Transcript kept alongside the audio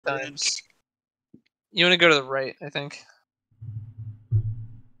times. You want to go to the right, I think.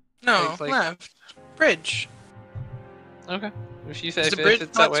 No, like- left. Bridge. Okay. If you Is the if bridge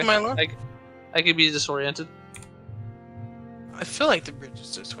it's not that way, to my left? I could be disoriented. I feel like the bridge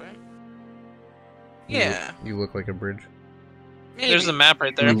is this way. Yeah. You look like a bridge. Maybe. There's the map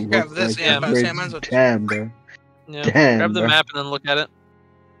right there. You Grab look this, like yeah, a but I was saying, bridge. might as well just- Damn, bro. Yeah. Damn, Grab the bro. map and then look at it.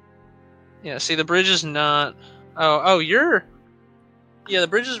 Yeah. See, the bridge is not. Oh, you're. Yeah, the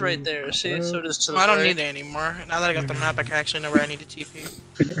bridge is right there. See, so it is to the I don't right. need it anymore. Now that I got the map, I can actually know where I need to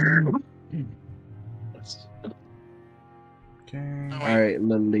TP. Okay. Oh, wait. Alright,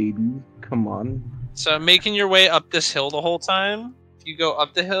 little lady. Come on. So making your way up this hill the whole time. If you go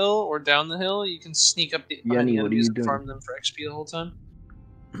up the hill or down the hill, you can sneak up behind Yenny, the what are enemies you and doing? farm them for XP the whole time.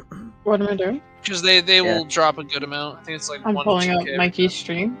 What am I doing? Because they Yeah. will drop a good amount. I think it's like I'm 1 to pulling 2K up every Mikey's time.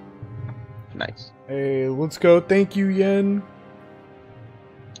 stream. Nice. Hey, let's go. Thank you, Yen.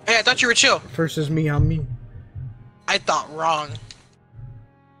 Hey, I thought you were chill. Versus me on me. I thought wrong.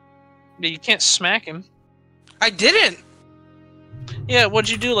 But you can't smack him. I didn't. Yeah, what'd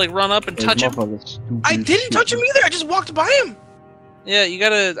you do? Like run up and Those touch him? motherfuckers stupid I as didn't shit. touch him either. I just walked by him. Yeah, you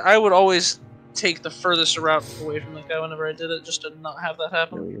gotta. I would always take the furthest route away from the guy whenever I did it, just to not have that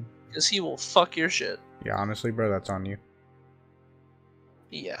happen. Because he will fuck your shit. Yeah, honestly, bro, that's on you.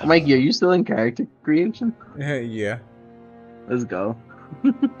 Yeah. Mikey, are you still in character creation? Yeah. Let's go.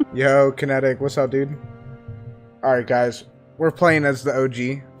 Yo, Kinetic, what's up, dude? Alright, guys. We're playing as the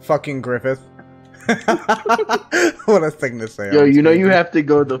OG. Fucking Griffith. What a thing to say. Yo, on you know stream. you have to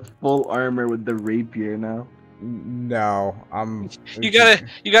go the full armor with the rapier now. No, I'm... You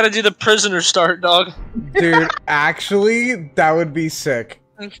gotta do the prisoner start, dog. Dude, actually, that would be sick.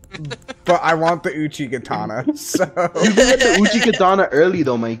 But I want the Uchi Katana, so... You can get the Uchi Katana early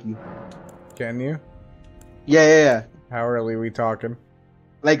though, Mikey. Can you? Yeah. How early are we talking?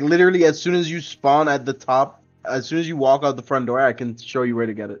 Like literally as soon as you spawn at the top, as soon as you walk out the front door, I can show you where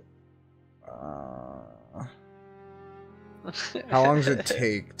to get it. How long does it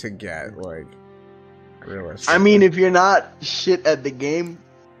take to get, like, realistic? I mean, if you're not shit at the game,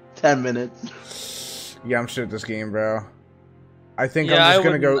 10 minutes. Yeah, I'm shit at this game, bro. I think Yeah, I'm just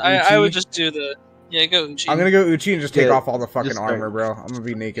gonna go Uchi. I would just do the. Yeah, go Uchi. I'm gonna go Uchi and just take Yeah, off all the fucking just start. armor, bro. I'm gonna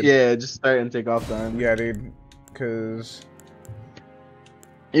be naked. Yeah, just start and take off the armor. Yeah, dude. Cause...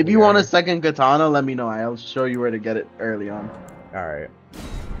 If you Yeah. want a second katana, let me know. I'll show you where to get it early on. Alright.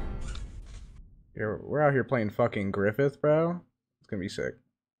 We're out here playing fucking Griffith, bro. It's gonna be sick.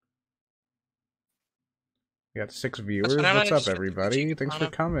 We got 6 viewers. what I What's up, understood. everybody? Thanks for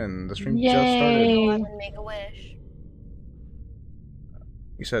coming. The stream Yay. just started. 11, make a wish.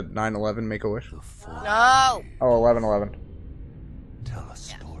 You said 9/11, make a wish? No! Oh, 11/11. Tell a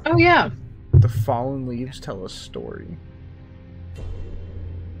story. Oh yeah. The fallen leaves tell a story.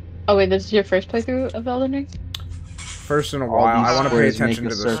 Oh wait, this is your first playthrough of Elden Ring? First in a All while, these I want to pay stories attention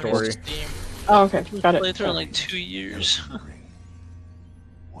make to a the circle. story. Oh okay, got Played it. through in like 2 years.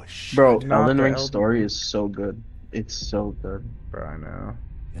 Bro, Not Elden the Ring Elden story Ring. is so good. It's so good. Bro, I know.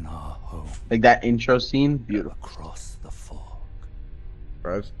 In our home, Like that intro scene, beautiful. across the fog.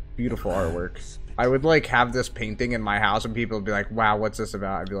 Bro, it's beautiful artwork. I would like have this painting in my house and people would be like, wow, what's this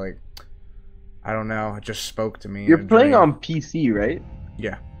about? I'd be like, I don't know, it just spoke to me. in You're a playing dream." on PC, right?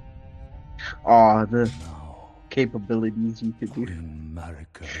 Yeah. Aw, the Now, capabilities you could do. Queen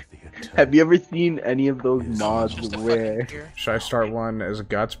Marika the Eternal. Have you ever seen any of those Yes, mods Just a where fucking gear. Should I start one as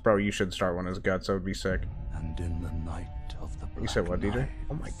Guts? Bro, you should start one as Guts, that would be sick. And in the night of the You said black what, DJ? night,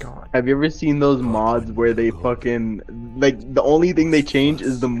 Oh my god. have you ever seen those mods where they fucking like the only thing they change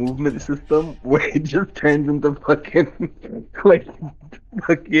is the movement system where it just turns into fucking like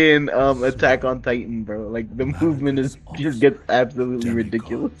fucking Attack on Titan, bro. Like the movement is just gets absolutely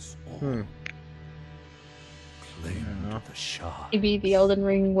ridiculous. Hmm. Claimed Yeah. the Shah. Maybe the Elden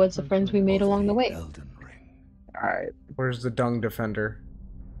Ring was the friends we made of along the way. Elden Ring. Alright. Where's the Dung Defender?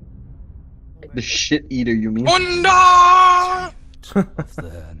 The shit eater, you mean? Onda! Of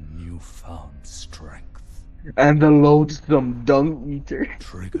their newfound strength, And the loathsome dung eater.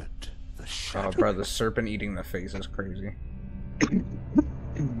 triggered the Oh, shadow. bro, the serpent eating the face is crazy.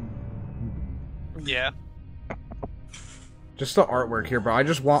 Yeah. Just the artwork here, bro. I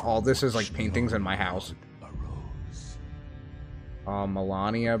just want all this as like paintings in my house. Arose. Oh,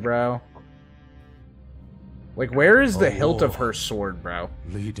 Melania, bro. Like, where is the hilt of her sword, bro?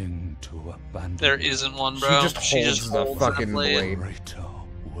 Leading to abandonment. There isn't one, She bro. just holds the holds fucking blade. blade. Greater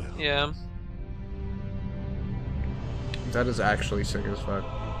will. Yeah. That is actually sick as fuck.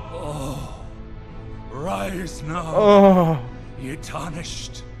 Oh, rise now, Oh, ye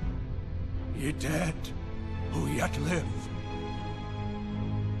tarnished, ye dead, who yet live.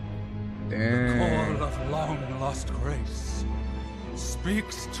 Dang. Call of long-lost grace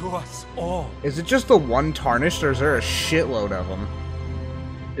speaks to us all. Is it just the one tarnished, or is there a shitload of them?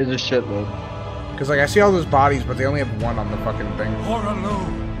 There's a shitload. Because, like, I see all those bodies, but they only have one on the fucking thing.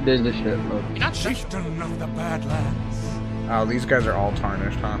 Horaloo, There's a shitload. You're not sure. chieftain of the Badlands. Oh, these guys are all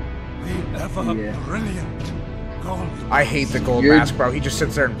tarnished, huh? The ever-brilliant gold. I hate the gold You're- mask, bro. He just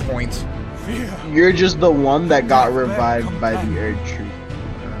sits there and points. Fear. You're just the one that got revived by the Earth Tree.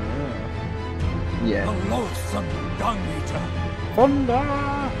 The Yeah. loathsome dung eater. Thunder!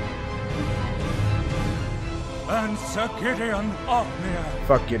 And Sir Gideon Ofnir.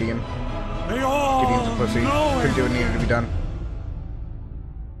 Fuck Gideon. The all Gideon's a pussy. Couldn't do what needed to be done.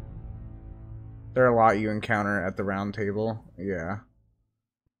 There are a lot you encounter at the round table. Yeah.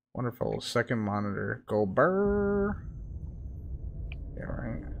 Wonderful. Second monitor. Go burr. Yeah,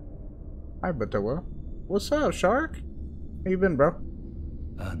 right. Hi, Batoa. What's up, Shark? How you been, bro?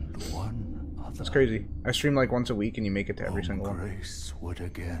 And one other. That's crazy. I stream like once a week and you make it to every single one. Grace would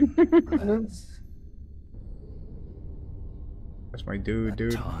again bless. That's my dude.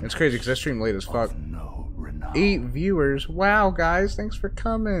 It's crazy because I stream late as fuck. Of no renown. 8 viewers. Wow, guys. Thanks for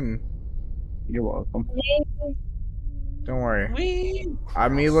coming. You're welcome. Don't worry. Wee. I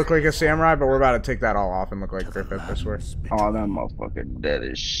may look like a samurai, but we're about to take that all off and look like Griffith, I swear. Oh, that motherfucker dead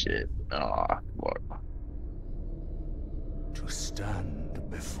as shit. Ah, fuck. To stand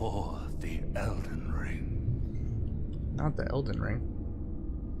before the Elden Ring. Not the Elden Ring.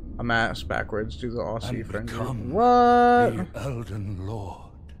 I'm ass backwards. Do the Aussie And frenzy. become What? The Elden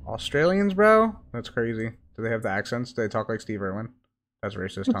Lord. Australians, bro? That's crazy. Do they have the accents? Do they talk like Steve Irwin? That's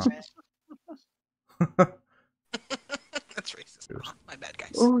racist, huh? That's racist. Oh, my bad,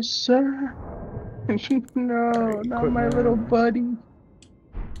 guys. Oh, sir. No, Alright, not my little buddy.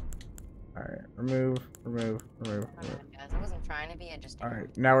 Alright, remove. Guys, I wasn't trying to be. I just.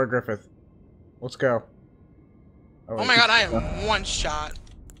 Alright, now we're Griffith. Let's go. Oh wait. my god, I am one shot.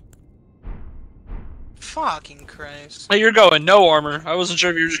 Fucking Christ. Oh, you're going no armor. I wasn't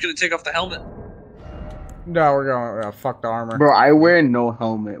sure if you were just gonna take off the helmet. No, we're going. Fuck the armor. Bro, I wear no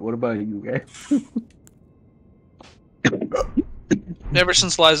helmet. What about you guys? Ever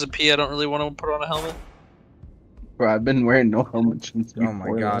since Liza P, I don't really want to put on a helmet. Bro, I've been wearing no helmet since Oh my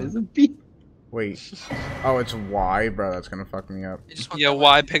before God. Liza P. Wait. Oh, it's Y, bro. That's gonna fuck me up. I just want Yeah, the Y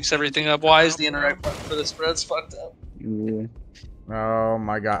light. picks everything up. Y is the interact button for this, bro. It's fucked up. Yeah. Oh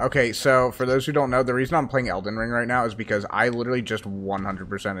my god. Okay, so for those who don't know, the reason I'm playing Elden Ring right now is because I literally just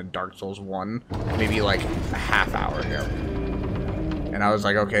 100% of Dark Souls 1, maybe like a half hour ago. And I was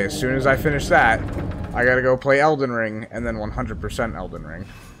like, okay, as soon as I finish that, I gotta go play Elden Ring, and then 100% Elden Ring.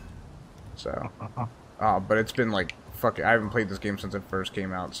 So, but it's been like, fuck, I haven't played this game since it first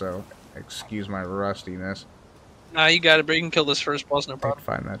came out, so excuse my rustiness. Nah, you got it, bro. You can kill this first boss, no I problem.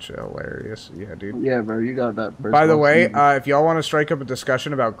 find that shit hilarious. Yeah, dude. Yeah, bro, you got that. First By the one way, season. if y'all want to strike up a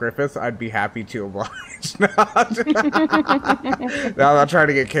discussion about Griffith, I'd be happy to oblige. No, I'm not trying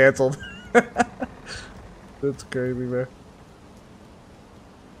to get canceled. That's crazy, man.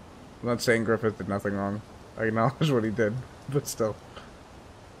 I'm not saying Griffith did nothing wrong. I acknowledge what he did, but still.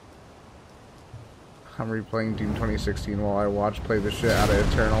 I'm replaying Doom 2016 while I watch play the shit out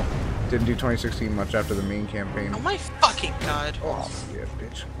of Eternal. Didn't do 2016 much after the main campaign. Oh my fucking god. Oh, yeah,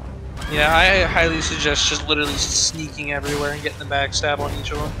 bitch. Yeah, I highly suggest just literally sneaking everywhere and getting the backstab on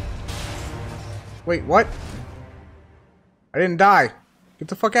each of them. Wait, what? I didn't die. Get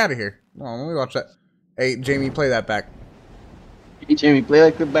the fuck out of here. Hold on, let me watch that. Hey, Jamie, play that back. Hey, Jamie, play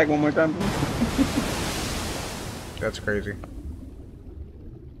that clip back one more time, bro. That's crazy.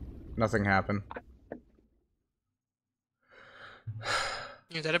 Nothing happened.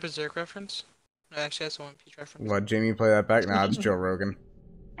 Is that a Berserk reference? No, actually, that's a One Piece reference. What, Jamie, play that back? Nah, it's Joe Rogan.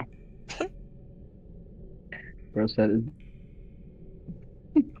 Bro said it.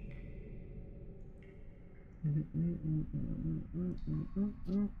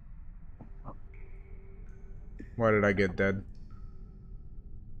 Why did I get dead?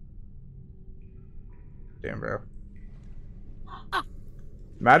 Damn, bro.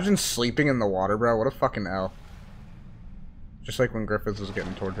 Imagine sleeping in the water, bro. What a fucking L. Just like when Griffith was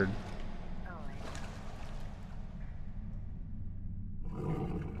getting tortured.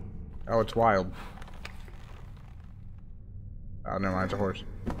 Oh, it's wild. Oh, never mind, it's a horse.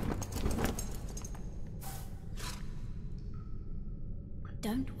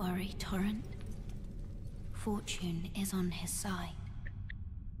 Don't worry, Torrent. Fortune is on his side.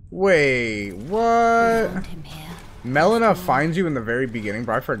 Wait, what? Found him here. Melina finds you in the very beginning,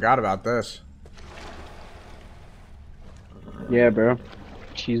 bro. I forgot about this. Yeah, bro.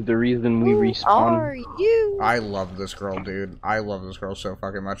 She's the reason we Who respawn. are you? I love this girl, dude. I love this girl so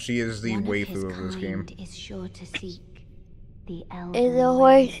fucking much. She is the One of his waifu of this game. kind is sure to seek the Elden Is a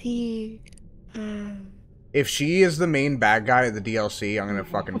way. horsey. If she is the main bad guy of the DLC, I'm gonna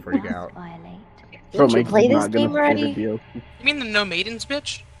fucking freak Must out. violate. Didn't you Mikey's play this not gonna game play already? the DLC. You mean the no maidens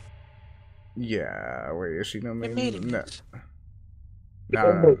bitch? Yeah, wait, is she no The main? maidens. No,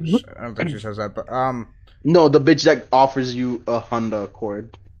 I don't think she says that, but No, the bitch that offers you a Honda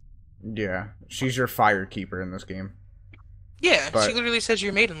Accord. yeah, she's your fire keeper in this game. Yeah, But- she literally says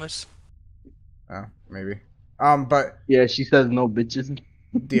you're maidenless. Oh, maybe. But Yeah, she says no bitches.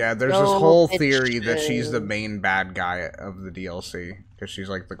 yeah, there's this No whole theory that she's the bitches. main bad guy of the DLC because she's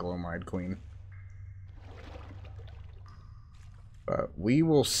like the Glowmide Queen. But we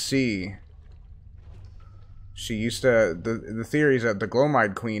will see. She used to the theory is that the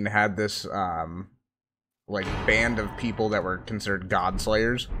Glowmide Queen had this like band of people that were considered god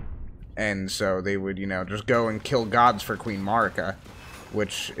slayers, and so they would just go and kill gods for Queen Marika,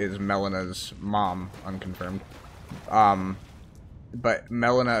 which is Melena's mom, unconfirmed. But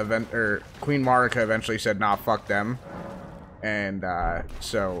Queen Marika eventually said, "Nah, fuck them," and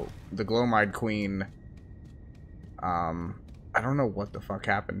so the Glowmide Queen, I don't know what the fuck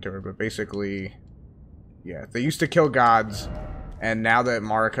happened to her, but basically, yeah, they used to kill gods, and now that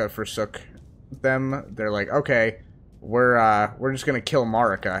Marika forsook them, they're like, okay, we're just gonna kill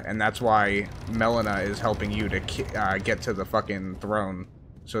Marika, and that's why Melina is helping you to get to the fucking throne,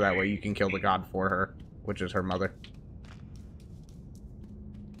 so that way you can kill the god for her, which is her mother.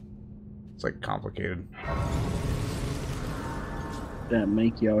 It's like complicated. That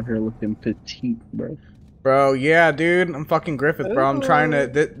Mikey out here looking petite, bro. Bro, yeah, dude, I'm fucking Griffith, bro. I'm trying to...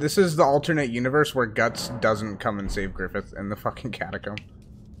 this is the alternate universe where Guts doesn't come and save Griffith in the fucking catacomb.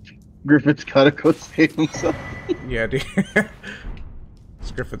 Griffith's gotta go save himself. Yeah, dude.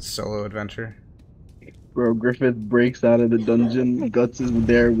 It's Griffith's solo adventure. Bro, Griffith breaks out of the dungeon. Guts is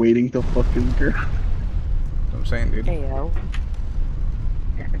there waiting to fucking girl. That's what I'm saying, dude. Hey, yo.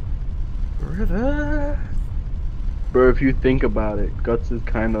 Griffith. Bro, if you think about it, Guts is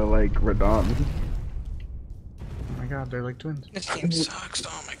kind of like Radon. Oh my god, they're like twins. This game sucks.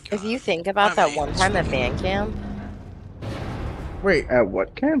 Oh my god. If you think about that one time at band camp, Wait, At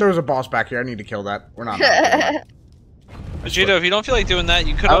what camp? there's a boss back here. I need to kill that. We're not. Vegeta, if you don't feel like doing that,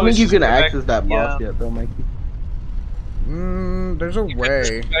 you could I don't always think you just can go back- access that boss yeah. yet, though, Mikey. There's a You could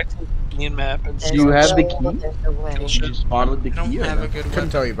just way. go back to the main map and Do you have the key? There's a way. Did you spawn with the I don't key or have no? a good Couldn't weapon.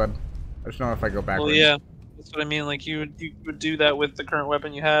 tell you, bud. I just know if I go backwards. Well, yeah, that's what I mean. Like you would do that with the current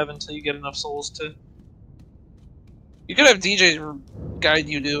weapon you have until you get enough souls to. You could have DJ guide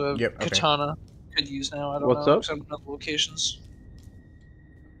you to a Yep, okay. katana. You could use now. I don't What's know. up? Except in other locations.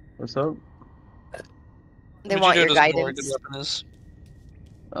 What's up? They want your doesn't know where a good guidance. weapon is.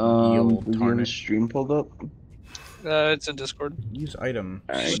 Yield Is your tarnish. stream pulled up? It's in Discord. Use item.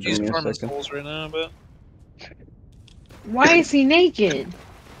 Alright, She's give me a farming second. souls right now, but Why is he naked?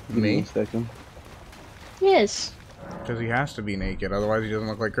 Give me Me? a second. Yes. Because he has to be naked, otherwise he doesn't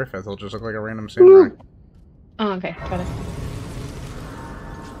look like Griffith. He'll just look like a random samurai. Oh, okay. Got it.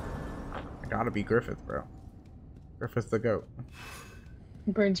 I gotta be Griffith, bro. Griffith the goat.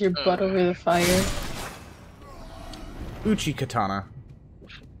 Burns your butt over the fire. Uchi katana.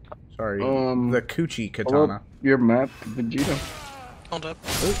 Sorry, Pull the Coochie katana. up your map, Vegeta. Hold up.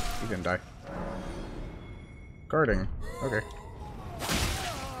 Oh, he didn't die. Guarding. Okay.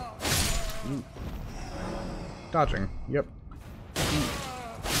 Dodging. Yep.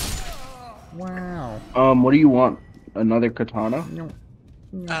 Wow. What do you want? Another katana?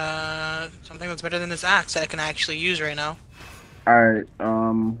 Something that's better than this axe that I can actually use right now. Alright,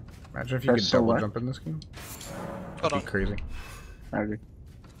 Imagine if you Press could double select. jump in this game. Hold That'd on. be crazy. okay.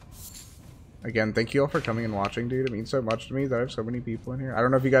 Again, thank you all for coming and watching, dude. It means so much to me that I have so many people in here. I don't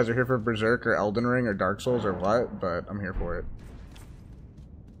know if you guys are here for Berserk or Elden Ring or Dark Souls or what, but I'm here for it.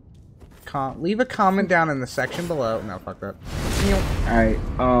 Leave a comment down in the section below. No, fuck that. Alright,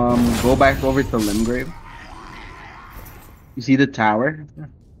 go back over to Limgrave. You see the tower?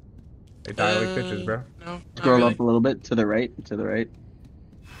 They die like bitches, bro. No. not Scroll really. up a little bit to the right,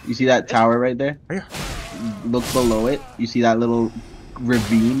 You see that tower right there? Oh, yeah. Look below it. You see that little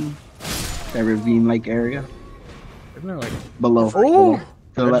ravine? That ravine-like area? Isn't there like... Below. Oh! below. To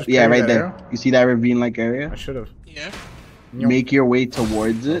the Did I left. just Yeah, carry right that there. arrow? You see that ravine-like area? I should have. Yeah. Make your way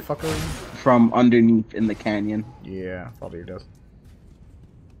towards it Fucker. from underneath in the canyon. Yeah, fall to your death.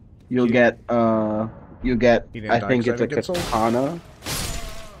 You'll You- get, You didn't I die think 'cause it's I a didn't get sold? katana.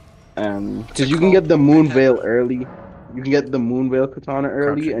 What's Because it you can get called? the Moonveil early. You can get the Moonveil katana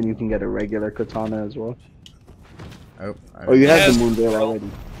early, Gotcha. and you can get a regular katana as well. Oh, you have Yes. the Moonveil already.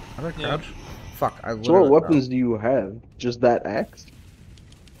 How do I crouch? Fuck, I So literally... what weapons do you have? Just that axe?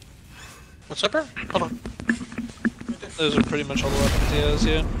 What's up, bro? Hold on. Those are pretty much all the weapons he has,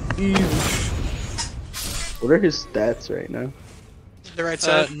 yeah. Easy. What are his stats right now? The right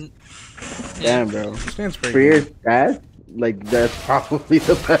side. Damn, bro. Stands For pretty your good. stats, like that's probably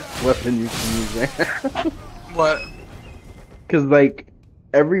the best weapon you can use right now. What? Cause like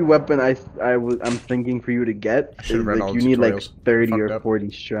every weapon I'm thinking for you to get is Should've read all like the you need like tutorials. 30 Fucked or up.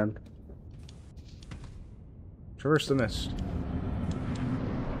 40 strength. Traverse the mist.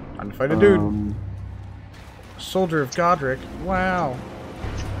 Time to fight a dude. Soldier of Godric. Wow.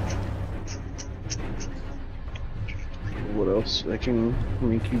 What else I can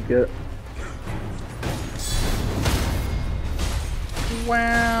make you get?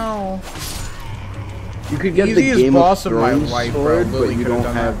 Wow. You could get Easiest the Game boss of of my Thrones life, bro. sword, Lily but you could've don't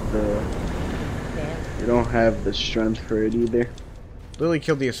done have you don't have the strength for it either. Lily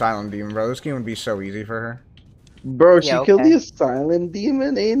killed the Asylum Demon, bro. This game would be so easy for her. Bro, she Yeah, killed okay. the Asylum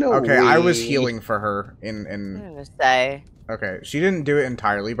Demon? Ain't no Okay, way. I was healing for her I'm in... gonna say. Okay, she didn't do it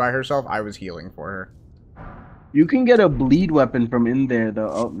entirely by herself. I was healing for her. You can get a bleed weapon from in there, though.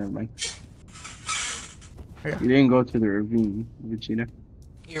 Oh, never mind. Yeah. You didn't go to the ravine, did you know?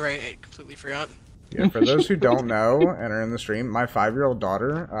 You're right, I completely forgot. Yeah, for those who don't know and are in the stream, my 5-year-old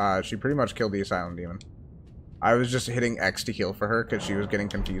daughter, she pretty much killed the Asylum Demon. I was just hitting X to heal for her because she was getting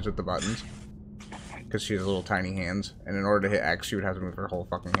confused with the buttons. Because she has little tiny hands, and in order to hit X, she would have to move her whole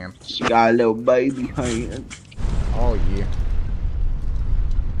fucking hand. She got a little baby hand. Oh, yeah.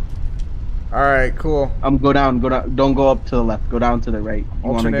 Alright, cool. Go down, don't go up to the left, go down to the right. You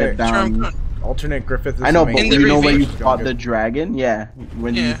wanna get down. Alternate Griffith is I know, the but main you know where you She's fought going the dragon? Yeah,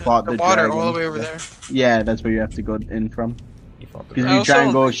 when you fought the water dragon. all the way over there. Yeah, that's where you have to go in from. Because if I you try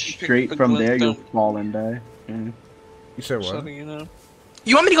and also go think you pick straight a from glint there, you'll down. fall and die. Yeah. You said So what? you know.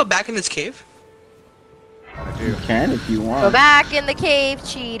 You want me to go back in this cave? I do. You can if you want. Go back in the cave,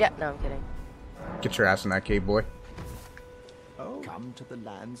 cheat. No, I'm kidding. Get your ass in that cave, boy. Come to the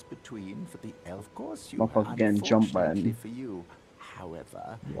lands between for the elf course. You Motherfucker getting jumped by unfortunately him. for you.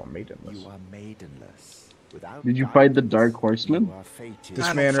 However, You are maidenless. you are maidenless. Without Did you fight the Dark Horseman? you are fated. This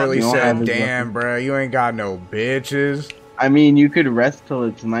I man don't really fucking know how said, this damn, weapon- bruh, you ain't got no bitches. I mean, you could rest till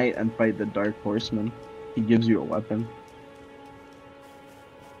it's night and fight the Dark Horseman. He gives you a weapon.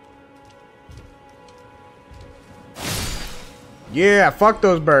 Yeah, fuck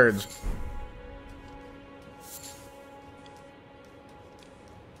those birds.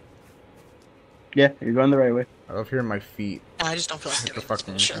 Yeah, you're going the right way. I love hearing my feet. I just don't feel like Hit the getting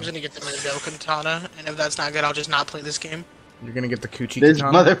fucking this. I'm just gonna get the Moonveil Katana, and if that's not good, I'll just not play this game. You're gonna get the coochie This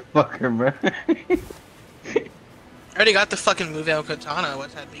katana? motherfucker, bro. I already got the fucking Moonveil Katana.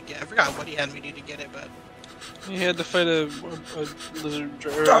 What had me get? I forgot what he had me do to get it, but He had to fight a lizard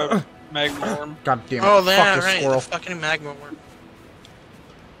or a magma worm. God damn it. oh, Fuck yeah, this right, squirrel. the fucking magma worm.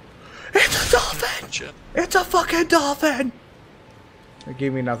 It's a dolphin! Shit. It's a fucking dolphin! It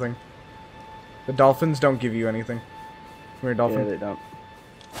gave me nothing. The dolphins don't give you anything. Come here, Yeah, dolphin. they don't.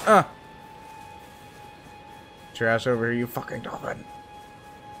 Get your ass over here, you fucking dolphin.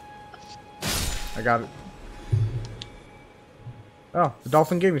 I got it. Oh, the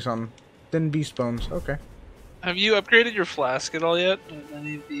dolphin gave me something. Then beast bones. Okay. Have you upgraded your flask at all yet?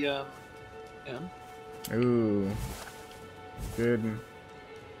 Any of the yeah. Ooh. Good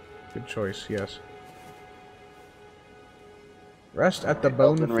choice, yes. Rest at the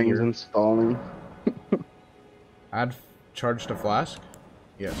bone Elden Ring's fear. installing. Add charge to flask?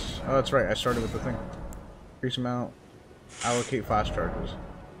 Yes. Oh, that's right. I started with the thing. Increase amount. Allocate flask charges.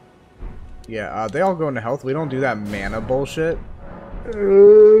 Yeah, they all go into health. We don't do that mana bullshit.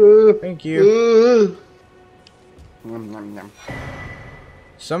 Thank you.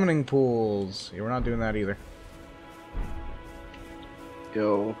 Summoning pools. Yeah, we're not doing that either.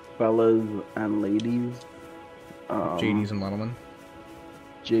 Yo, fellas and ladies. JDs and Lettleman.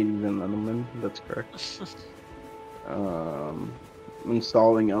 JDs and Lettleman, that's correct.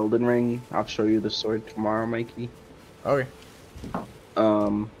 Installing Elden Ring. I'll show you the sword tomorrow, Mikey. Okay.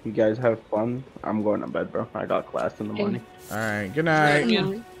 You guys have fun. I'm going to bed, bro. I got class in the morning. Alright, good night.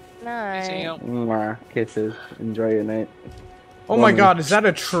 Nice. Mwah, kisses. Enjoy your night. Oh my god, is that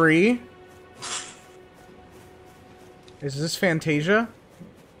a tree? Is this Fantasia?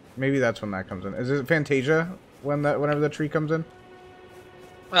 Maybe that's when that comes in. Is it Fantasia whenever the tree comes in?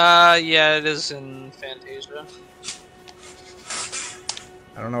 Yeah, it is in Fantasia.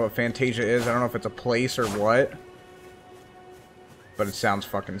 I don't know what Fantasia is. I don't know if it's a place or what. But it sounds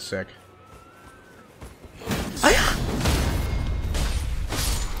fucking sick.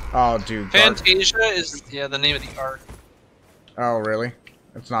 Oh, dude. Fantasia is the name of the arc. Oh, really?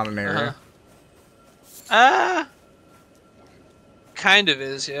 It's not an area? Kind of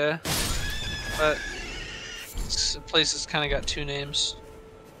is, yeah. But this place has kind of got two names.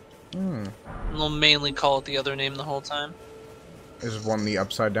 Hmm. And they'll mainly call it the other name the whole time. Is one the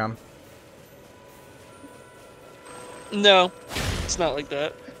upside down? No, it's not like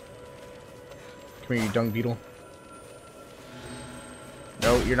that. Come here, you dung beetle.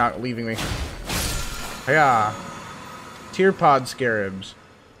 No, you're not leaving me. Hiya! Tear pod scarabs.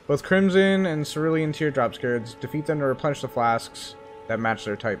 Both crimson and cerulean teardrop scarabs. Defeat them to replenish the flasks that match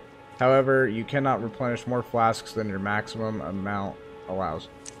their type. However, you cannot replenish more flasks than your maximum amount allows.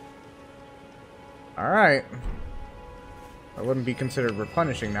 Alright. That wouldn't be considered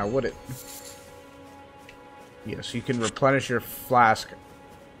replenishing now, would it? Yes, you can replenish your flask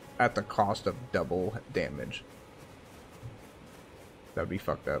at the cost of double damage. That'd be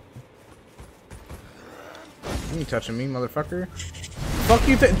fucked up. You ain't touching me, motherfucker. Fuck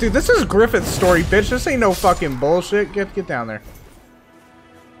you, dude. This is Griffith's story, bitch. This ain't no fucking bullshit. Get down there.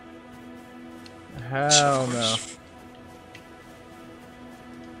 Hell no.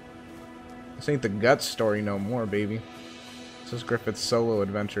 This ain't the Guts story no more, baby. This is Griffith's solo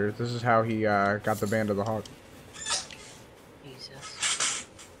adventure. This is how he got the Band of the Hawk. Jesus.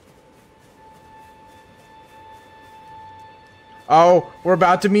 Oh, we're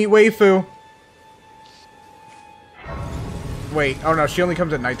about to meet Waifu. Wait, oh no, she only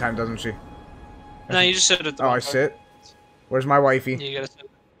comes at nighttime, doesn't she? No, you just sit at the Oh, I sit? Where's my wifey? Yeah, you gotta sit.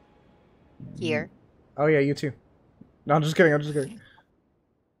 Here. Oh yeah, you too. No, I'm just kidding, I'm just kidding.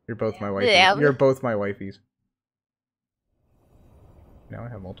 You're both my wifeys. Yeah. You're both my wifeys. Now I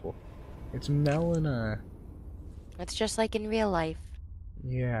have multiple. It's Melina. It's just like in real life.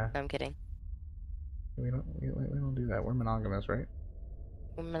 Yeah. No, I'm kidding. We don't do that. We're monogamous, right?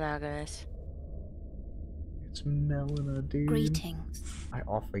 We're monogamous. It's Melina, dude. Greetings, I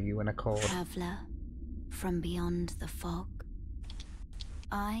offer you an accord. traveler from beyond the fog.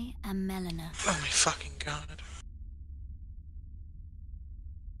 I am Melina. Oh my fucking god.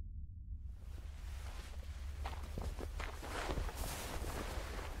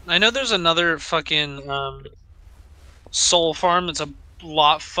 I know there's another fucking soul farm that's a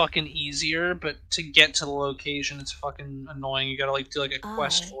lot fucking easier, but to get to the location it's fucking annoying. You gotta like do like a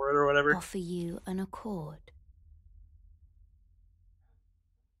quest for it or whatever. Offer you an accord.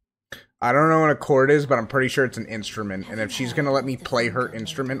 I don't know what a chord is, but I'm pretty sure it's an instrument. And if she's gonna let me play her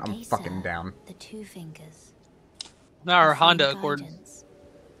instrument, I'm fucking down. The two fingers. Not our Honda Accord.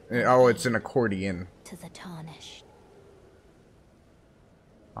 Oh, it's an accordion. To the tarnished.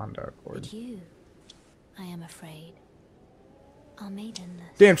 Honda Accord. But you, I am afraid, are maidenless.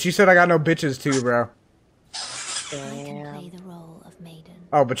 Damn, she said I got no bitches too, bro. I can play the role of maiden.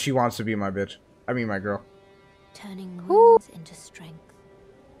 Oh, but she wants to be my bitch. I mean my girl. Turning wounds into strength.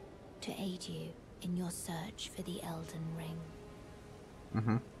 To aid you in your search for the Elden Ring.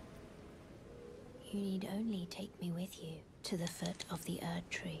 Mm-hmm. You need only take me with you to the foot of the Erd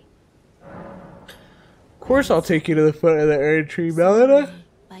Tree. Of course I'll take you to the foot of the Erd Tree, Melina.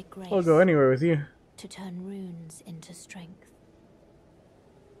 By grace, I'll go anywhere with you. to turn runes into strength.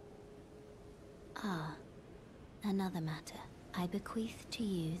 Ah, another matter. I bequeath to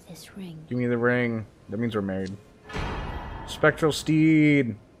you this ring. Give me the ring. That means we're married. Spectral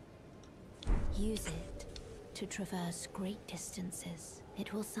Steed. Use it to traverse great distances.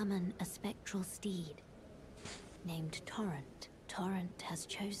 It will summon a spectral steed named Torrent. Torrent has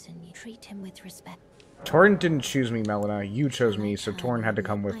chosen you. Treat him with respect. Torrent didn't choose me, Melina. You chose me, so Torrent had to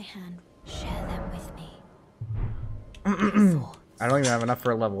come with. My hand, share them with me. I don't even have enough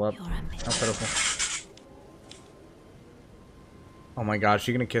for a level up. Your ambition. How pitiful. Oh my god,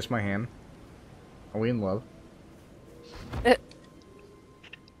 she gonna kiss my hand? Are we in love? We're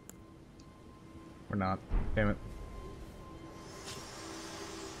not. Damn it.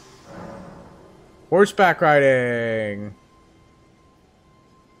 Horseback riding!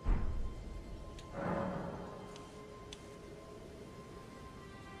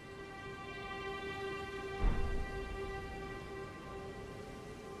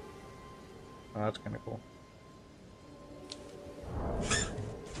 Oh, that's kind of cool.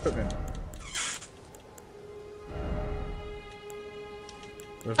 Equipment.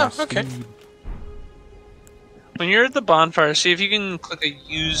 Where's my okay. steed? When you're at the bonfire, see if you can click a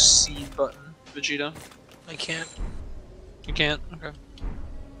use seed button, Vegeta. I can't. You can't? Okay.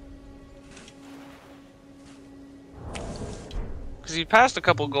 Because you passed a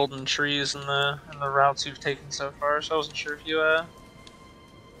couple golden trees in the routes you've taken so far, so I wasn't sure if you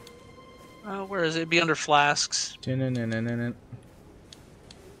where is it? It'd be under flasks. Dun-dun-dun-dun-dun.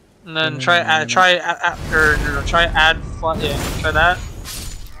 And then try add yeah, try that.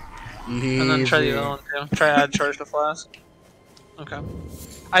 And then try the other one too. Try add charge to flask. Okay.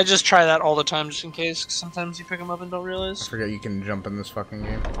 I just try that all the time just in case, 'cause sometimes you pick them up and don't realize. I forget you can jump in this fucking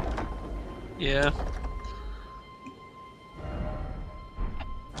game. Yeah.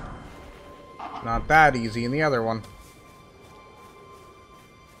 Not that easy in the other one.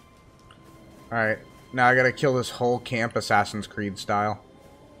 Alright, now I gotta kill this whole camp Assassin's Creed style.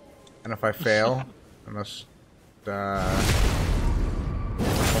 And if I fail, I must,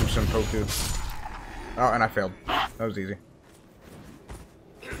 Poku. Oh, and I failed. That was easy.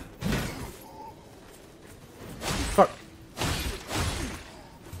 Fuck.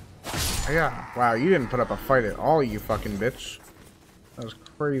 Yeah, wow, you didn't put up a fight at all, you fucking bitch. That was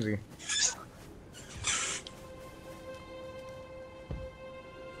crazy.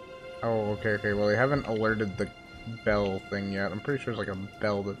 Oh, okay, well, they haven't alerted the bell thing yet. I'm pretty sure it's like a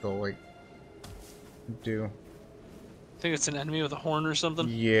bell that they'll, like, do. I think it's an enemy with a horn or something.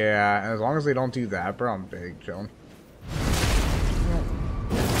 Yeah, and as long as they don't do that, bro, I'm big, chillin'.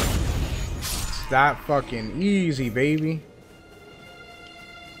 It's that fucking easy, baby.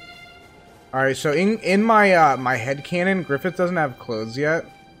 Alright, so in my, my headcanon, Griffith doesn't have clothes yet.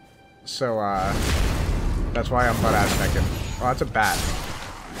 So, that's why I'm butt-ass naked. Oh, that's a bat.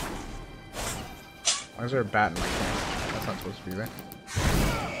 Why is there a bat in my camp? That's not supposed to be there.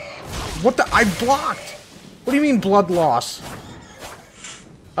 What the? I blocked! What do you mean blood loss?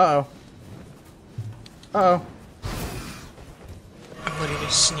 Uh-oh. Uh-oh. I'm ready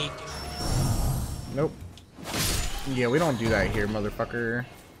to sneak. Nope. Yeah, we don't do that here, motherfucker.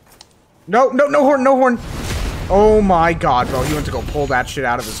 No, no horn, no horn! Oh my god, bro, he went to go pull that shit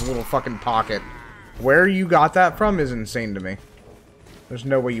out of his little fucking pocket. Where you got that from is insane to me. There's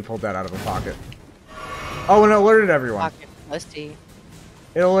no way you pulled that out of a pocket. Oh, and it alerted everyone. Pocket pussy.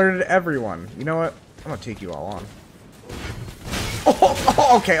 It alerted everyone. You know what? I'm gonna take you all on.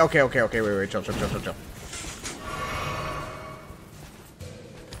 Oh, okay, wait, chill.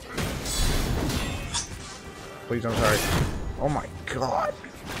 Please, I'm sorry. Oh my god.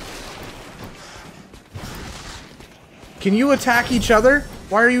 Can you attack each other?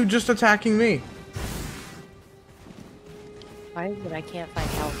 Why are you just attacking me? Why is it I can't find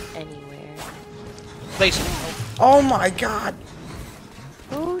health anywhere? Oh my god.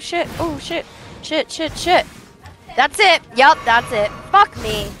 Oh shit, oh shit. Shit. That's it. Yup, that's it. Fuck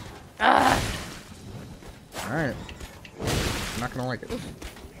me. Ugh. Alright. I'm not gonna like it.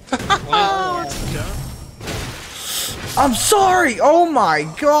 I'm sorry! Oh my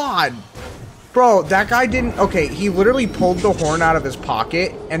god! Bro, that guy didn't... Okay, he literally pulled the horn out of his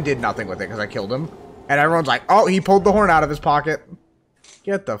pocket and did nothing with it because I killed him. And everyone's like, oh, he pulled the horn out of his pocket.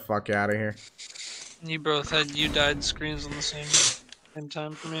 Get the fuck out of here. You both had you died screens on the same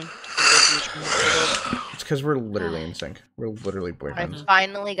time for me. It's because we're literally in sync. We're literally boyfriends. I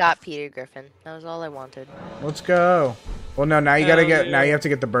finally got Peter Griffin. That was all I wanted. Let's go. Well, no, now you gotta get... Now you have to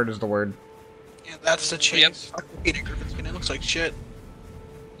get the bird as the word. Yeah, that's the chase. Yep. Peter Griffin skin. It looks like shit.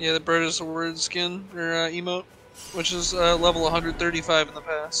 Yeah, the bird is the word skin, or emote, which is level 135 in the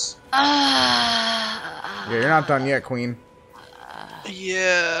pass. Yeah, you're not done yet, Queen.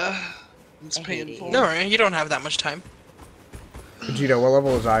 Yeah. It's painful. No, you don't have that much time. Vegeta, what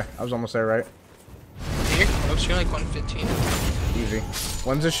level was I? I was almost there, right? You're close. You're like 115. Easy.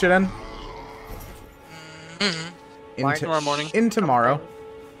 When's this shit end? Tomorrow morning. In tomorrow.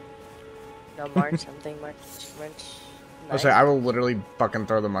 No, March something. March. I'll say I will literally fucking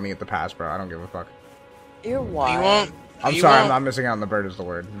throw the money at the pass, bro. I don't give a fuck. You're wild. You won't. I'm sorry, I'm not missing out on the bird is the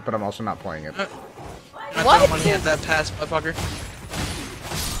word, but I'm also not playing it. What? Money at that pass, motherfucker.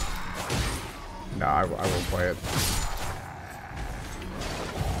 No, I will play it.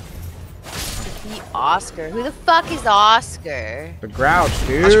 The Oscar. Who the fuck is Oscar? The Grouch,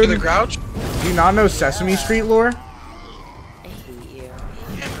 dude. Oscar the Grouch? Do you not know Sesame Street lore? I hate you.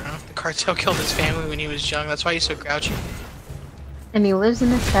 Yeah, bro. The cartel killed his family when he was young. That's why he's so grouchy. And he lives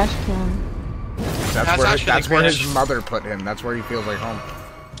in a trash can. That's where his mother put him. That's where he feels like home.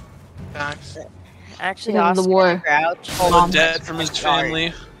 Facts. Actually, Yeah, Oscar the war. the Grouch. All the debt from his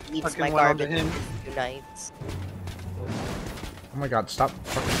family. Eats Fucking my went on to garbage him. for 2 nights. Oh my god, stop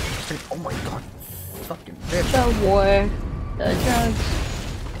fucking... Oh my god. Fucking bitch. The war. The drugs.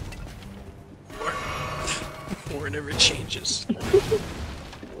 War never changes.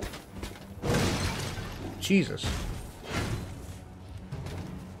 Jesus.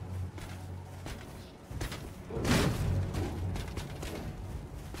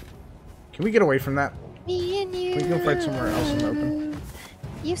 Can we get away from that? Me and you. Can we go fight somewhere else in the open?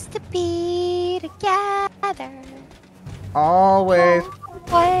 Used to be together. Always.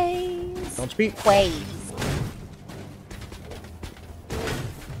 Ways. Don't speak. Ways.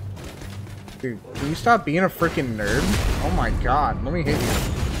 Dude, can you stop being a freaking nerd? Oh my god, let me hit you.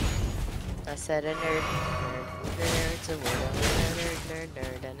 I said a nerd. Nerd's a word.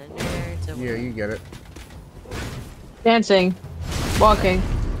 Nerd, and a nerd's a word. Yeah, you get it. Dancing. Walking.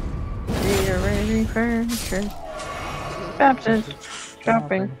 Rearranging furniture. Baptist.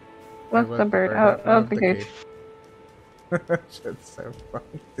 Shopping. Let the bird out of the cage. Shit's so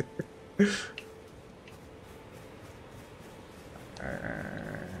funny, dude.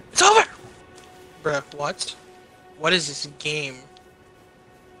 It's over! Bruh, what? What is this game?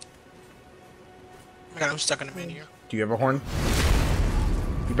 Oh my god, I'm stuck in a menu. Do you have a horn?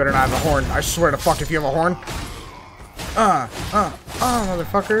 You better not have a horn. I swear to fuck if you have a horn.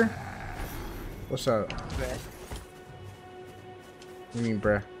 Motherfucker. What's up? Bruh. What do you mean,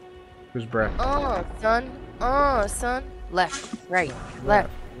 bruh? Who's bruh? Oh, son. Oh, son. Left, right, left,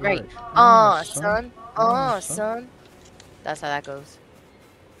 right. Oh, Oh, son. Oh, son. That's how that goes.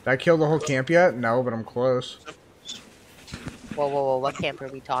 Did I kill the whole camp yet? No, but I'm close. Whoa, whoa, whoa. What camp are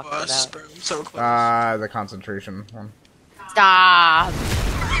we talking about? Bro, I'm so close. The concentration one. Stop.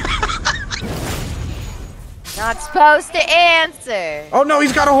 Not supposed to answer. Oh no,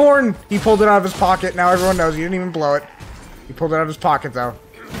 he's got a horn! He pulled it out of his pocket. Now everyone knows. He didn't even blow it. He pulled it out of his pocket, though.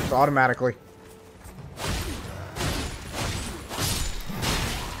 So automatically.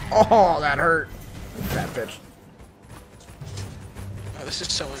 Oh, that hurt. That bitch. Oh, this is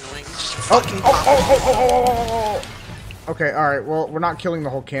so annoying. Just Oh, fucking oh. Okay, alright. Well, we're not killing the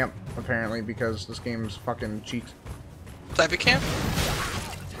whole camp, apparently, because this game's fucking cheeks. Type of camp?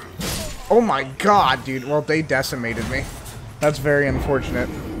 Oh my god, dude. Well, they decimated me. That's very unfortunate.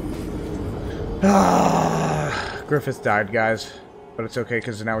 Griffith died, guys. But it's okay,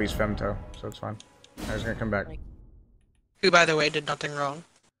 because now he's femto, so it's fine. Now he's gonna come back. Who, by the way, did nothing wrong.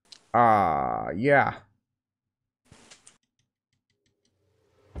 Yeah.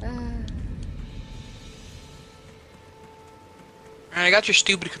 Alright, I got your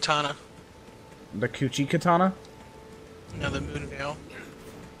stupid katana. The Coochie Katana? No, the moon veil.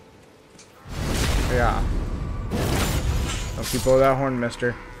 Yeah. Don't keep blow that horn,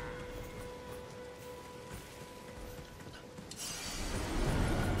 mister.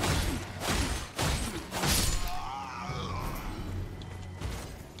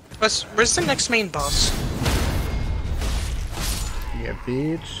 Where's the next main boss? Yeah,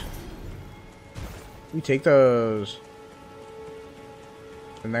 bitch. We take those.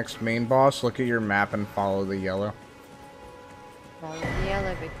 The next main boss, look at your map and follow the yellow. Follow the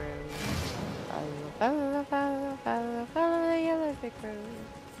yellow brick road. Follow the yellow brick road.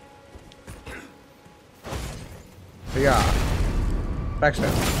 So yeah.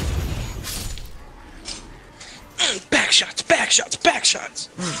 Backstab. Back shots, back shots, back shots!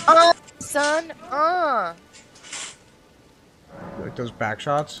 Oh, son. You like those back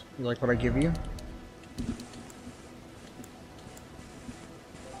shots? You like what I give you?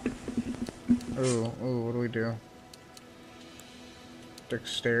 Ooh, what do we do?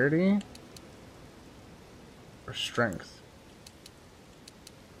 Dexterity? Or strength?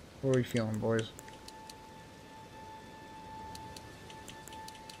 What are we feeling, boys?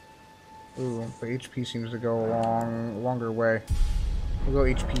 Ooh, the HP seems to go a longer way. We'll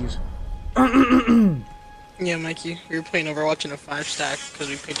go HPs. Yeah, Mikey, we were playing Overwatch in a 5-stack because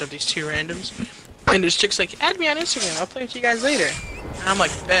we picked up these 2 randoms. And this chick's like, add me on Instagram, I'll play with you guys later. And I'm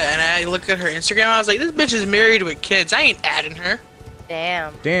like, bet. And I look at her Instagram, I was like, this bitch is married with kids, I ain't adding her.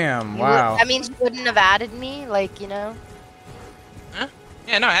 Damn. Damn, wow. That means you wouldn't have added me, like, you know? Huh?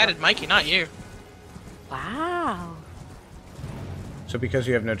 Yeah, no, I added Mikey, not you. Wow. So because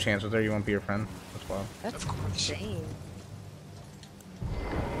you have no chance with her, you won't be your friend as well? That's insane.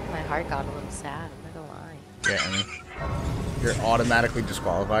 My heart got a little sad, I'm not gonna lie. Yeah, I mean, you're automatically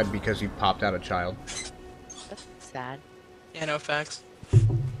disqualified because you popped out a child. That's sad. Yeah, no facts.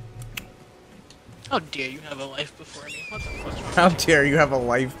 How dare you have a life before me? What the fuck's wrong? How dare you have a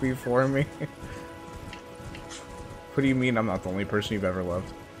life before me? What do you mean I'm not the only person you've ever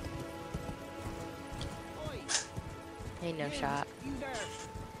loved? Ain't no shot. You there?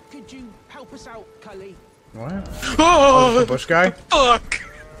 Could you help us out, Cully? What? Oh, the bush guy? Fuck!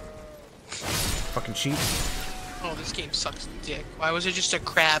 Fucking cheat. Oh, this game sucks dick. Why was it just a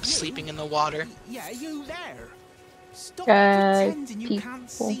crab sleeping in the water? Yeah, you there? Stop pretending you can't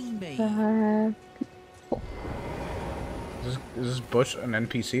see me. Is this Bush an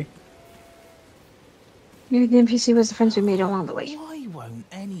NPC? Maybe the NPC was the friends we made along the way. Why won't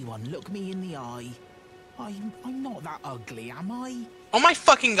anyone look me in the eye? I'm not that ugly, am I? Oh my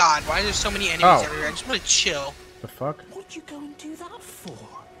fucking god, why are there so many enemies everywhere? I just want to chill. The fuck? What What'd you go and do that for?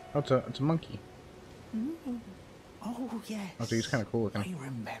 Oh, it's a monkey. Oh, yes. Oh, so he's kind of cool looking. I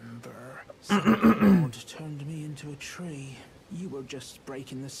remember. Something odd turned me into a tree. You were just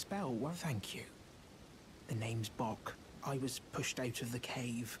breaking the spell, well, thank you. The name's Bok. I was pushed out of the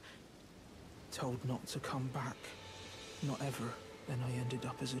cave. Told not to come back. Not ever. Then I ended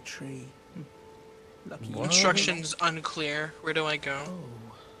up as a tree. Lucky you. Instructions unclear. Where do I go? Oh,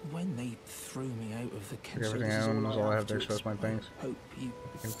 when they threw me out of the cave, Everything this is else, all I have to express my thanks. You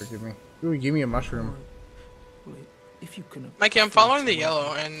can forgive me. Ooh, give me a mushroom. Well, if you can Mikey, I'm following the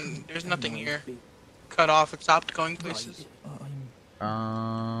yellow, and there's nothing here. Cut off. It stopped going places. Hold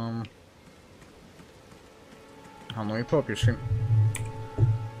on, let me pull up your stream.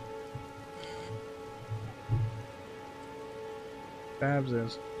 Babs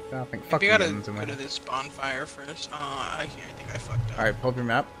is stopping. Fuck You you, gotta go to this bonfire first. I think I fucked up. Alright, pull up your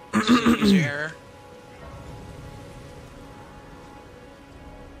map. User error.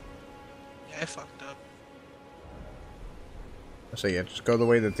 Yeah, I fucked up. So yeah, just go the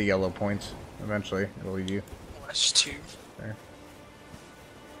way that the yellow points. Eventually, it'll lead you. West 2. There.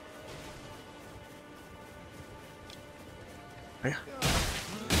 Yeah.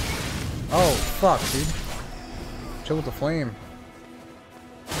 Oh, fuck, dude. Chill with the flame.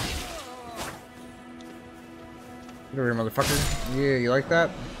 Get over here, motherfucker. Yeah, you like that?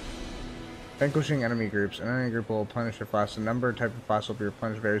 Vanquishing enemy groups. An enemy group will replenish your flask. The number and type of flask will be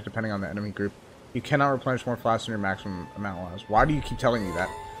replenished varies depending on the enemy group. You cannot replenish more flasks than your maximum amount allows. Why do you keep telling me that?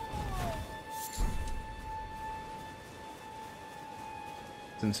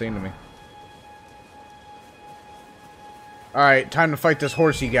 It's insane to me. Alright, time to fight this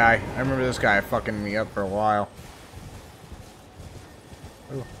horsey guy. I remember this guy fucking me up for a while.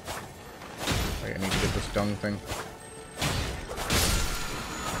 Ooh. Wait, I need to get this dung thing.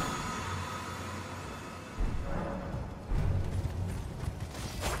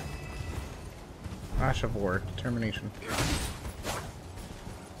 Ash of War, Determination.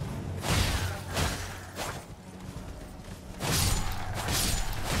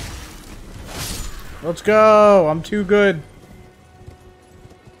 Let's go! I'm too good.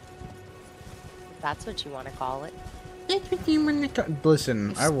 That's what you want to call it.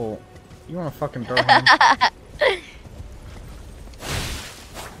 Listen, I will. You want to fucking throw him?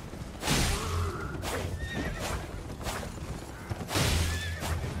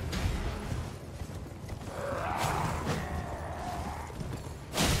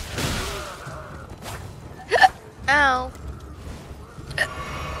 Ow.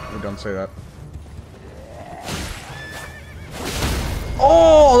 We don't say that.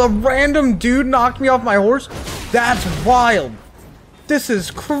 Oh, the random dude knocked me off my horse? That's wild. This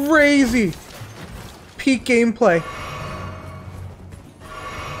is crazy. Peak gameplay.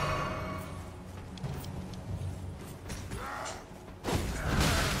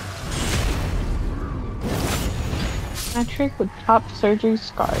 Patrick with top surgery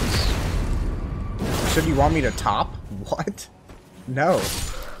scars. So do you want me to top? What? No.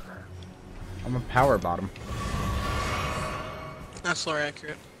 I'm a power bottom. That's lore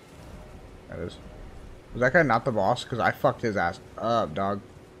accurate. That is. Was that guy not the boss? Because I fucked his ass up, dog.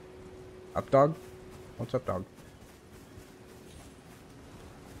 Up, dog? What's up, dog?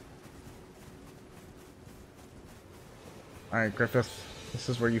 Alright, Griffith. This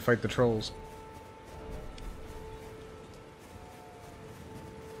is where you fight the trolls.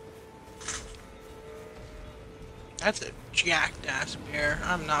 That's a jacked ass bear.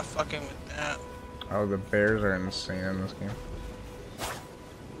 I'm not fucking with that. Oh, the bears are insane in this game.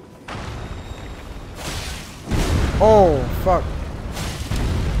 Oh, fuck.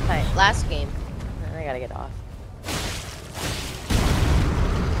 Alright, last game. I gotta get off.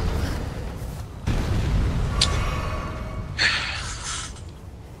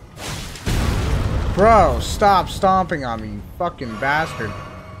 Bro, stop stomping on me, you fucking bastard.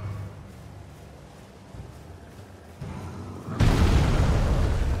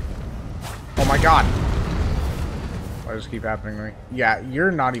 Oh my god. Why does this keep happening to me? Yeah, you're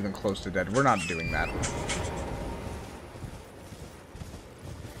not even close to dead. We're not doing that.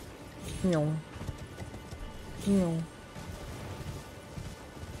 No. No.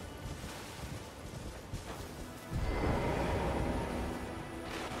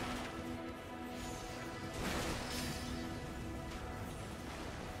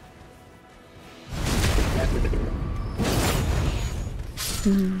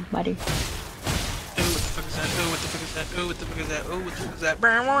 Buddy. Ooh, what the fuck is that? Ooh, what the fuck is that? Ooh, what the fuck is that? Ooh, what the fuck is that?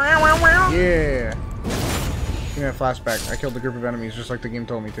 Yeah. Give me a flashback. I killed a group of enemies just like the game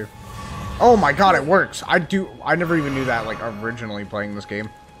told me to. Oh my god, it works! I never even knew that, like, originally playing this game.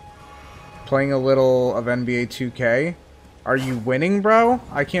 Playing a little of NBA 2K, Are you winning, bro?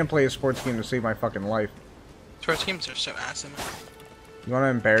 I can't play a sports game to save my fucking life. Sports games are so awesome. You want to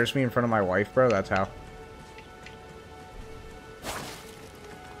embarrass me in front of my wife, bro? That's how.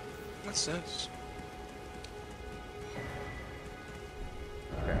 What's this?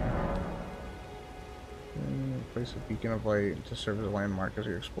 Okay. Place a beacon of light to serve as a landmark as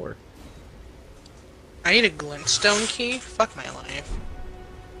you explore. I need a glintstone key? Fuck my life.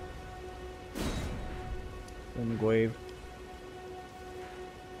 Wave.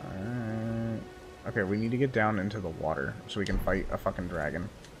 Alright. Okay, we need to get down into the water so we can fight a fucking dragon.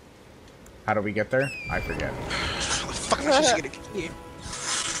 How do we get there? I forget. How the fuck am I supposed to get a key?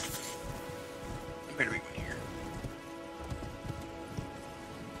 I better be going here.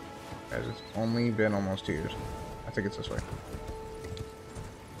 Guys, it's only been almost 2 years. I think it's this way.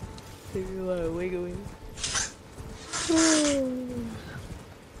 There's a lot of wiggling.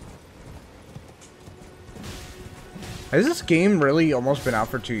 Has this game really almost been out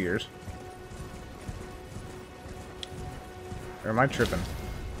for 2 years? Or am I tripping?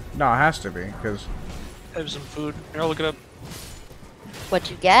 No, it has to be, because... I have some food. Here, I'll look it up.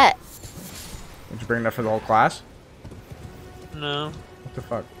 What'd you get? Did you bring that for the whole class? No. What the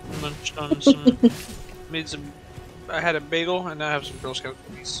fuck? I munched on some... made some... I had a bagel, and now I have some Girl Scout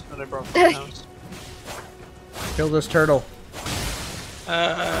cookies that I brought from the house. Kill this turtle.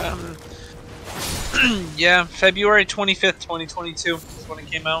 Yeah, February 25th, 2022 is when it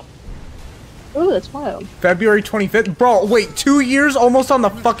came out. Oh, that's wild. February 25th? Bro, wait, 2 years almost on the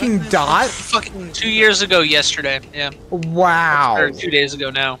fucking dot? Fucking 2 years ago yesterday, yeah. Wow. Or 2 days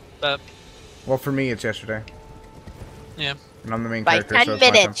ago now, but... Well, for me, it's yesterday. Yeah. And I'm the main By character, 10 so it's my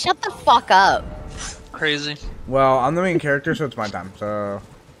time. minutes. Shut the fuck up. Crazy. Well, I'm the main character, so it's my time. So,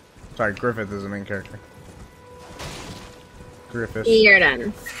 sorry, Griffith is the main character. Griffith. You're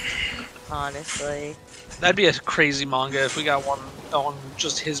done. Honestly. That'd be a crazy manga if we got one on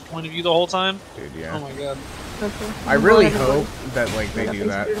just his point of view the whole time. Dude, yeah. Oh my god. Okay. I really hope that, like, they do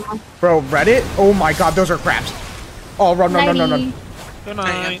that. Bro, Reddit? Oh my god, those are crabs. Oh, run, run, run, run, run. Good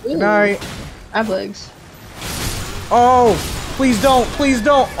night. Good night. I have legs. Oh, please don't, please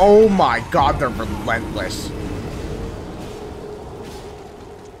don't. Oh my god, they're relentless.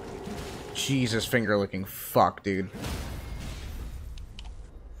 Jesus, finger licking fuck, dude.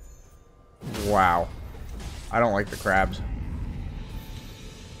 Wow. I don't like the crabs.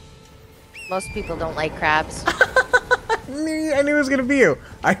 Most people don't like crabs. I knew it was gonna be you.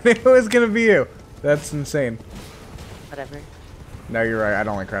 I knew it was gonna be you. That's insane. Whatever. No, you're right. I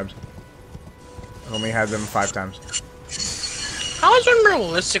don't like crabs. I've only had them 5 times. How is one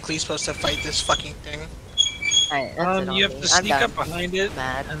realistically supposed to fight this fucking thing? You have to sneak up behind it,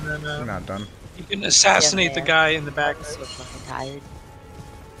 Mad. and then You're not done. you can assassinate the guy in the back. I'm so fucking tired.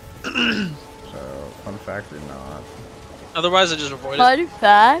 So, fun fact or not. Otherwise, I just avoid it. Fun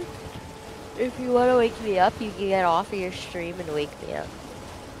fact, if you want to wake me up, you can get off of your stream and wake me up.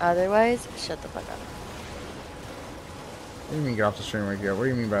 Otherwise, shut the fuck up. What do you mean get off the stream wake you up? What do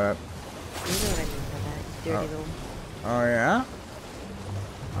you mean by that? You know what I mean by that, dirty little... Oh, yeah?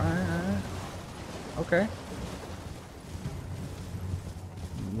 Alright. Okay.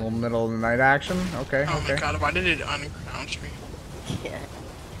 Little middle of the night action? Okay, Oh okay. my god, why did it uncrouch me? Yeah.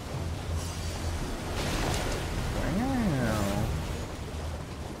 Wow.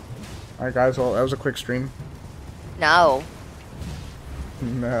 Alright, guys, well, that was a quick stream. No.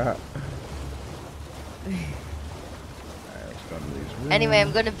 Nah. Anyway,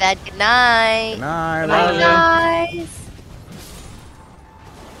 I'm going to bed. Good night. Good night. Bye, guys.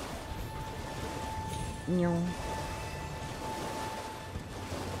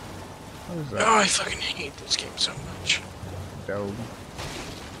 What is Oh, that? I fucking hate this game so much. Dope.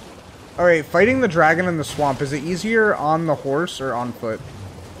 Alright, fighting the dragon in the swamp, is it easier on the horse or on foot?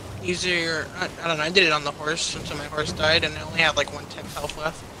 Easier, I don't know, I did it on the horse until my horse died and I only had like 1/10 health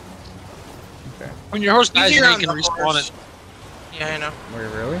left. Okay. When your horse dies, Easier you on can the respawn horse. it Yeah, I know. Wait,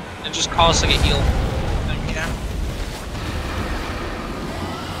 really? and just cause like a heal. Yeah.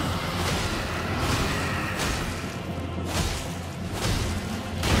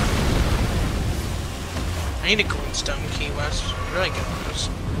 I need a glintstone key, Wes. Really good at this.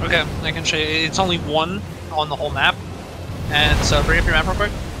 Okay, I can show you. It's only one on the whole map. And so bring up your map real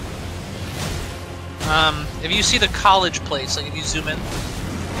quick. If you see the college place, like if you zoom in,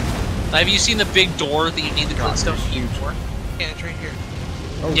 have you seen the big door that you need the glintstone key for? Yeah, it's right here.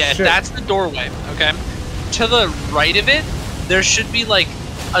 Oh, Yeah, shit. that's the doorway, okay? To the right of it, there should be like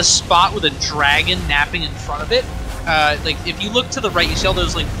a spot with a dragon napping in front of it. Like if you look to the right, you see all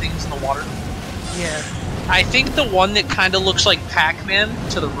those like things in the water? Yeah. I think the one that kind of looks like Pac-Man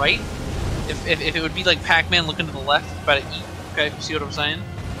to the right If it would be like Pac-Man looking to the left, about to eat. Okay, see what I'm saying?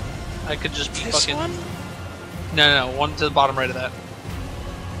 I could just be This fucking. one? No, one to the bottom right of that.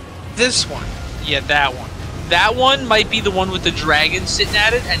 This one. Yeah, that one. That one might be the one with the dragon sitting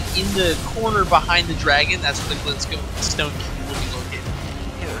at it, and in the corner behind the dragon, that's where the glintstone key will be located.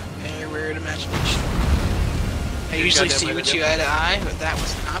 Yeah, very weird imagination. I You're usually goddamn see right what I do. you eye to eye, but that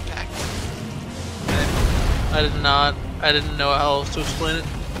was not Pac-Man. I did not. I didn't know how else to explain it,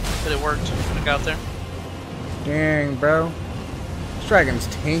 but it worked when I got there. Dang, bro. This dragon's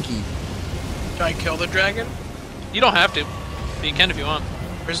tanky. Can I kill the dragon? You don't have to, but you can if you want.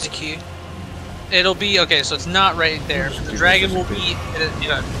 Where's the key? It'll be okay. So it's not right there. The dragon will be in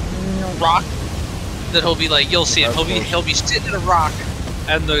a rock that he'll be like. You'll see it. He'll be sitting in a rock,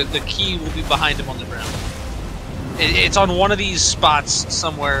 and the key will be behind him on the ground. It's on one of these spots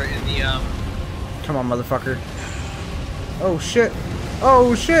somewhere in the Come on, motherfucker. Oh shit.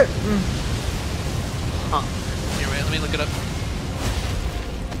 Oh shit. Huh. Here, wait. Let me look it up.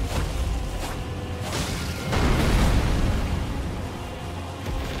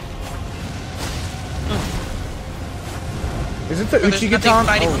 Is it the There's nothing Uchigaton?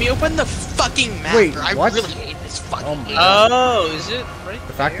 fighting. Oh. Let me open the fucking map. Wait, bro. I what? really hate this fucking Oh my game. God. Oh, is it right?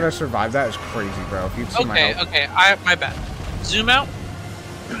 The fact that I survived that is crazy, bro. If you'd see my Okay, health. okay. My bad. Zoom out.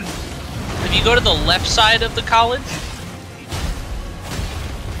 If you go to the left side of the college,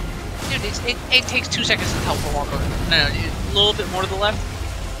 dude, it takes 2 seconds to teleport walk over. No, a little bit more to the left.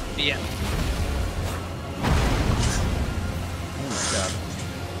 But yeah. Oh my god.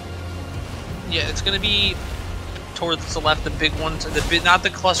 Yeah, it's gonna be towards the left, the big one to the big, not the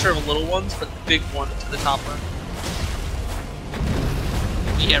cluster of little ones, but the big one to the top right.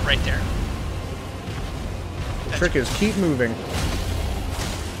 Yeah, right there. The trick is keep moving.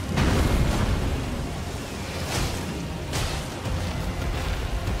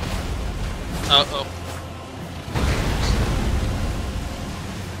 Uh-oh.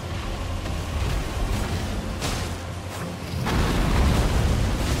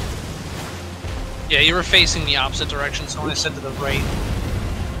 Yeah, you were facing the opposite direction, so when I said to the right,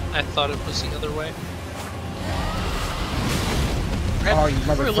 I thought it was the other way. Oh, you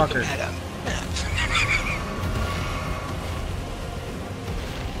We're looking motherfucker. at a map.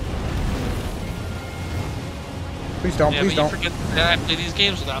 Please don't, Yeah, please but you don't. forget that I play these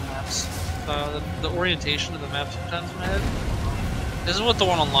games without maps. The orientation of the map sometimes in my head. This is what the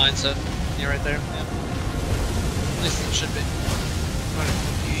one online said. Yeah, right there. Yeah. At least it should be.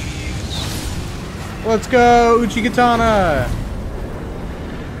 Let's go, Uchigatana!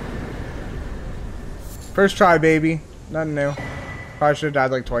 First try, baby. Nothing new. Probably should have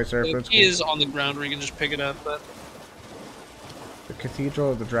died like twice there, but The it's key cool. is on the ground where you can just pick it up, but The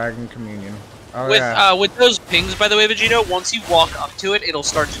Cathedral of the Dragon Communion. Oh, yeah. with those pings, by the way, Vegito, once you walk up to it, it'll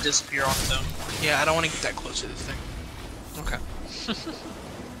start to disappear on its own. Yeah, I don't want to get that close to this thing. Okay.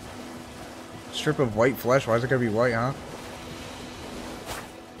 Strip of white flesh. Why is it gotta be white, huh?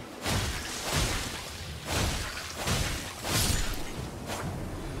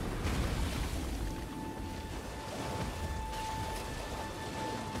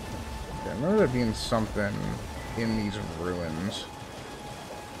 Yeah, I remember there being something in these ruins.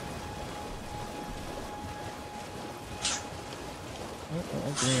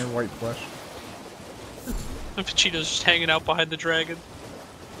 Oh, give me your white flesh. Vegito's just hanging out behind the dragon.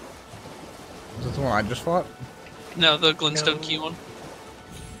 Is that the one I just fought? No, the glintstone No. key one.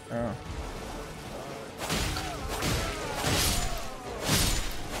 Oh.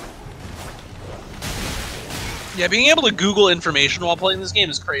 Yeah, being able to Google information while playing this game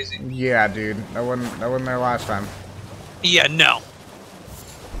is crazy. Yeah, dude. That wasn't there last time. Yeah, no.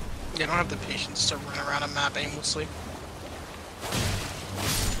 Yeah, I don't have the patience to run around a map aimlessly.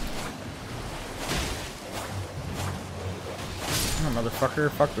 Oh,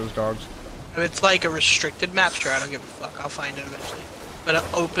 motherfucker. Fuck those dogs. If it's like a restricted map, sure, I don't give a fuck. I'll find it eventually. But an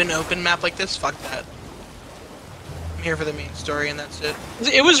open map like this, fuck that. I'm here for the main story, and that's it.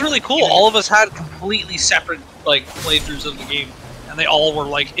 It was really cool. All of us had completely separate like playthroughs of the game, and they all were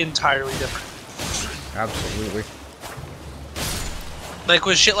like entirely different. Absolutely. Like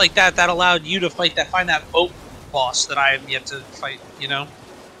with shit like that, that allowed you to find that boat boss that I have yet to fight. You know,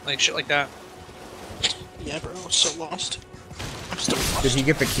 like shit like that. Yeah, bro, I'm so lost. I'm still lost. Did he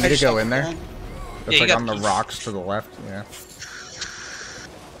get the key I to just go don't in there? know. That's Yeah, like you on got the the key. rocks to the left. Yeah.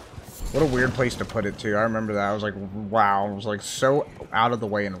 What a weird place to put it too. I remember that. I was like, wow. It was like so out of the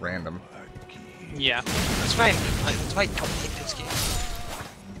way and random. Yeah, That's why I don't like this game.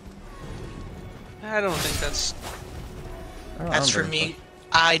 I don't think that's I don't That's for think me.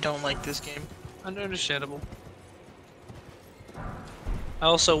 I don't like this game. understandable. I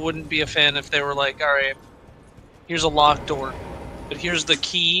also wouldn't be a fan if they were like, alright, here's a locked door, but here's the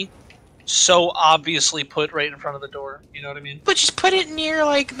key so obviously put right in front of the door. You know what I mean? But just put it near,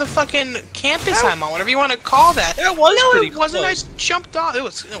 like, the fucking campus I'm on, whatever you want to call that. It was no, pretty it wasn't. close. I jumped off. It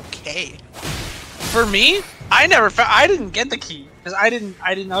was okay. For me, I didn't get the key. Because I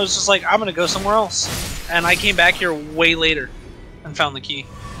was just like, I'm gonna go somewhere else. And I came back here way later and found the key.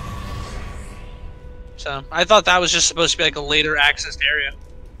 So, I thought that was just supposed to be like a later accessed area.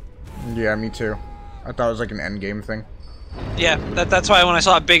 Yeah, me too. I thought it was like an endgame thing. Yeah, that's why when I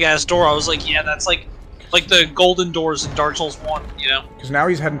saw a big ass door, I was like, yeah, that's like the golden doors in Dark Souls 1, you know? Because now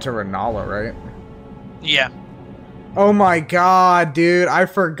he's heading to Renala, right? Yeah. Oh my god, dude. I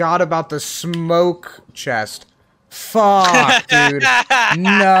forgot about the smoke chest. Fuck, dude.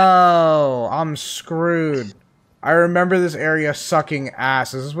 No. I'm screwed. I remember this area sucking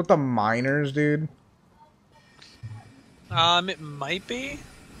ass. Is this with the miners, dude? It might be.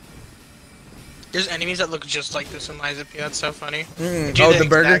 There's enemies that look just like this in Lies of P. That's so funny. Oh, the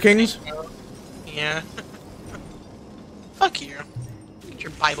Burger Kings? Yeah. Fuck you. Get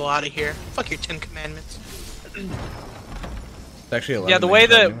your Bible out of here. Fuck your 10 Commandments. It's actually 11. Yeah, the way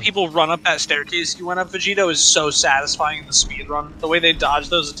that people run up that staircase you went up, Vegito, is so satisfying in the speed run. The way they dodge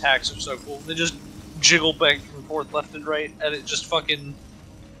those attacks are so cool. They just jiggle back and forth, left and right, and it just fucking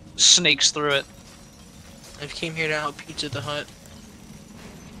snakes through it. I came here to help Pizza the Hut.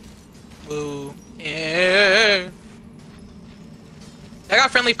 Woo. Yeah. I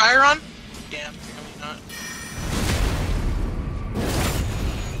got friendly fire on? Damn, apparently not.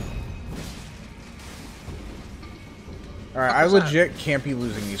 Alright, I legit can't be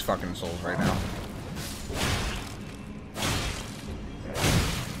losing these fucking souls right now.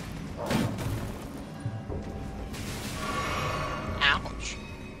 Ouch.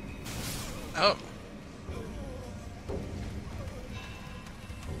 Oh.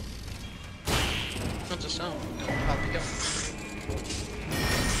 What's a sound?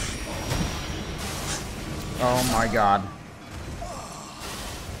 Oh my god.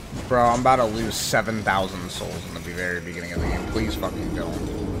 Bro, I'm about to lose 7,000 souls in the very beginning of the game. Please fucking don't.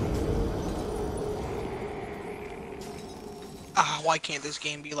 Ah, why can't this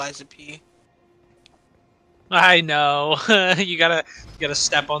game be Lies of P? I know. you gotta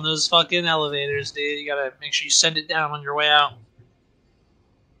step on those fucking elevators, dude. You gotta make sure you send it down on your way out.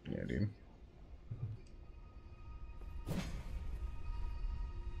 Yeah, dude.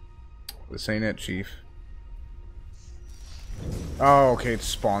 This ain't it, Chief. Oh, okay, it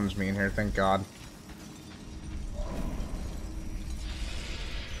spawns me in here, thank God.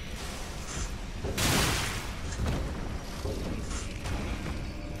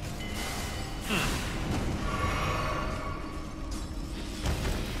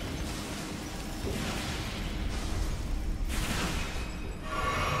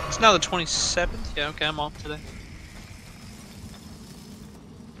 It's now the 27th? Yeah, okay, I'm off today.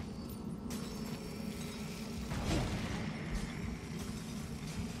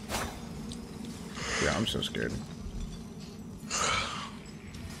 Yeah, I'm so scared.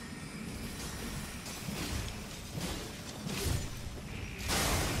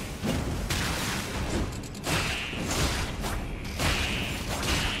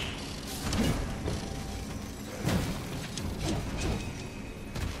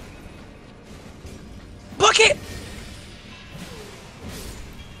 Bucket!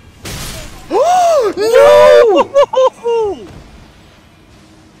 No!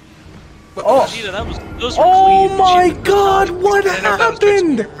 Oh, Vegeta, those were oh clean. my Vegeta. God! What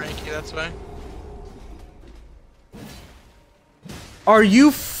happened? That's why. Are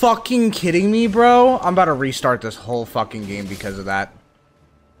you fucking kidding me, bro? I'm about to restart this whole fucking game because of that.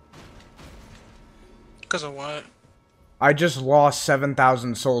 Because of what? I just lost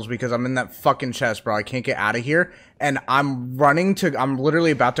 7,000 souls because I'm in that fucking chest, bro. I can't get out of here. And I'm literally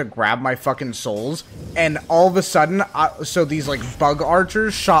about to grab my fucking souls. And all of a sudden, so these, like, bug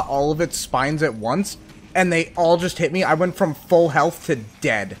archers shot all of its spines at once. And they all just hit me. I went from full health to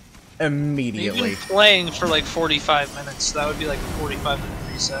dead immediately. You've been playing for, like, 45 minutes. So that would be, like, a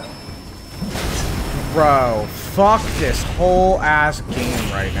 45-minute reset. Bro, fuck this whole ass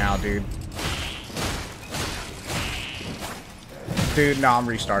game right now, dude. Dude, no, I'm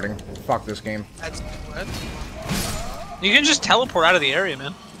restarting. Fuck this game. That's what? You can just teleport out of the area,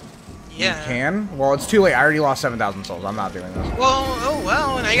 man. Yeah. You can? Well, it's too late. I already lost 7,000 souls. I'm not doing this. Well, oh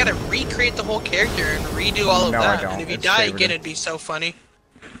well, and I gotta recreate the whole character and redo all of No, that. I don't. And if you It's die favorited. again, it'd be so funny.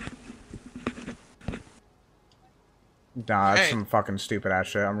 Nah, that's Hey. some fucking stupid ass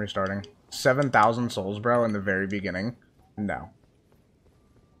shit. I'm restarting. 7,000 souls, bro, in the very beginning. No.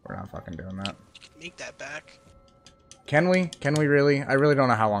 We're not fucking doing that. You can make that back. Can we? Can we really? I really don't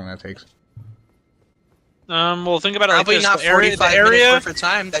know how long that takes. Well, think about it Probably like this. not The area, 45 minutes worth of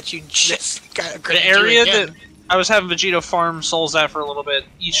time that you just got the area that I was having Vegito farm souls at for a little bit,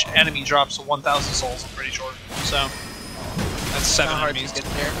 each enemy drops 1,000 souls, I'm pretty sure. So, that's 7 enemies.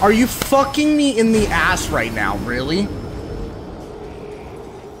 Are you fucking me in the ass right now? Really?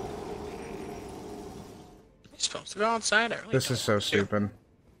 You're supposed to go outside early. This is so stupid.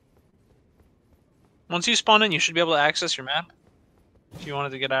 Once you spawn in, you should be able to access your map. If you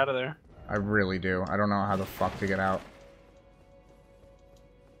wanted to get out of there. I really do. I don't know how the fuck to get out.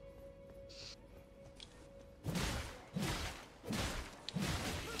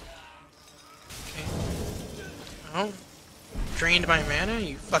 Okay. Oh. Drained my mana,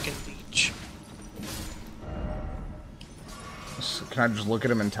 you fucking leech. Can I just look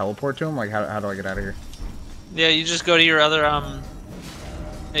at him and teleport to him? Like, how do I get out of here? Yeah, you just go to your other, yeah,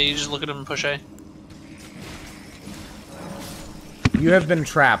 you just look at him and push A. You have been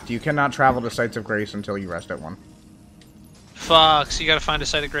trapped. You cannot travel to Sites of Grace until you rest at one. Fuck, so you gotta find a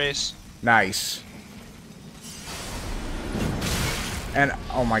site of grace. Nice. And,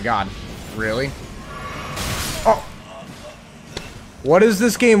 oh my god. Really? Oh! What does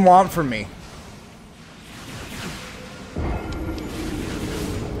this game want from me?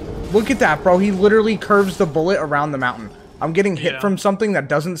 Look at that, bro. He literally curves the bullet around the mountain. I'm getting hit from something that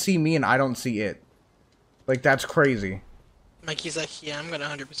doesn't see me and I don't see it. Like, that's crazy. Mikey's like, yeah, I'm gonna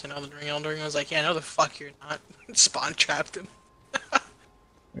 100% Elden Ring. Elden Ring was like, yeah, no the fuck you're not. Spawn trapped him.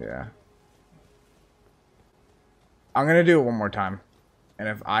 Yeah. I'm gonna do it one more time. And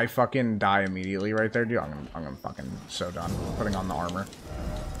if I fucking die immediately right there, dude, I'm gonna fucking so done putting on the armor.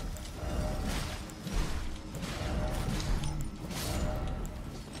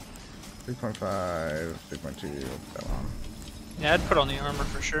 .5, 3.2, that on. Yeah, I'd put on the armor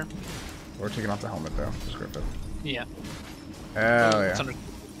for sure. We're taking off the helmet though, just Griffith. Yeah. Hell yeah.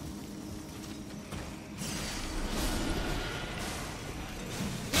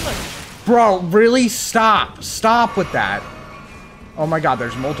 Bro, really? Stop. Stop with that. Oh my god,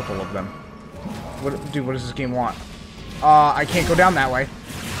 there's multiple of them. What, dude, what does this game want? I can't go down that way.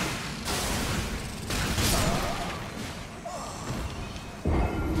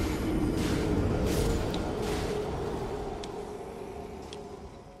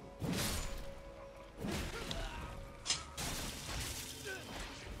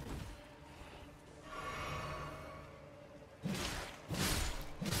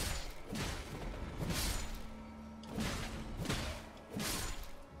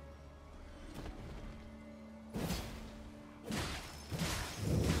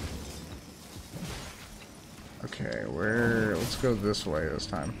 Okay, let's go this way this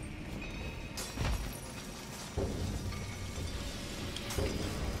time.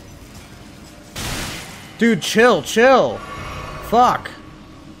 Dude, chill. Fuck.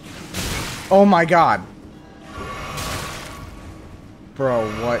 Oh my god.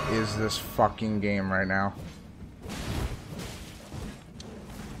 Bro, what is this fucking game right now?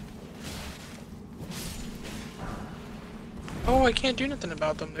 Oh, I can't do nothing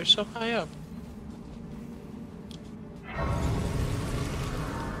about them. They're so high up.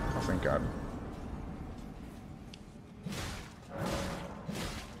 Oh, thank God.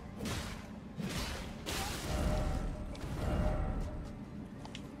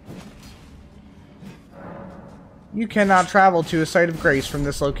 You cannot travel to a site of grace from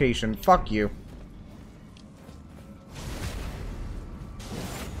this location. Fuck you.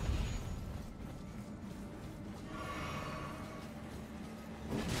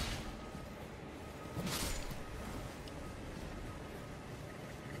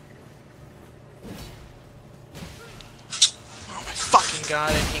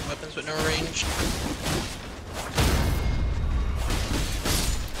 God, I hate weapons with no range.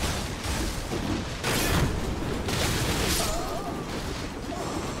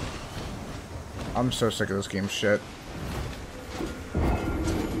 I'm so sick of this game shit.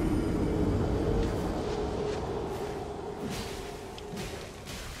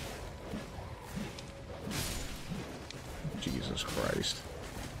 Jesus Christ.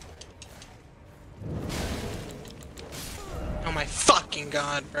 Oh my fucking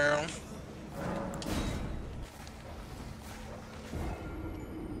god, bro.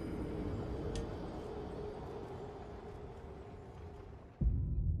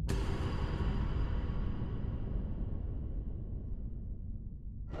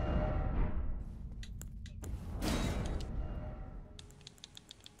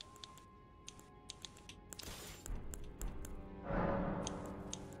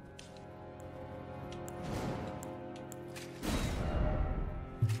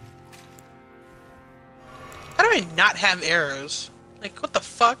 I not have arrows? Like, what the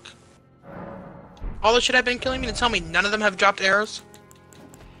fuck? All the shit I've been killing me to tell me none of them have dropped arrows?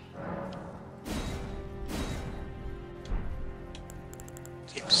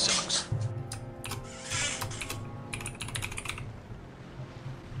 This game sucks.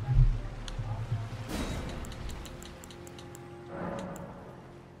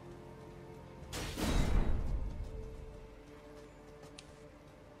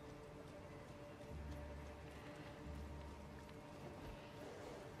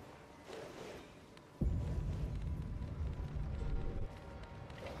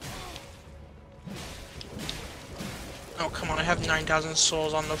 Oh, come on, I have 9,000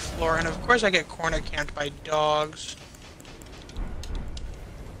 souls on the floor, and of course I get corner camped by dogs.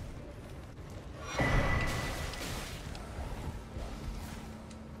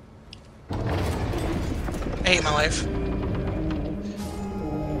 I hate my life.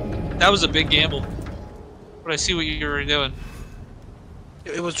 That was a big gamble. But I see what you were doing.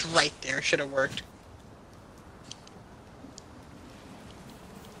 It was right there, should have worked.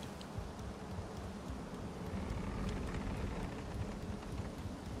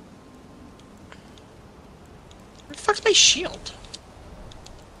 Where the fuck's my shield?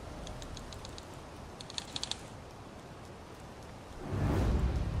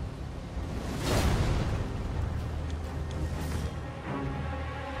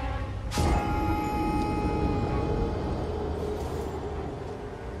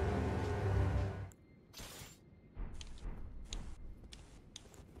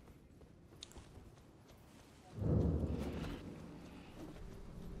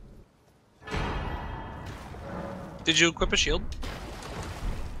 Did you equip a shield?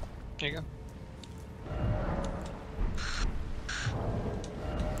 There you go.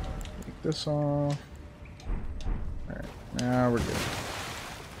 Take this off. Alright, now we're good.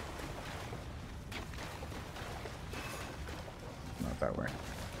 Not that way.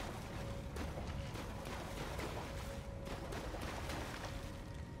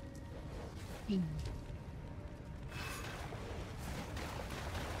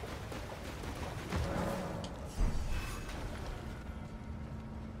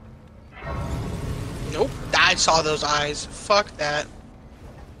 Nope, I saw those eyes. Fuck that.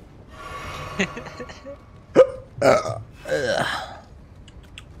 Where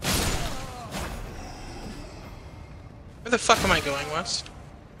the fuck am I going, Wes?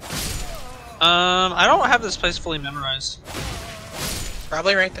 I don't have this place fully memorized.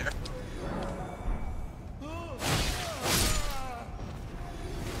 Probably right there.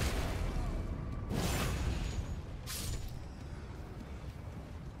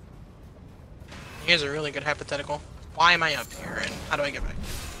 Here's a really good hypothetical. Why am I up here, and how do I get back?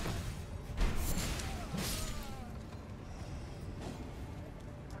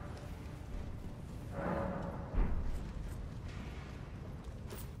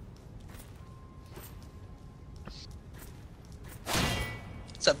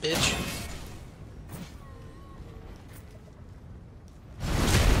 What's up, bitch?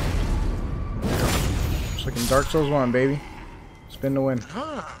 Just like in Dark Souls 1, baby. Spin to win.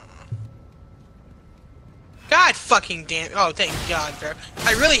 Huh. God fucking damn. Oh, thank God, bro.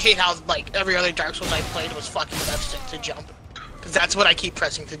 I really hate how, like, every other Dark Souls I played was fucking left stick to jump. Because that's what I keep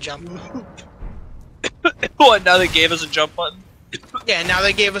pressing to jump. What, now they gave us a jump button? Yeah, now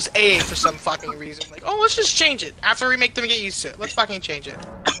they gave us A for some fucking reason. Like, oh, let's just change it. After we make them get used to it. Let's fucking change it.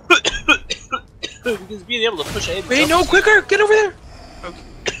 Because being able to push A. Wait, no, quicker! Get over there!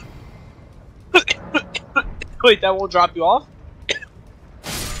 Okay. Wait, that won't drop you off?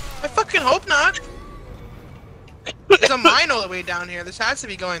 I fucking hope not. There's a mine all the way down here. This has to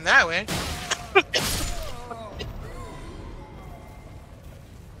be going that way.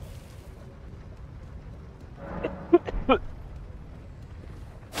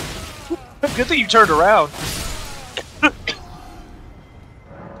 Good thing you turned around.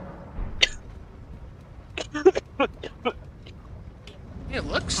 Yeah,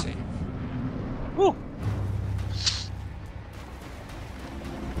 look, see. Woo.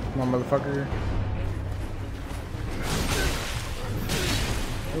 Come on, motherfucker.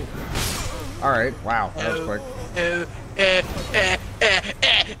 Alright, wow, that was quick. I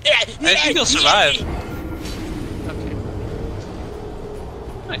think you'll survive. Okay.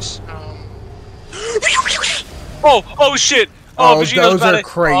 Nice. Oh shit! Oh, Vegito's those about are to-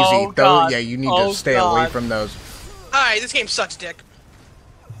 crazy. Oh, God. Yeah, you need Oh, to stay God. away from those. Alright, this game sucks, dick.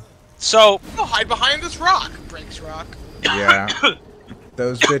 So, Oh, hide behind this rock. Breaks rock. Yeah.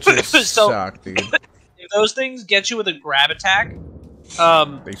 Those bitches So- suck, dude. if those things get you with a grab attack,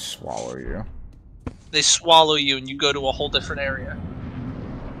 They swallow you. they swallow you and you go to a whole different area.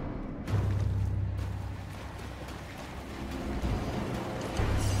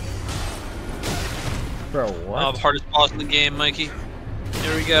 Bro, what? The hardest boss in the game, Mikey.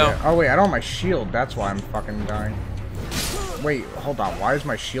 Here we go. Yeah. Oh wait, I don't have my shield. That's why I'm fucking dying. Wait, hold on. Why is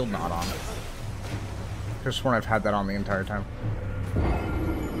my shield not on? Just sworn I've had that on the entire time.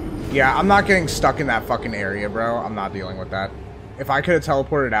 Yeah, I'm not getting stuck in that fucking area, bro. I'm not dealing with that. If I could have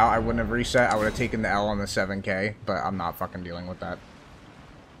teleported out, I wouldn't have reset. I would have taken the L on the 7K, but I'm not fucking dealing with that.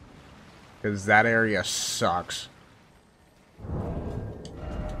 Because that area sucks.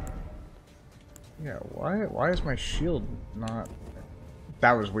 Yeah, why is my shield not...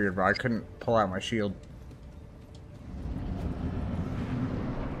 That was weird, bro. I couldn't pull out my shield.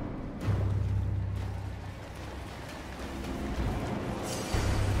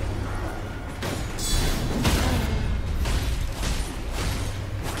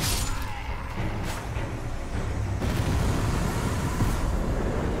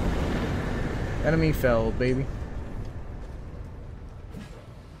 Enemy fell, baby.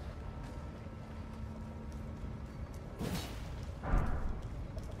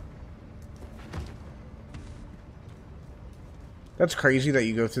 That's crazy that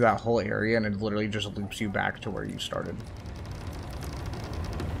you go through that whole area and it literally just loops you back to where you started.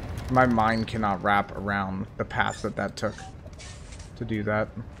 My mind cannot wrap around the path that took to do that.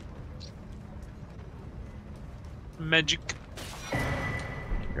 Magic. I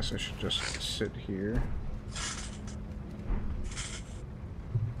guess I should just sit here.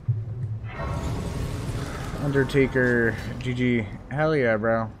 Undertaker, GG. Hell yeah,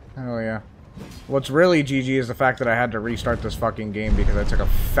 bro. Hell yeah. What's really GG is the fact that I had to restart this fucking game because I took a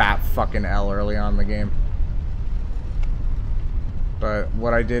fat fucking L early on in the game. But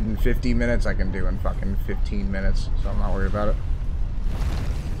what I did in 50 minutes, I can do in fucking 15 minutes, so I'm not worried about it.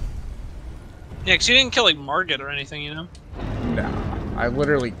 Yeah, because you didn't kill, like, Margit or anything, you know? No. I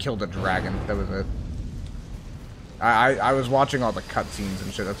literally killed a dragon. That was it. I was watching all the cutscenes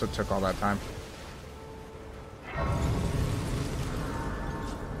and shit. That's what took all that time.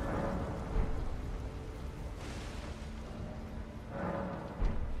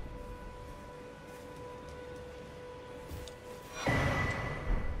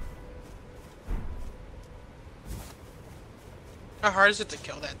 How hard is it to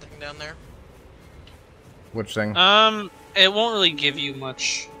kill that thing down there? Which thing? It won't really give you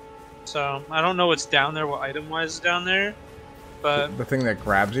much. So, I don't know what's down there, what item-wise is down there, but... The thing that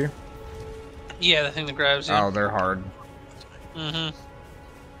grabs you? Yeah, the thing that grabs you. Oh, they're hard. Mm-hmm.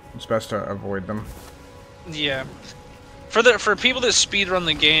 It's best to avoid them. Yeah. For people that speedrun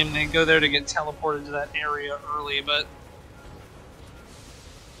the game, they go there to get teleported to that area early, but...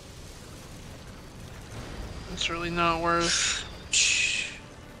 It's really not worth...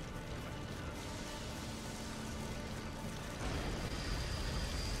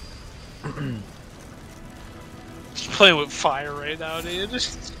 Just playing with fire right now, dude.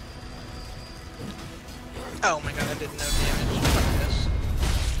 Just... Oh my god, I didn't know damage. Fuck this.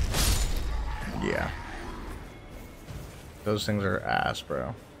 Yeah. Those things are ass,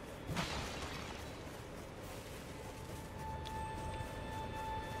 bro.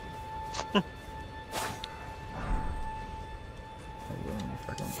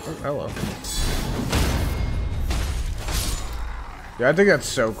 Oh, hello. Yeah, I think that's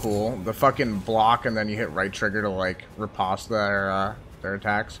so cool. The fucking block and then you hit right trigger to like riposte their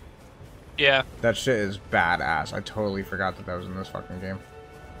attacks. Yeah. That shit is badass. I totally forgot that was in this fucking game.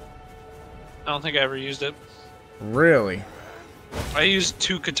 I don't think I ever used it. Really? I used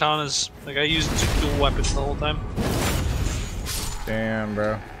 2 katanas. Like, I used 2 dual weapons the whole time. Damn,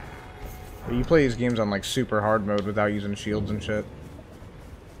 bro. You play these games on like super hard mode without using shields and shit.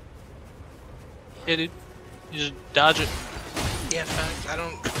 Yeah, dude. You just dodge it. Yeah, fact. I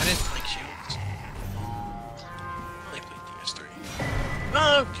didn't like shields. I like PS3.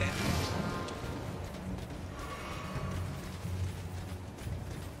 Okay.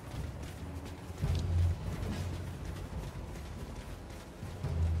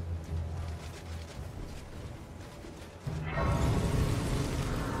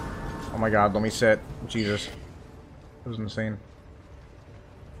 Oh my god, let me sit. Jesus. That was insane.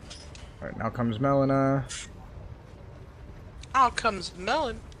 Alright, now comes Melina. Out comes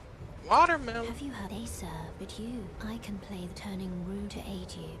melon. Watermelon. Have you heard Acer? But you, I can play the turning room to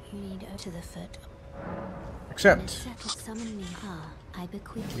aid you. You need to the foot. Except, Summon me. I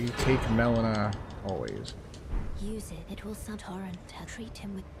bequeath. we take Melina always. Use it. It will torrent. Treat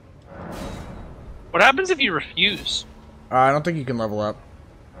him with. What happens if you refuse? I don't think you can level up.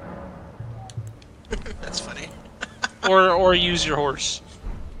 That's funny. or use your horse.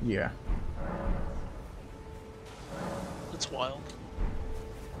 Yeah. That's wild.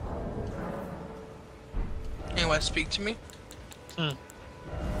 Anyway, speak to me.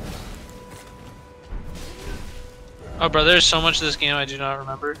 Oh, bro, there's so much of this game I do not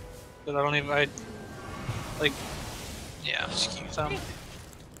remember that I don't even. Like, yeah. So. What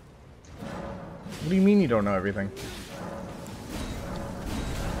do you mean you don't know everything?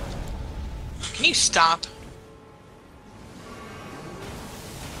 Can you stop?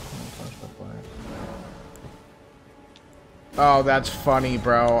 Oh, that's funny,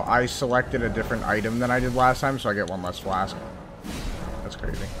 bro. I selected a different item than I did last time, so I get one less flask. That's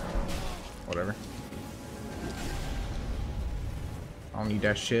crazy. Whatever. I don't need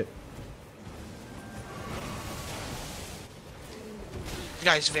that shit. You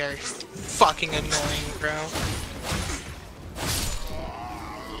guys very fucking annoying, bro.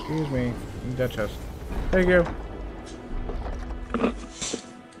 Excuse me. Need that chest. There you go.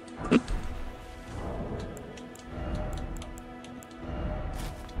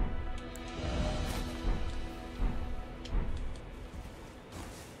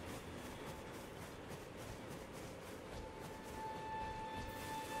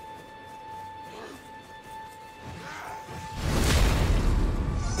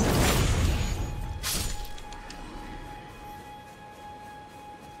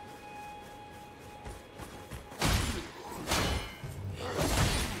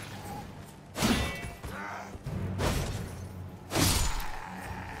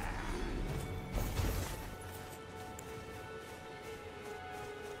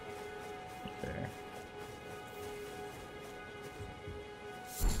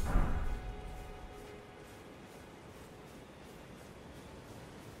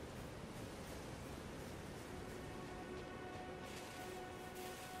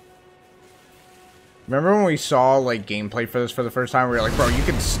 Remember when we saw, like, gameplay for this for the first time? We were like, bro, you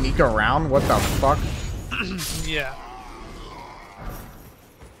can sneak around? What the fuck? Yeah.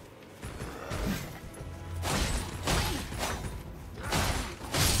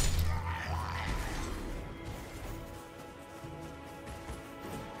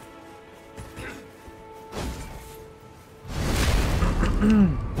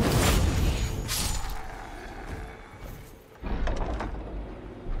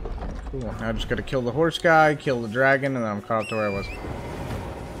 Cool. Now I just gotta kill the horse guy, kill the dragon, and then I'm caught up to where I was.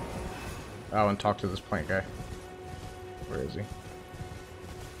 Oh, and talk to this plant guy. Where is he?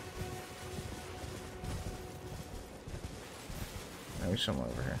 Oh, he's somewhere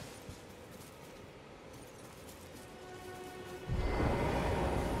over here.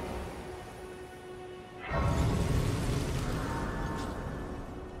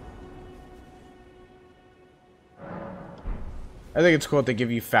 I think it's cool that they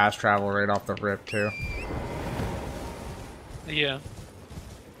give you fast travel right off the rip, too. Yeah.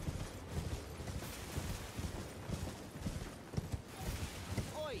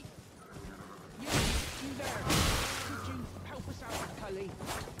 Oi! You there? Could you help us out, Cully?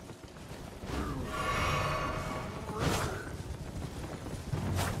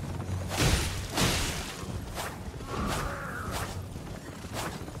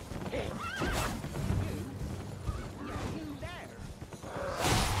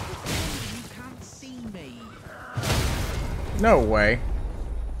 No way.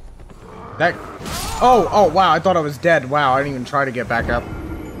 That... Oh, wow, I thought I was dead. Wow, I didn't even try to get back up.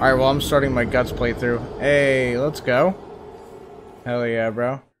 Alright, well, I'm starting my Guts playthrough. Hey, let's go. Hell yeah,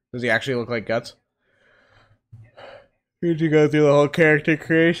 bro. Does he actually look like Guts? Did you go through the whole character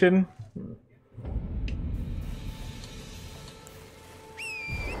creation?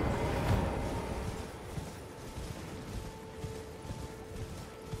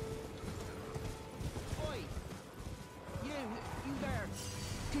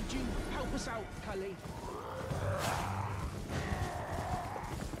 Could you help us out, Cully?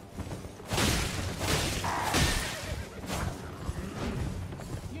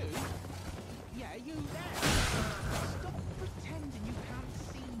 You? Yeah, you there. Stop pretending you can't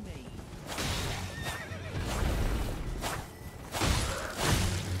see me.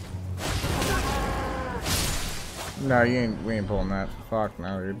 No, we ain't pulling that. Fuck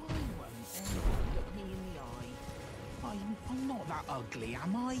no, dude. I'm not that ugly,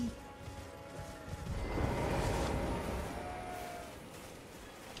 am I?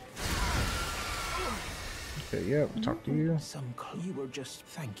 Okay, yep, talk to you. You were just...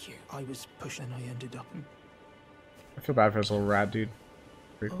 Thank you. I was pushing and I ended up... I feel bad for this little rat dude.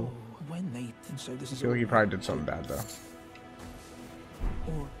 Pretty cool. Oh, when they... And so this I is... feel like he probably did something bad, though.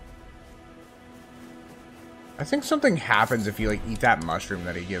 Or... I think something happens if you, like, eat that mushroom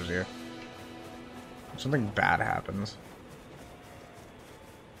that he gives you. Something bad happens.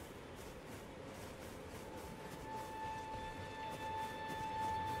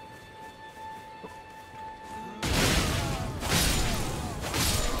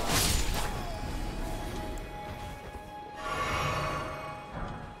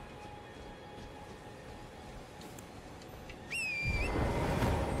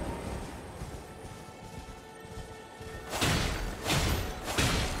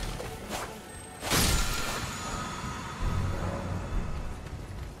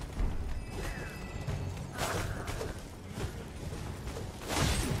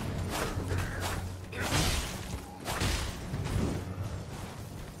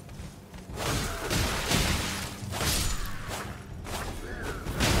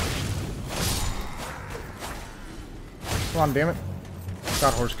 Come on, damn it.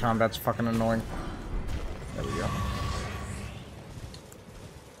 God, horse combat's fucking annoying. There we go.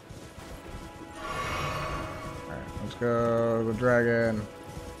 Alright, let's go. The dragon.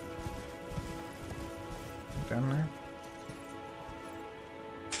 Down there?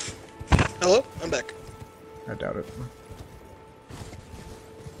 Hello? I'm back. I doubt it.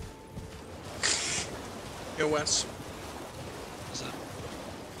 Yo, Wes. What's up?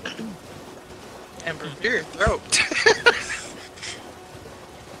 Ember, your throat.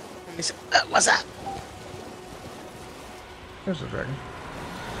 Let me see. What's up? There's the dragon.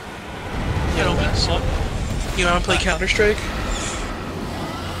 Yo, Wes. You wanna play Counter-Strike?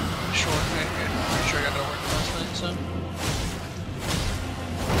 Sure. Pretty sure I got to work last night, so.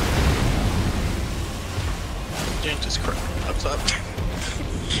 Jink just pops up.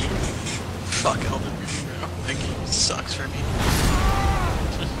 Fuck Elden Ring, bro. Like, he sucks for me.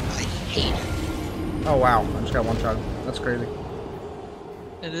 I hate it. Oh wow, I just got one shot. That's crazy.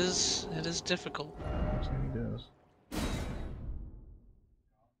 It is difficult. I'd say he does.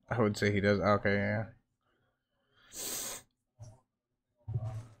 I would say he does. Okay, yeah.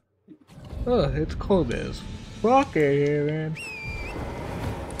 Oh, it's cold as fuck here, man.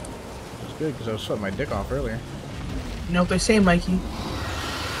 It's good because I was sweating my dick off earlier. You know what they say, Mikey?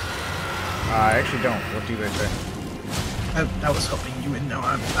 I actually don't. What do they say? I was hoping you would know.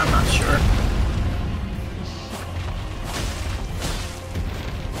 I'm not sure.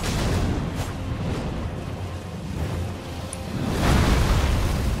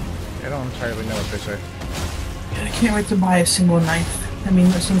 I don't entirely know what they say. I can't wait to buy a single knife. I mean,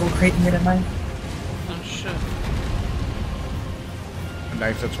 a single crate and get a knife. Oh shit. A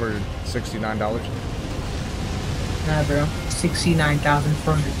knife that's worth $69. Nah, bro.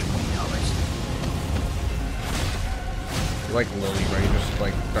 $69,420. You're like Lily, right? You just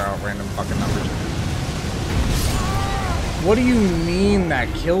like throw out random fucking numbers. What do you mean that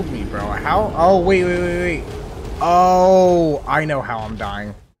killed me, bro? How? Oh, wait. Oh, I know how I'm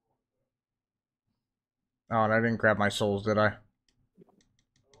dying. Oh, and I didn't grab my souls, did I?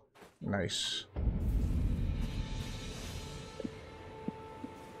 Nice.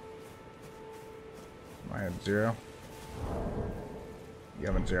 I had 0. You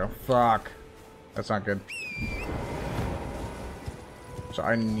have 0. Fuck. That's not good. So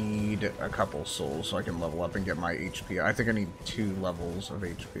I need a couple souls so I can level up and get my HP. I think I need 2 levels of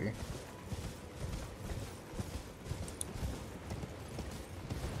HP.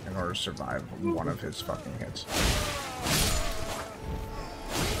 In order to survive one of his fucking hits.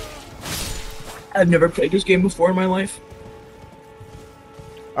 I've never played this game before in my life.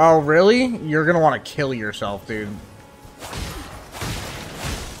 Oh, really? You're gonna want to kill yourself, dude.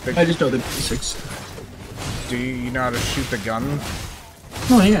 I just know the basics. Do you know how to shoot the gun?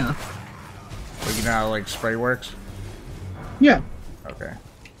 Oh, yeah. Like, you know how, like, spray works? Yeah. Okay.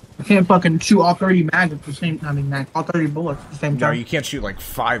 I can't fucking shoot all 30 mags at the same time. All 30 bullets at the same time. No, you can't shoot, like,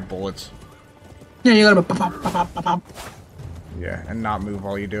 5 bullets. Yeah, you gotta pop, pop, pop, pop, pop. Yeah, and not move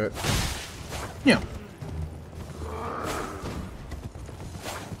while you do it. Yeah.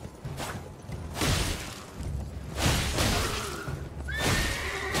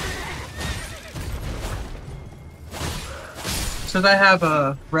 Says I have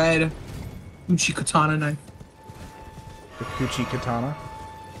a red Uchi katana knife. The Kuchi katana?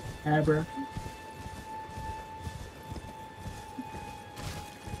 Yeah, bro.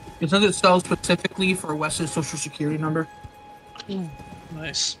 It says it sells specifically for Wes's social security number.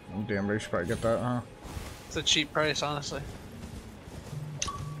 Nice. Oh, damn, you should probably get that, huh? It's a cheap price, honestly.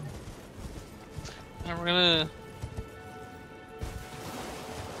 And we're gonna...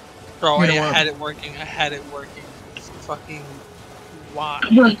 Bro, I had it working. I had it working. Fucking... Why?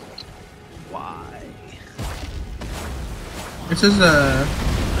 Why? This is a...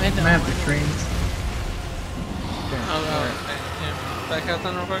 I have to train. Oh, back out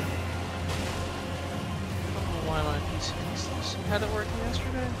then real quick. I don't know why my PC useless. You had it working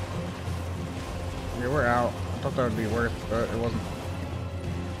yesterday? Yeah, we're out. I thought that would be worth, but it wasn't.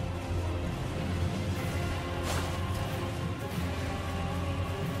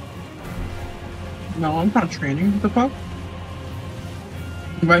 No, I'm not training. What the fuck?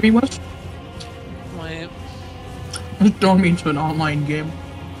 Invite me, Wes? Why? Just throwing me into an online game.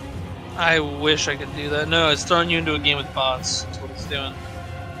 I wish I could do that. No, it's throwing you into a game with bots. That's what it's doing.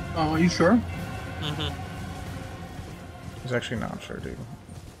 Oh, are you sure? Mm-hmm. He's actually not sure, dude.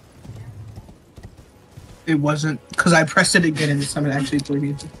 It wasn't, because I pressed it again and someone actually threw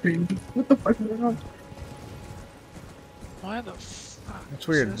me into stream. What the fuck is going on? Why the fuck? It's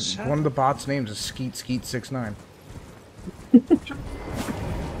weird. One of the bots' names is Skeet69.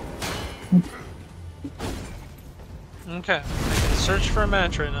 Okay. I can search for a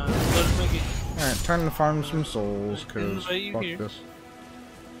match right now. Load my game. Alright, time to farm some souls, cause Invite you fuck here. this.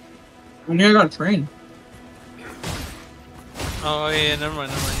 I never got a train. Oh yeah, never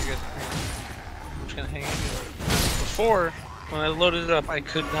mind, you're good. I'm just gonna hang in here. Before, when I loaded it up, I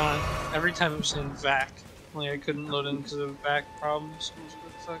could not. Every time it was saying VAC. Like, I couldn't load in because of VAC problems. It was a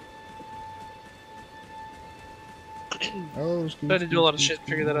bit fucked. Oh, I had to do a lot of shit to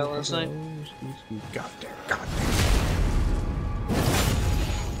figure that out last night. God damn.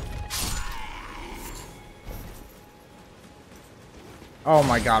 Oh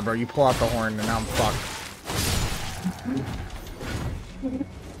my god, bro, you pull out the horn and now I'm fucked.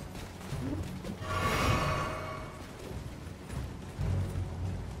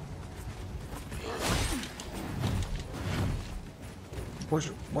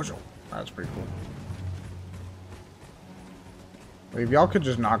 Whistle. That's pretty cool. If y'all could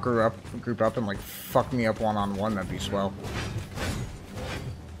just not group up and like fuck me up one-on-one, that'd be swell.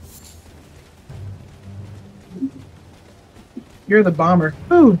 You're the bomber.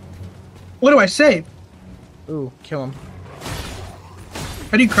 Ooh. What do I save? Ooh, kill him.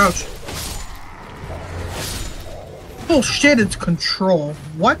 How do you crouch? Bullshit, it's control.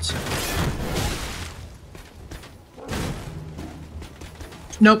 What?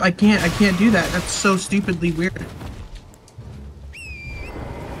 Nope, I can't do that. That's so stupidly weird.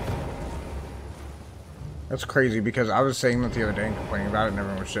 That's crazy because I was saying that the other day and complaining about it and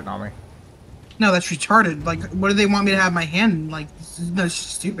everyone was shitting on me. No, that's retarded. Like, what do they want me to have my hand in? Like, that's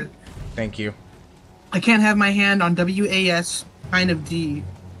stupid. Thank you. I can't have my hand on WAS, kind of D,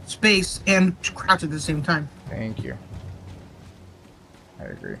 space, and crouch at the same time. Thank you. I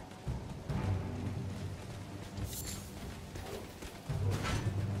agree.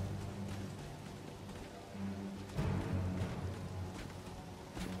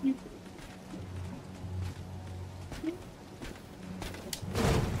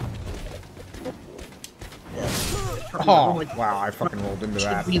 Oh, wow, I fucking rolled into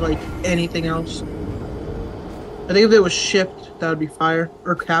that. Should be like anything else. I think if it was shift, that would be fire.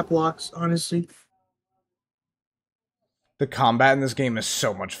 Or cap locks, honestly. The combat in this game is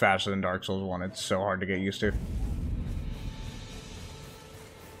so much faster than Dark Souls 1. It's so hard to get used to. It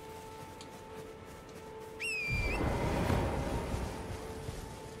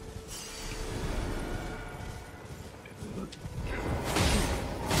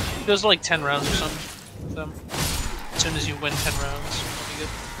goes like 10 rounds or something. So, as soon as you win 10 rounds, it'll be good.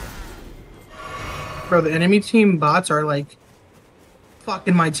 Bro, the enemy team bots are like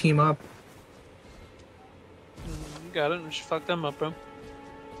fucking my team up. You got it. Just fuck them up, bro.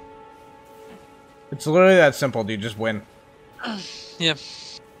 It's literally that simple, dude. Just win. Yeah.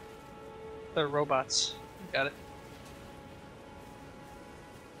 They're robots. You got it.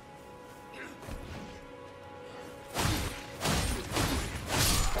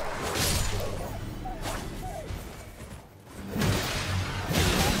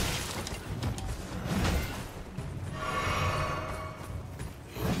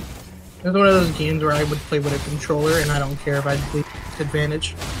 It's one of those games where I would play with a controller and I don't care if I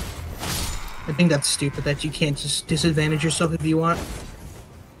disadvantage. I think that's stupid that you can't just disadvantage yourself if you want.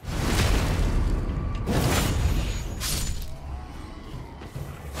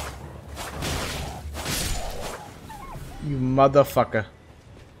 You motherfucker.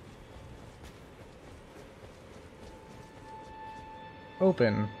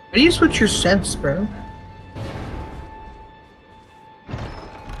 Open. How do you switch your sense, bro?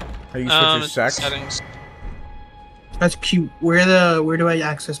 How you switch your sex? Settings. That's cute. Where do I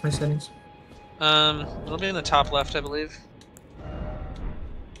access my settings? It'll be in the top left, I believe.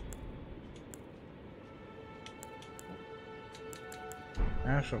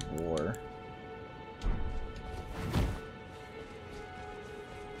 Ash of War.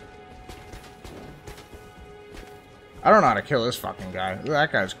 I don't know how to kill this fucking guy.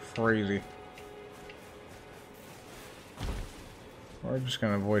 That guy's crazy. We're just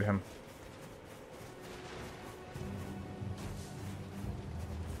gonna avoid him.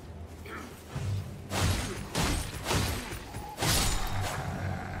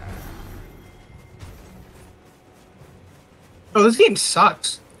 Oh, this game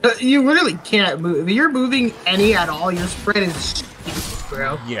sucks. You really can't move. If you're moving any at all, your spread is stupid,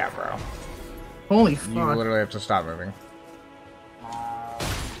 bro. Yeah, bro. Holy You fuck. literally have to stop moving.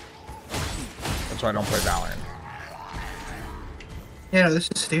 That's why I don't play Valorant. Yeah, no, this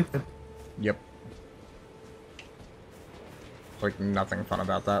is stupid. Yep. Like, nothing fun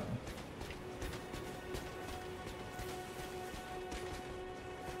about that.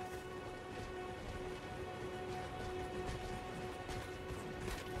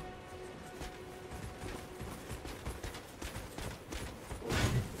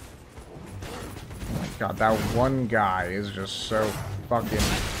 God, that one guy is just so fucking...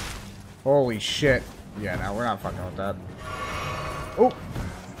 Holy shit. Yeah, no, we're not fucking with that. Oh!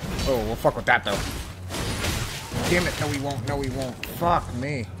 Oh, we'll fuck with that, though. Damn it, no we won't, no we won't. Fuck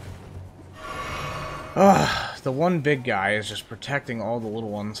me. Ugh, the one big guy is just protecting all the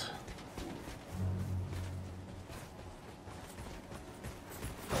little ones.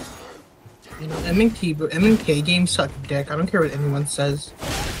 You know, M&K games suck dick. I don't care what anyone says.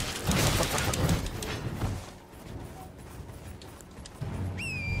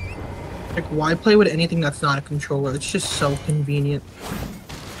 Like, why play with anything that's not a controller? It's just so convenient.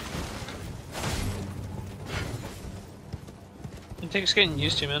 It takes getting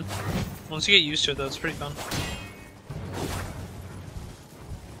used to, man. Once you get used to it, though, it's pretty fun.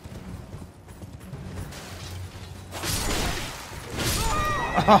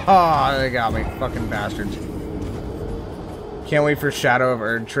 Oh, they got me. Fucking bastards. Can't wait for Shadow of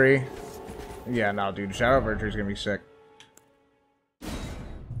Erdtree. Yeah, no, dude. Shadow of Erdtree's gonna be sick.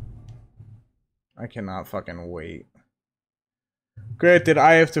 I cannot fucking wait. Granted,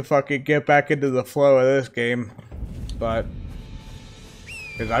 I have to fucking get back into the flow of this game. But...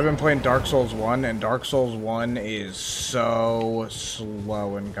 because I've been playing Dark Souls 1, and Dark Souls 1 is so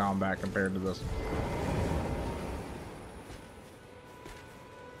slow in combat compared to this.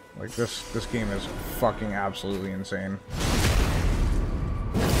 Like, this game is fucking absolutely insane.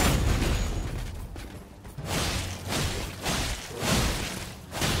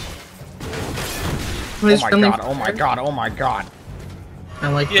 Oh my god, oh my god, oh my god. I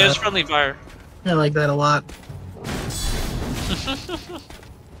like that. Yeah, it's friendly fire. I like that a lot.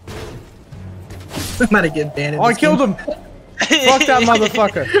 I'm about to get banned. Oh, I killed him! Fuck that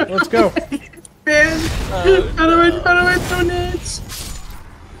motherfucker. Let's go. Man, how do I donate?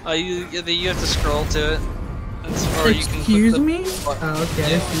 You have to scroll to it. Or Excuse me? Oh,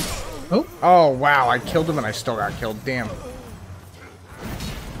 okay. Oh. Oh, wow, I killed him and I still got killed. Damn.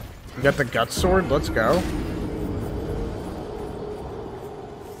 You got the gut sword? Let's go.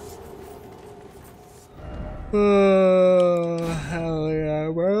 Hell yeah,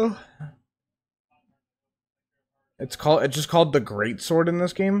 bro. It's just called the Great Sword in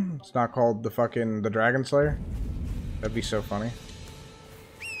this game. It's not called the Dragon Slayer. That'd be so funny.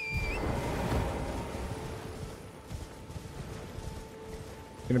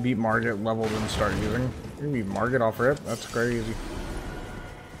 Gonna beat Margit leveled and start using. You're gonna beat Margit off rip? That's crazy.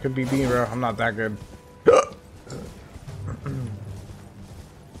 Could be me, bro. I'm not that good.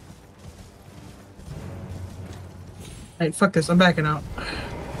 Hey, fuck this. I'm backing out.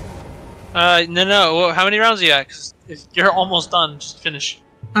 No. Well, how many rounds are you at? 'Cause if you're almost done, just finish.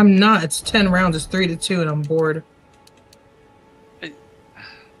 I'm not. It's 10 rounds. It's 3-2, and I'm bored. Okay.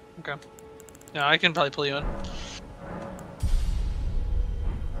 Yeah, I can probably pull you in.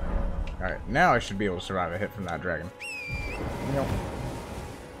 Alright, now I should be able to survive a hit from that dragon. Nope.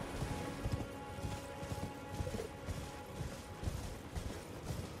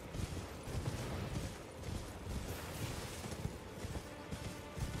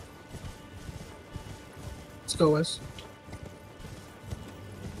 Let's go, Wes.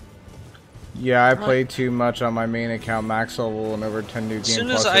 Yeah, I play too much on my main account, max level, and over 10 new games. As soon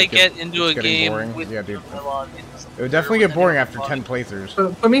as I get into a game boring. with yeah, dude. It would definitely get boring after 10 playthroughs.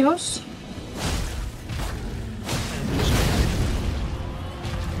 Put me host?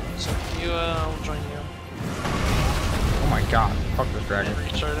 So I'll join you. Oh my god, fuck this dragon.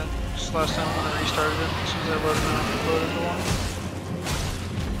 Restart it. Just last time when I restarted it, as soon as I loaded the one.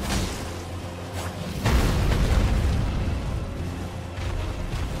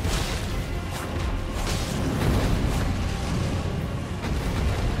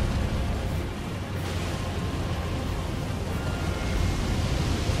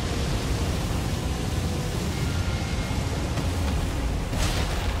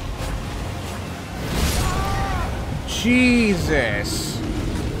 Jesus!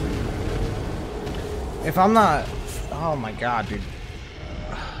 If I'm not... Oh my god, dude.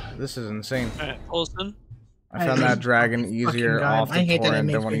 This is insane. Alright, Olsen. I found that dragon easier off the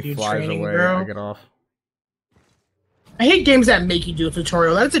torrent than when he flies away. I get off. I hate games that make you do a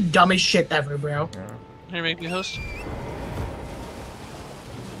tutorial. That's the dumbest shit ever, bro. Yeah. Here, make me host.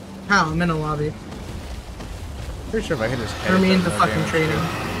 How? I'm in a lobby. Pretty sure if I hit his head... Or me in it the does no fucking damage. training.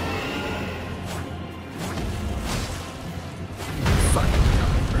 Fucking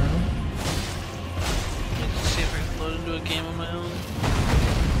god, bro. Let's see if I can load into a game on my own.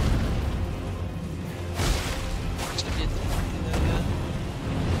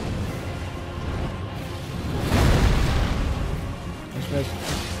 It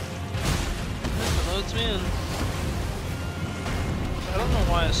loads me in. I don't know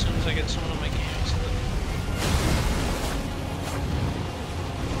why as soon as I get someone on my games,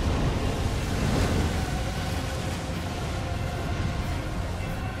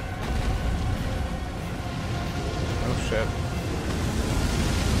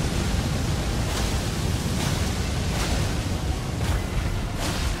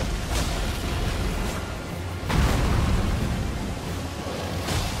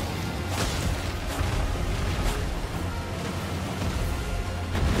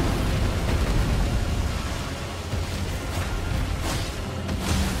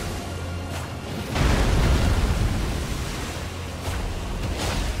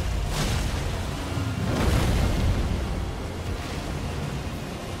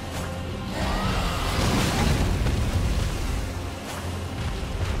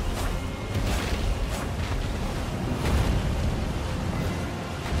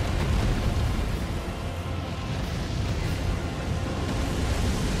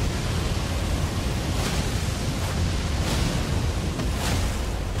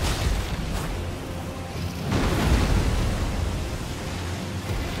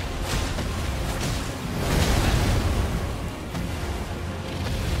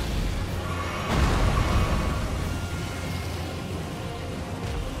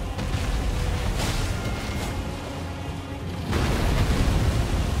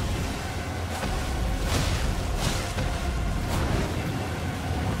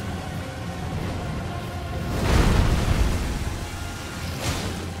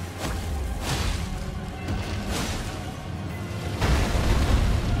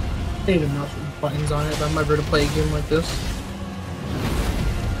 Need enough buttons on it if I'm ever to play a game like this.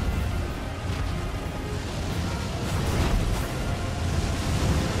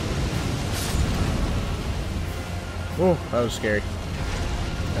 Oh, that was scary.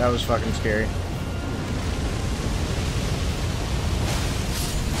 That was fucking scary.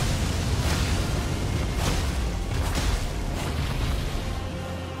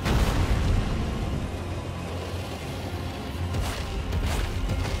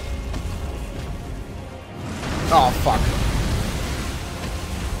 Oh, fuck.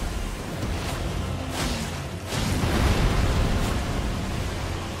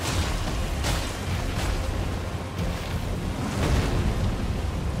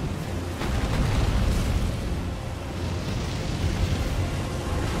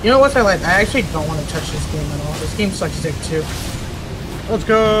 You know what I like? I actually don't want to touch this game at all. This game sucks dick too. Let's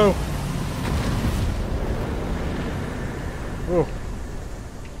go! Oh.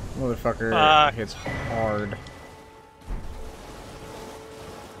 Motherfucker hits hard.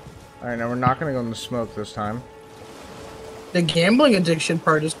 Alright, now we're not gonna go in the smoke this time. The gambling addiction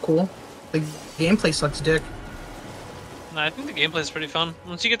part is cool. The gameplay sucks dick. No, I think the gameplay is pretty fun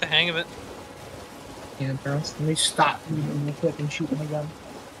once you get the hang of it. Yeah, bro. Let me stop moving real quick and shoot my gun.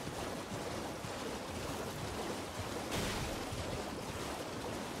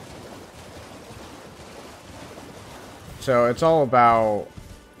 So it's all about,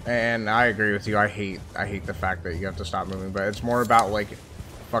 and I agree with you, I hate the fact that you have to stop moving, but it's more about like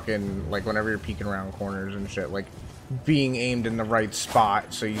fucking like whenever you're peeking around corners and shit, like being aimed in the right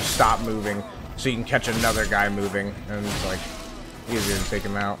spot so you stop moving so you can catch another guy moving, and it's like easier to take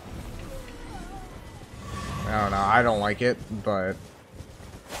him out. I don't know, I don't like it, but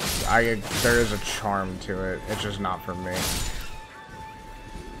there is a charm to it. It's just not for me.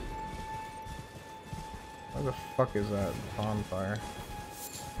 Where the fuck is that bonfire?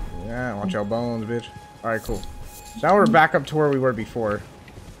 Yeah, watch out bones, bitch. Alright, cool. So now we're back up to where we were before.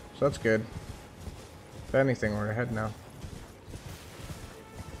 So that's good. If anything, we're ahead now.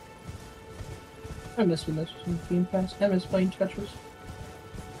 I miss when this was in Game Pass. I miss playing Tetris.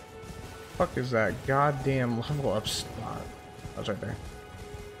 Fuck is that goddamn level up spot? That's right there.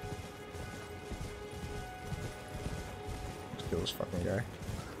 Let's kill this fucking guy.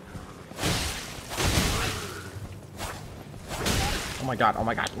 Oh my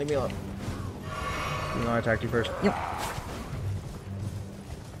god, leave me alone. You know I attacked you first. Yep.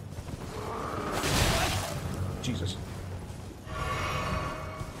 Jesus.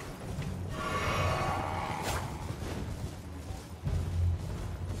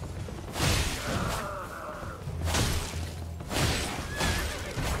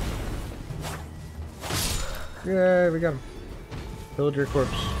 Yay, we got him. Villager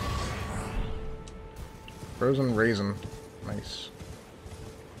corpse. Frozen raisin. Nice.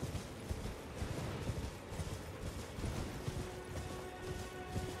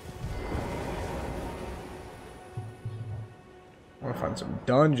 I want to find some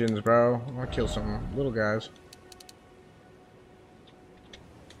dungeons, bro. I want to kill some little guys.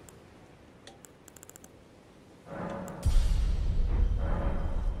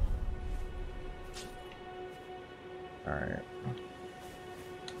 Alright.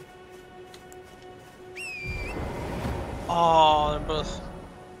 Oh, they're both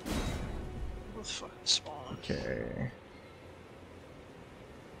fucking spawn. Okay.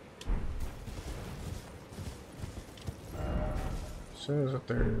 Says that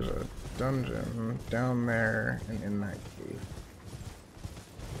there's a dungeon down there and in that cave.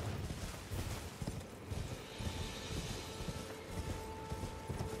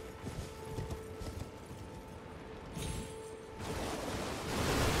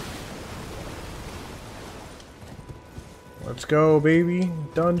 Let's go, baby.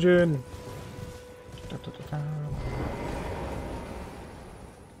 Dungeon. Da, da, da, da.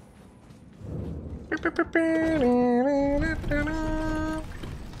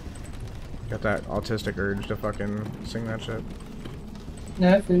 Got that autistic urge to fucking sing that shit.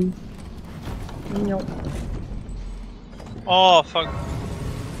 Nothing. Nope. Oh fuck.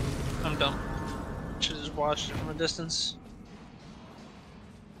 I'm dumb. Should have just watched it from a distance.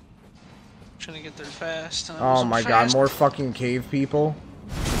 Trying to get there fast. Oh my god, more fucking cave people.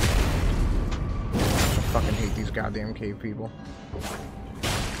 I fucking hate these goddamn cave people.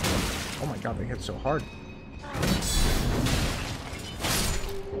 Oh my god, they hit so hard.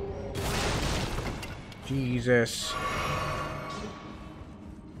 Jesus.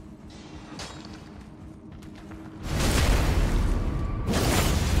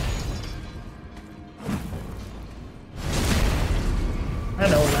 I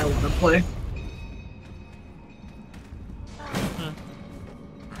know what I want to play.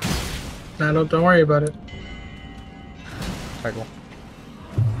 No, don't worry about it. Peggle.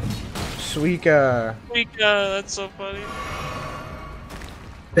 Suika. Suika, that's so funny.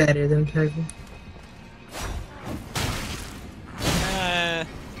 Better than Peggle.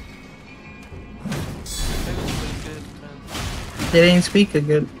 It ain't Suika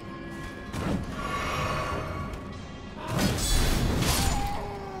good.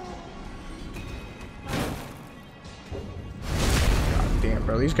 God damn,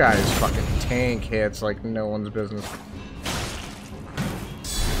 bro. These guys fucking tank hits like no one's business.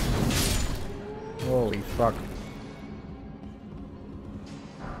 Holy fuck.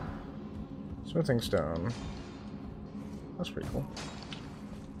 Smithing stone. That's pretty cool.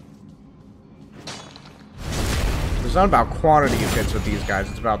 It's not about quantity of hits with these guys,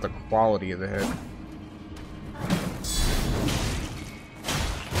 it's about the quality of the hit.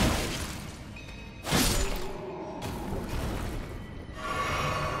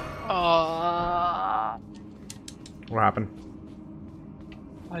 What happened?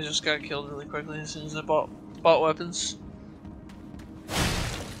 I just got killed really quickly as soon as I bought weapons.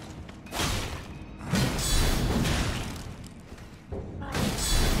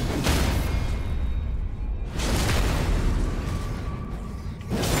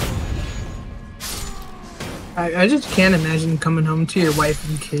 I just can't imagine coming home to your wife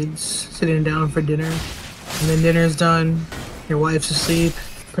and kids, sitting down for dinner, and then dinner's done, your wife's asleep,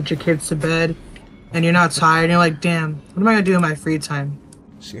 put your kids to bed, and you're not tired, and you're like, damn, what am I gonna do in my free time?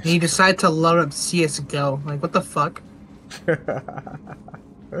 And you decide to load up CSGO. Like, what the fuck? Oh,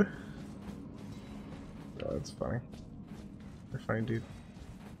 that's funny. You're funny, dude.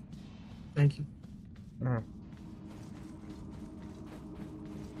 Thank you.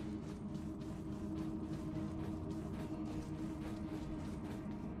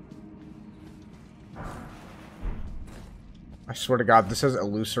 I swear to God, this says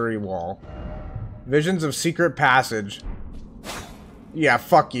illusory wall. Visions of secret passage. Yeah,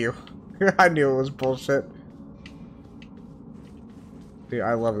 fuck you. I knew it was bullshit. Dude,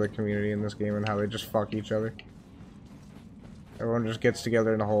 I love the community in this game and how they just fuck each other. Everyone just gets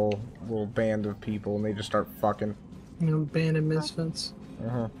together in a whole little band of people and they just start fucking. You know, band of misfits.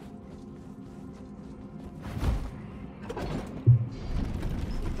 Uh-huh.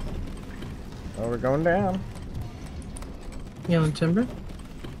 Oh, we're going down. You on timber?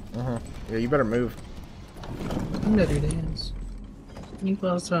 Uh-huh. Yeah, you better move. You better dance.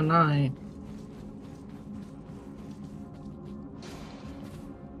 Equals to 9.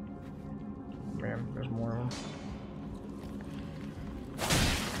 Man, there's more of them.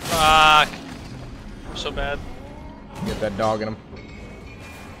 Fuck. I'm so bad. Get that dog in him.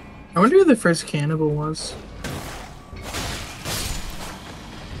 I wonder who the first cannibal was.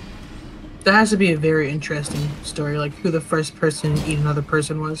 That has to be a very interesting story, like who the first person to eat another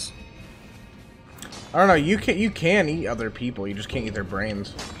person was. I don't know, you can eat other people, you just can't eat their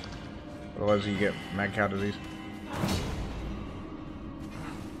brains. Otherwise you get mad cow disease.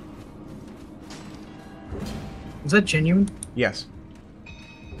 Is that genuine? Yes.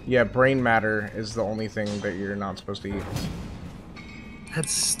 Yeah, brain matter is the only thing that you're not supposed to eat.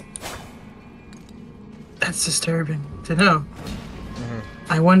 That's disturbing to know.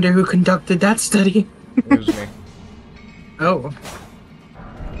 I wonder who conducted that study. It was me. Oh.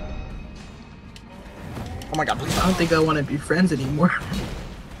 Oh my god, please. I don't think I want to be friends anymore.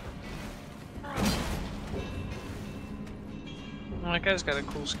 Oh, that guy's got a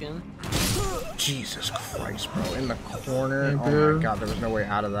cool skin. Jesus Christ, bro. In the corner. Yeah, oh my god, there was no way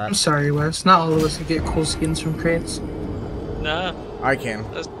out of that. I'm sorry, Wes. Not all of us can get cool skins from crates. Nah. I can.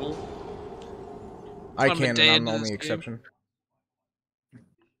 That's cool. I I'm a can, day and I'm the into only this exception.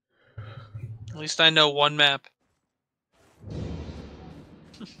 At least I know one map.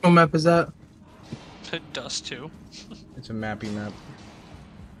 What map is that? Dust 2. It's a mappy map.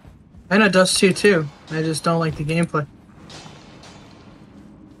 I know Dust 2 too. I just don't like the gameplay.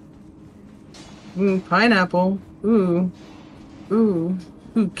 Ooh, pineapple. Ooh. Ooh.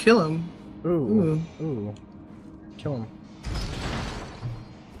 Ooh, kill him. Ooh. Ooh. Kill him.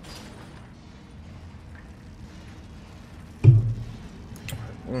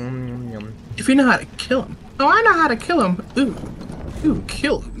 Yum. If you know how to kill him. Oh, I know how to kill him. Ooh. Ooh,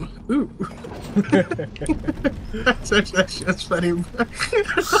 kill him. Ooh. that's funny, bro.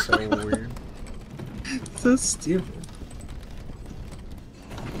 So weird. So stupid.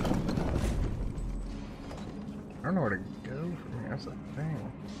 I don't know where to go from here. That's the thing.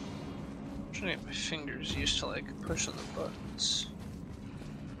 I'm trying to get my fingers used to like pushing the buttons.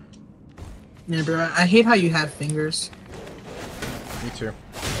 Yeah, bro. I hate how you have fingers. Me too.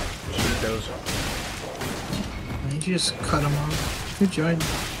 Shoot those. You just cut them off. Good job.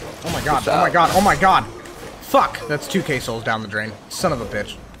 Oh my god, oh my god, oh my god! Fuck! That's 2k souls down the drain. Son of a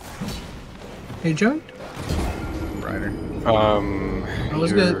bitch. Hey, John? Ryder.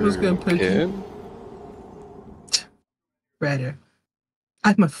 What's good? What's good, Pookie? Ryder.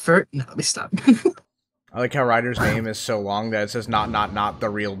 I'm a furt. No, let me stop. I like how Ryder's name is so long that it says not the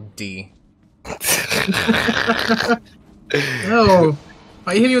real D. Oh.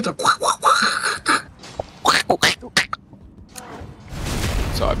 Why you hitting me with a...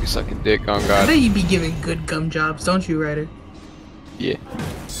 So I'd be sucking dick on I God. bet you be giving good gum jobs, don't you, Ryder? Yeah.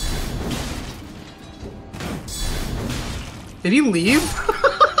 Did he leave?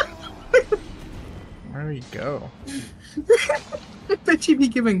 Where did he go? I bet you be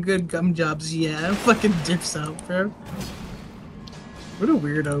giving good gum jobs, yeah. Fucking dips out, bro. What a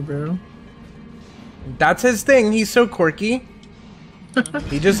weirdo, bro. That's his thing. He's so quirky.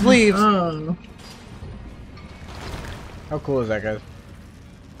 He just leaves. Oh. How cool is that, guys?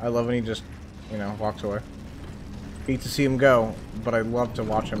 I love when he just, you know, walks away. Hate to see him go, but I love to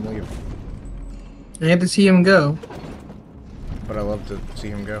watch him leave. I had to see him go. But I love to see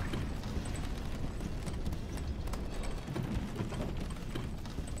him go.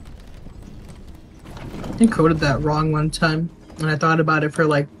 I coded that wrong one time, and I thought about it for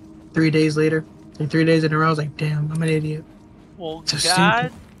like 3 days later. And 3 days in a row, I was like, damn, I'm an idiot. Well, So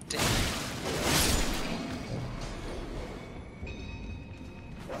God.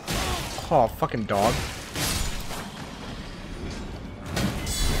 Oh, fucking dog.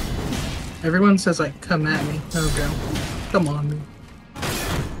 Everyone says, like, come at me. Oh, girl. Come on, me.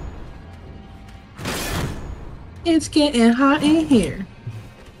 It's getting hot in here.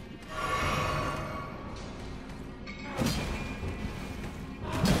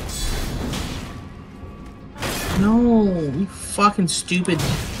 No, you fucking stupid.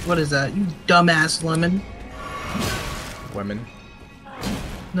 What is that? You dumbass lemon. Women.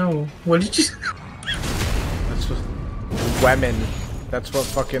 No, what did you say? That's what. Women. That's what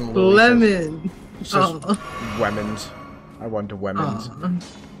fucking Lily Lemon. says. It says women's. I want to women's.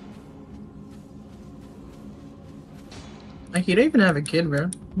 Like, you don't even have a kid, bro.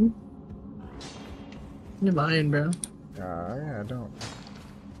 You're lying, bro. Yeah, I don't.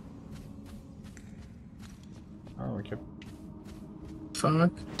 Oh, we could.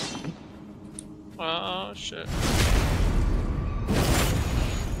 Fuck. Oh, shit.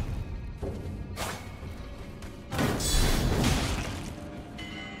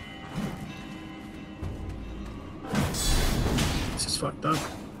 This is fucked up.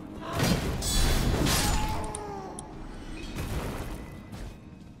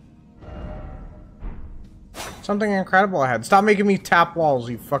 Something incredible ahead. Stop making me tap walls,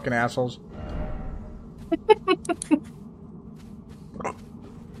 you fucking assholes.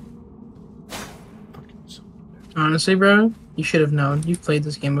 Honestly, bro, you should have known. You've played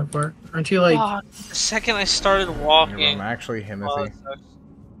this game before. Aren't you like... The second I started walking... I'm actually Himothy.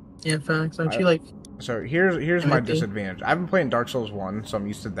 Yeah, facts. Aren't you like... So here's my Himothy? disadvantage. I've been playing Dark Souls 1, so I'm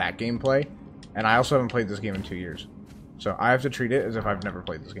used to that gameplay. And I also haven't played this game in 2 years. So I have to treat it as if I've never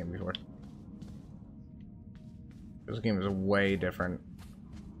played this game before. This game is way different.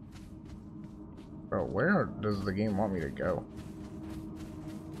 Bro, where does the game want me to go?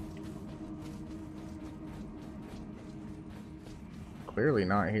 Clearly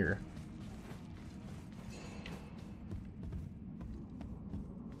not here.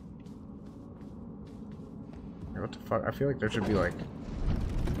 What the fuck? I feel like there should be like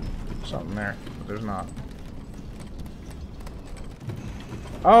something there, but there's not.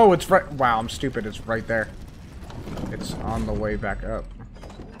 Oh, it's right. Wow, I'm stupid. It's right there. It's on the way back up.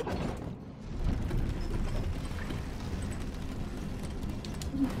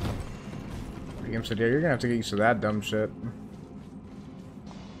 The game said, yeah, you're gonna have to get used to that dumb shit.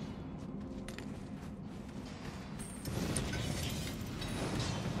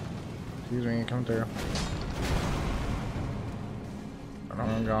 Excuse me, come through. I don't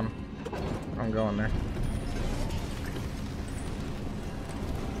know, I'm gone. I'm going there.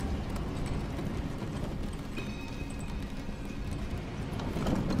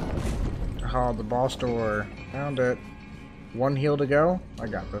 Oh, the boss door. Found it. One heal to go. I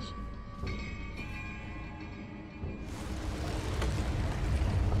got this.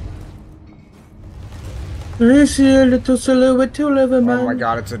 I see a little silhouette to live in. Oh my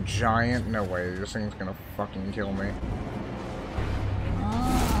god, it's a giant. No way, this thing's gonna fucking kill me.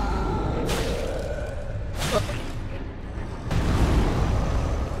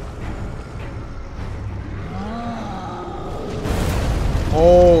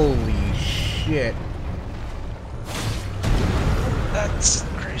 Holy shit. That's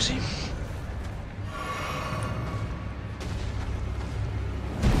crazy.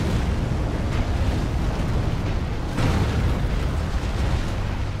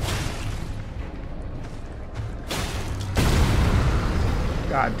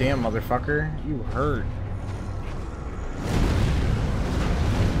 God damn, motherfucker. You hurt.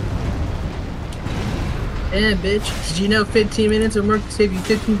 Yeah, bitch. Did you know 15 minutes of work to save you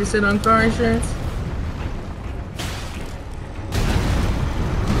 15% on car insurance?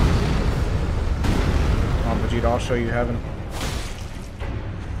 Come on, Vegeta, I'll show you heaven.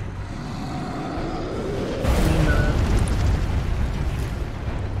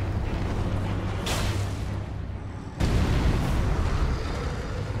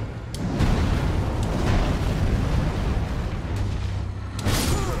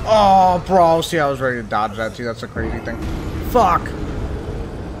 Oh, bro, see, I was ready to dodge that too. That's a crazy thing. Fuck!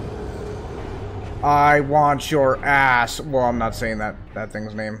 I want your ass. Well, I'm not saying that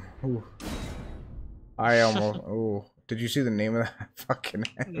thing's name. Ooh. I almost. Ooh. Did you see the name of that fucking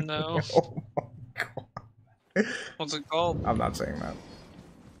enemy? No. Oh my god. What's it called? I'm not saying that.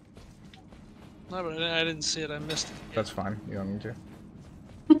 No, but I didn't see it. I missed it. That's fine. You don't need to.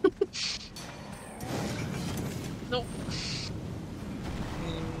 Nope.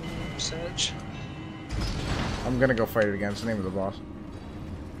 Sedge. I'm gonna go fight it again. It's the name of the boss.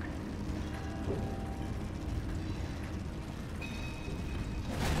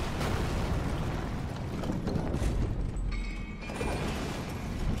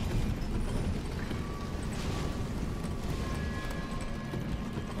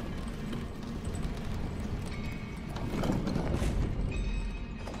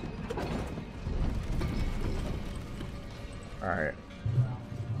 Alright.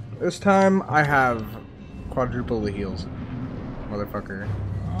 This time, I have quadruple the heals. Motherfucker.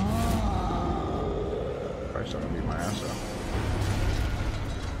 Probably still gonna beat my ass up.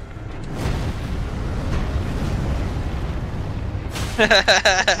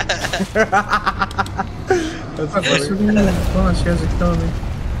 That's funny. Hold on, she has to kill me.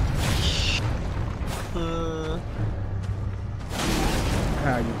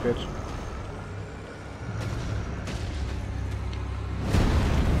 Ah, you bitch.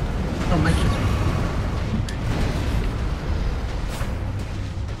 Oh my god.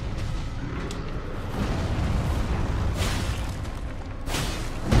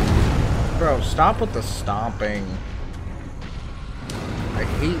 Bro, stop with the stomping. I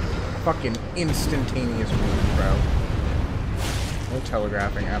hate fucking instantaneous moves, bro. No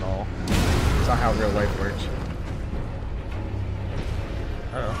telegraphing at all. That's not how real life works.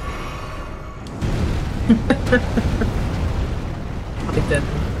 Uh-oh. Like that.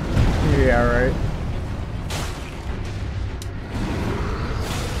 Yeah, right.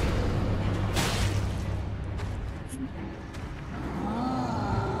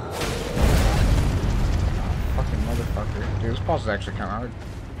 Fucking motherfucker. Dude, this boss is actually kind of hard.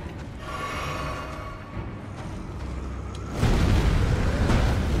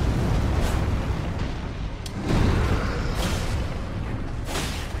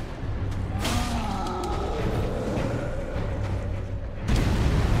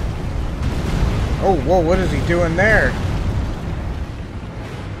 Oh, whoa, what is he doing there?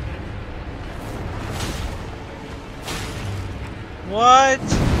 What?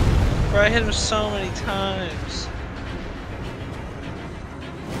 Bro, I hit him so many times.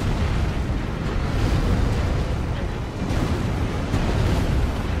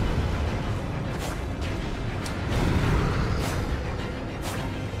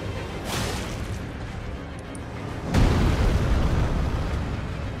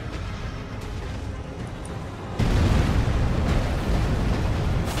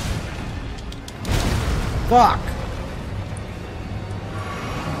 Fuck!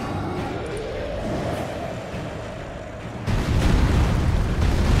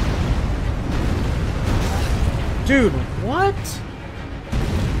 Dude, what?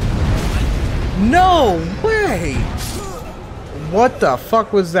 No way! What the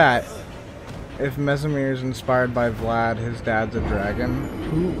fuck was that? If Mesomir is inspired by Vlad, his dad's a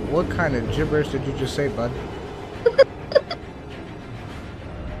dragon. What kind of gibberish did you just say, bud?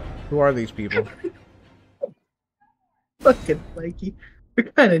 Who are these people? Fucking Mikey.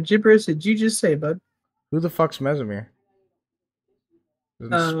 What kind of gibberish did you just say, bud? Who the fuck's Mesomir?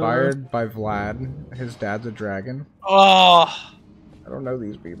 Inspired by Vlad. His dad's a dragon. Oh! I don't know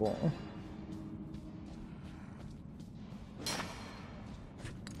these people.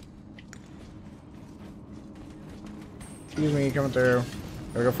 Excuse me, coming through.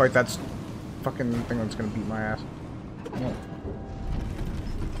 Gotta go fight that fucking thing that's gonna beat my ass. No.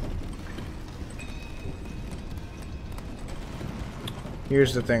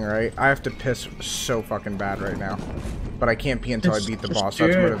 Here's the thing, right? I have to piss so fucking bad right now. But I can't pee until I beat the boss.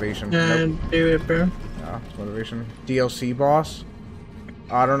 That's motivation. Nope. Do it, bro. No, it's motivation. DLC boss?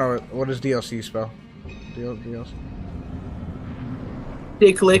 I don't know. What does DLC spell? DLC?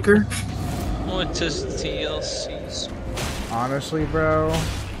 Dick liquor. What does DLCs? Honestly, bro.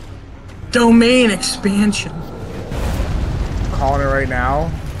 Domain expansion. Calling it right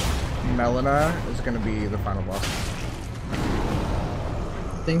now. Melina is gonna be the final boss.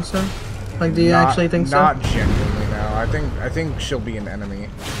 Think so? Like, do you actually think so? Not genuinely, no. I think she'll be an enemy,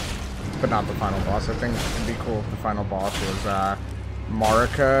 but not the final boss. I think it'd be cool if the final boss was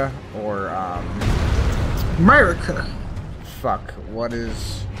Marika or Marika. Fuck. What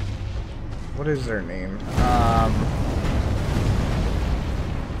is their name?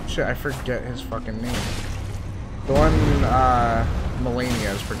 Shit, I forget his fucking name. The one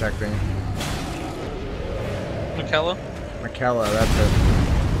Melania is protecting. Mikella? Mikella, that's it.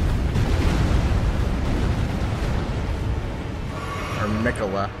 Or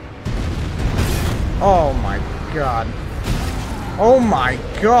Mikola. Oh my god. Oh my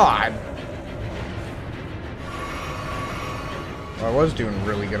god! Well, I was doing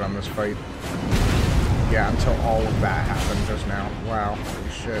really good on this fight. Yeah, until all of that happened just now. Wow, holy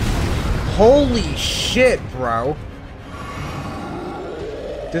shit. Holy shit, bro!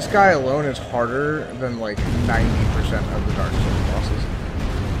 This guy alone is harder than like 90% of the Dark Souls bosses.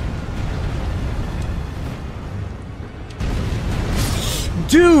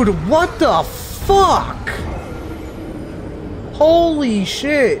 Dude, what the fuck? Holy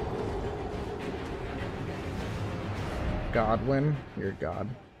shit! Godwin, you're God.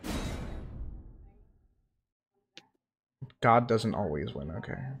 God doesn't always win,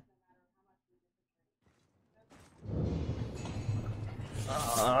 okay.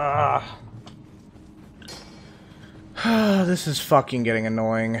 This is fucking getting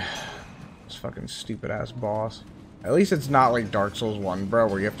annoying. This fucking stupid ass boss. At least it's not like Dark Souls 1, bro,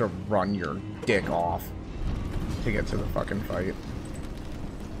 where you have to run your dick off to get to the fucking fight.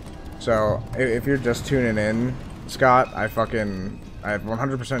 So, if you're just tuning in, Scott, I had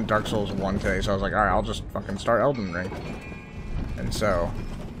 100% Dark Souls 1 today, so I was like, alright, I'll just fucking start Elden Ring. And so,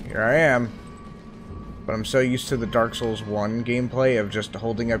 here I am. But I'm so used to the Dark Souls 1 gameplay of just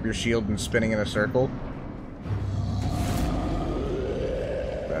holding up your shield and spinning in a circle.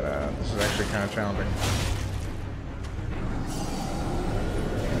 That, this is actually kind of challenging.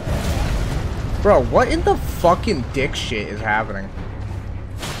 Bro, what in the fucking dick shit is happening?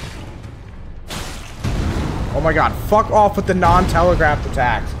 Oh my god, fuck off with the non-telegraphed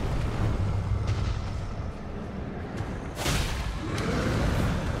attacks.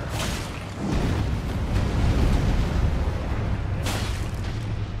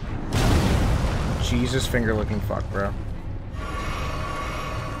 Jesus finger-licking fuck, bro.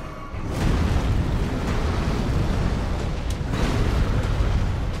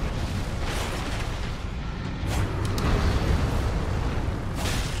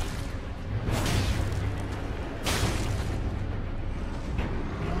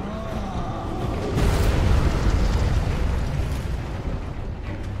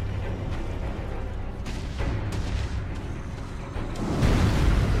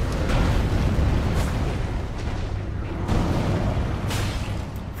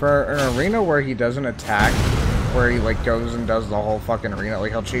 For an arena where he doesn't attack, where he like goes and does the whole fucking arena,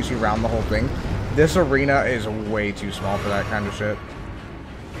 like he'll chase you around the whole thing, this arena is way too small for that kind of shit.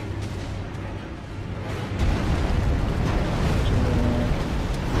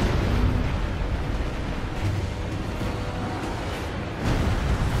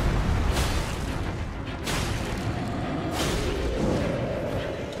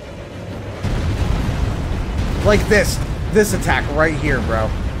 Like this attack right here, bro.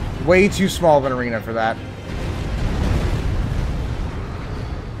 Way too small of an arena for that.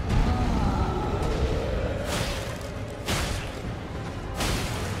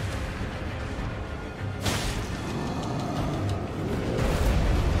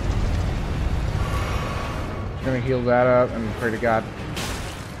 Just gonna heal that up and pray to God.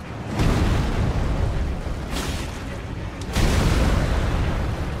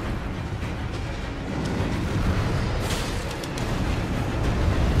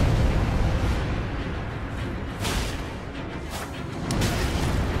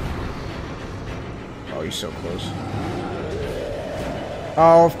 So close.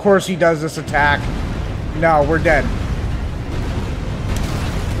 Oh, of course he does this attack. No, we're dead.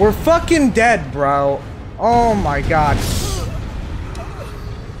 We're fucking dead, bro. Oh my god.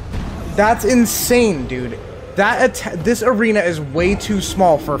 That's insane, dude. This arena is way too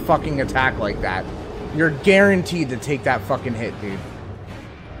small for a fucking attack like that. You're guaranteed to take that fucking hit, dude.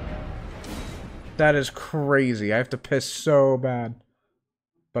 That is crazy. I have to piss so bad.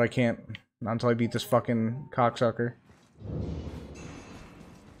 But I can't. Not until I beat this fucking cocksucker.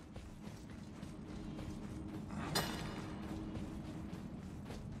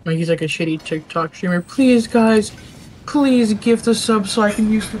 Like he's like a shitty TikTok streamer. Please, guys, please gift a sub so I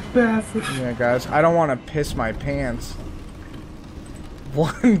can use the bathroom. Yeah, guys, I don't want to piss my pants.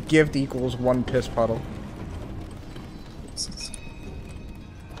 One gift equals one piss puddle.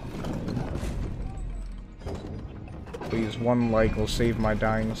 Please, one like will save my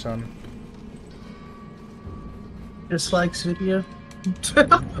dying son. Dislikes video.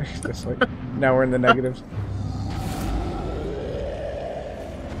 Dislike. Now we're in the negatives.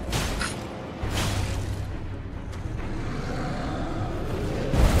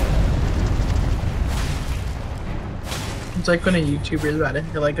 It's like when a YouTuber is about to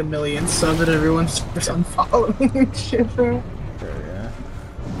hit like 1 million subs and everyone's just unfollowing and shit, bro. Yeah.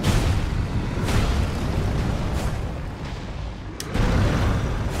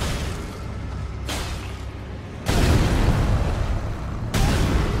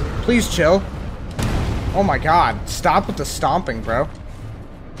 Please chill. Oh my god. Stop with the stomping, bro.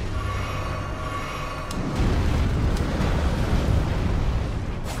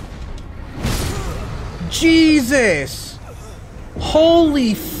 Jesus!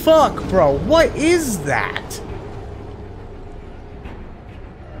 Holy fuck, bro. What is that?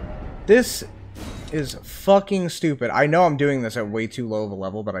 This is fucking stupid. I know I'm doing this at way too low of a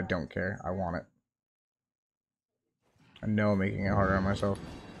level, but I don't care. I want it. I know I'm making it harder on myself.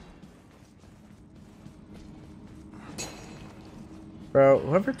 Bro,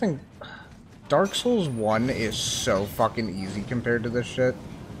 whoever thinks Dark Souls 1 is so fucking easy compared to this shit.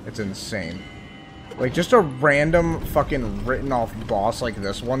 It's insane. Like, just a random fucking written off boss like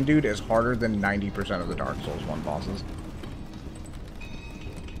this one, dude, is harder than 90% of the Dark Souls 1 bosses.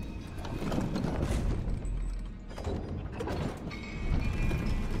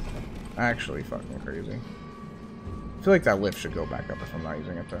 Actually fucking crazy. I feel like that lift should go back up if I'm not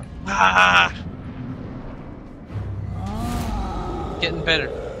using it, though. Ah! Getting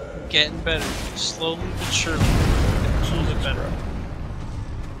better. Getting better. Slowly but surely. A little bit better.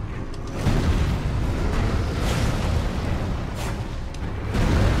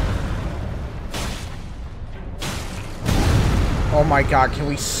 Oh my god, can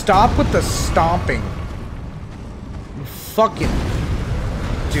we stop with the stomping? You fucking...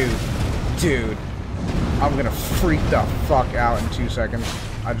 Dude. I'm gonna freak the fuck out in 2 seconds.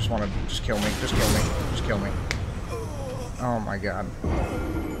 I just wanna... Just kill me. Just kill me. Just kill me. Oh my god.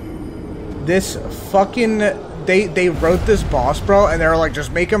 This fucking... They wrote this boss, bro, and they were like,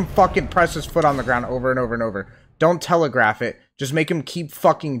 just make him fucking press his foot on the ground over and over and over. Don't telegraph it. Just make him keep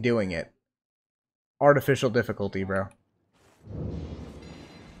fucking doing it. Artificial difficulty, bro.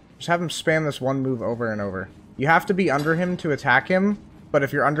 Just have him spam this one move over and over. You have to be under him to attack him, but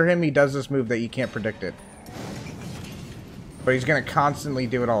if you're under him, he does this move that you can't predict it. But he's gonna constantly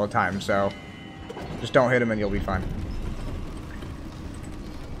do it all the time, so just don't hit him and you'll be fine.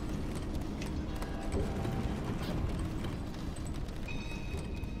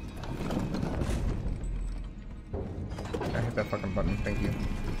 I hit that fucking button, thank you.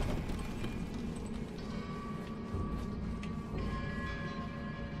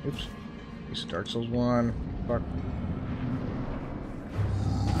 Oops. This is Dark Souls 1. Fuck.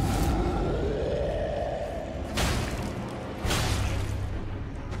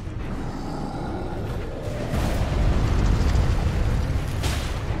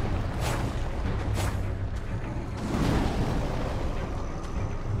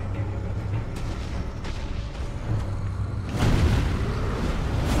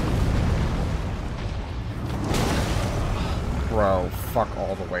 Bro, fuck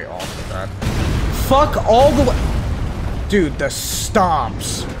all the way off of that. Fuck all the way... Dude, the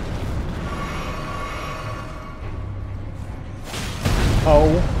stomps. Oh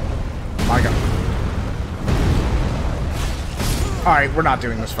my god. Alright, we're not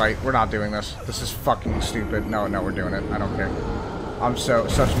doing this fight. We're not doing this. This is fucking stupid. No, we're doing it. I don't care. I'm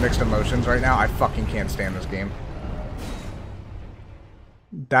such mixed emotions right now. I fucking can't stand this game.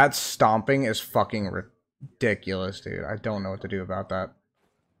 That stomping is fucking ridiculous, dude. I don't know what to do about that.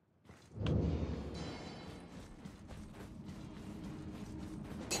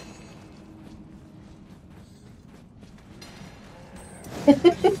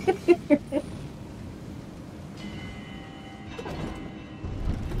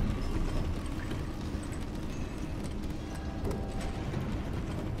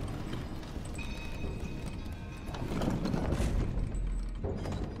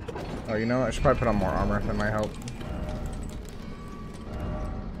 Oh, you know what? I should probably put on more armor. That might help.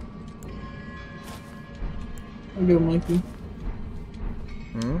 I'll do Mikey.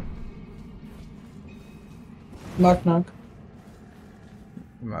 Hmm? Knock knock.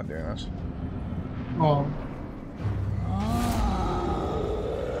 I'm not doing this. Oh.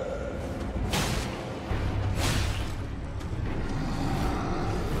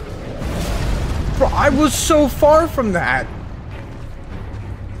 I was so far from that.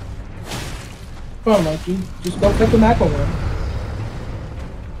 Come on, Mikey. Just don't take the Mako one.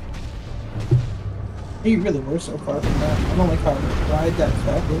 You really were so far from that. I don't like how wide that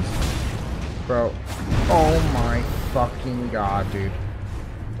track is. Bro. Oh my fucking god, dude.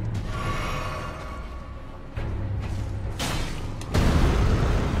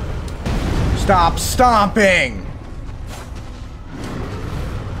 Stop stomping!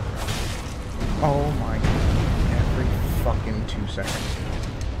 Oh my god. Every fucking 2 seconds.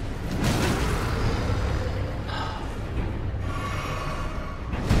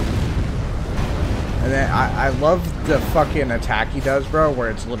 And then I love the fucking attack he does, bro,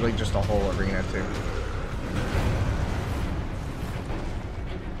 where it's literally just a whole arena, too.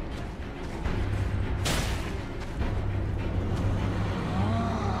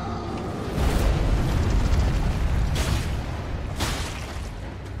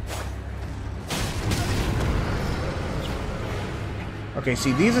 Okay,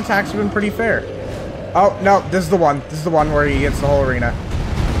 see, these attacks have been pretty fair. Oh, no, this is the one. This is the one where he hits the whole arena.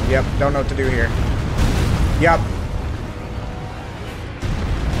 Yep, don't know what to do here. Yep.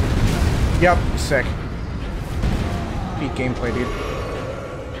 Yep, sick. Peak gameplay, dude.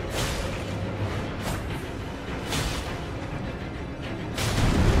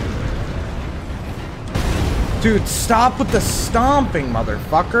 Dude, stop with the stomping,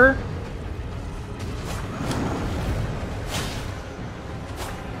 motherfucker.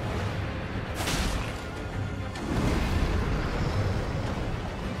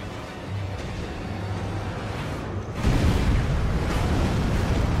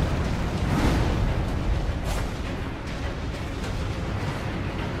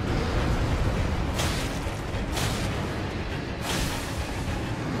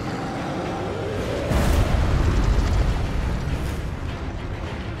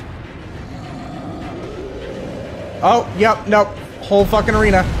 Oh, yep, nope. Whole fucking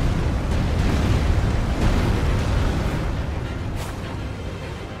arena.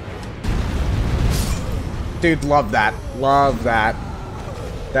 Dude, love that. Love that.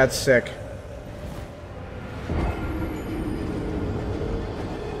 That's sick.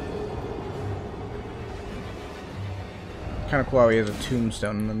 Kind of cool how he has a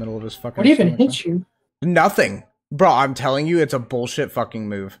tombstone in the middle of his fucking... What even hit you? Nothing. Bro, I'm telling you, it's a bullshit fucking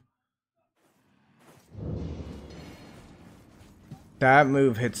move. That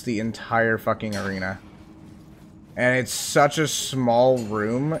move hits the entire fucking arena. And it's such a small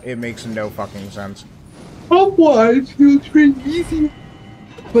room, it makes no fucking sense. Health-wise, he looks pretty easy.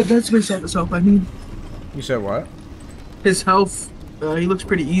 But that's based on his health, I mean. You said what? His health, he looks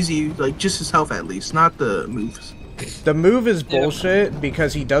pretty easy, like just his health at least, not the moves. The move is bullshit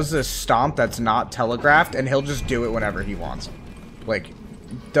because he does this stomp that's not telegraphed and he'll just do it whenever he wants. Like...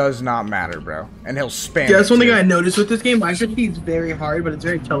 does not matter, bro. And he'll spam. Yeah, that's one thing I noticed with this game. I said he's very hard, but it's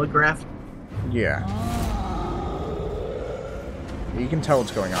very telegraphed. Yeah. You can tell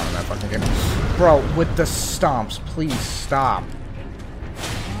what's going on in that fucking game. Bro, with the stomps, please stop.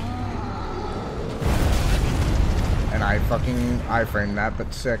 And I fucking iframed that,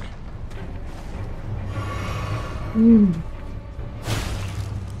 but sick.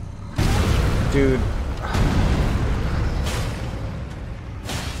 Dude.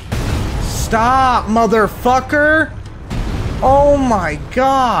 Stop, motherfucker! Oh my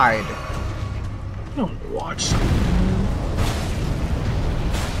god! I don't watch.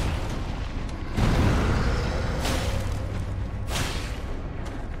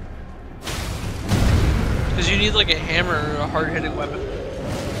 Because you need like a hammer or a hard-hitting weapon.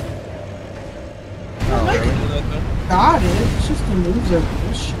 Oh, really? Got it. It's just the moves are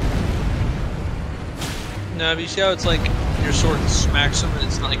bullshit. No, but you see how it's like your sword smacks them and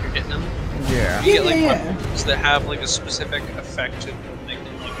it's not like you're hitting them? Yeah. You get like weapons that have like a specific effect to make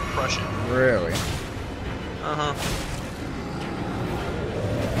them like crush it. Really? Uh-huh.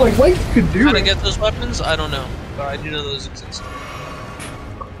 Like what you could do. How to get those weapons? I don't know. But I do know those exist.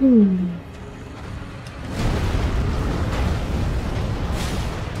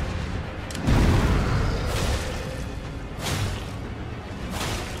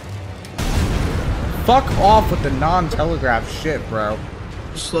 Fuck off with the non-telegraph shit, bro.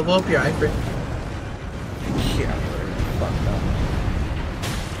 Just level up your iframe. Yeah, fuck that.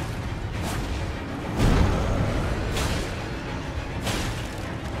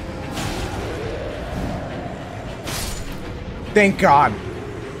 Thank God.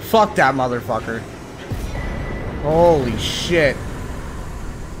 Fuck that motherfucker. Holy shit.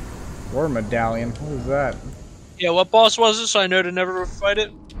 War medallion. What is that? Yeah, what boss was this so I know to never fight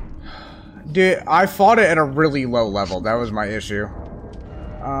it? Dude, I fought it at a really low level. That was my issue.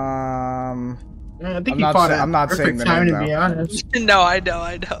 I think I'm you not fought sa- at I'm not saying perfect the time, name, to be though. honest. No, I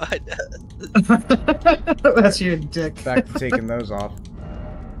know. That's your dick. Back to taking those off.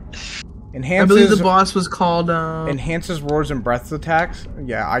 I believe the Enhances boss was called. enhances roars and breath attacks.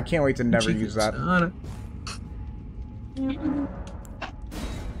 Yeah, I can't wait to never use that.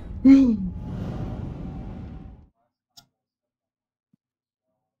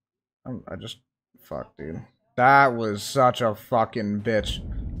 I just fuck, dude. That was such a fucking bitch.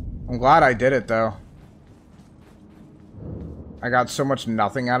 I'm glad I did it though. I got so much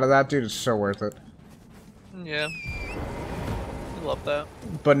nothing out of that, dude. It's so worth it. Yeah. I love that.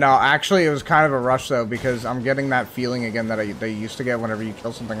 But no, actually, it was kind of a rush though because I'm getting that feeling again that I used to get whenever you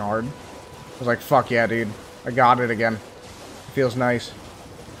kill something hard. I was like, fuck yeah, dude. I got it again. It feels nice.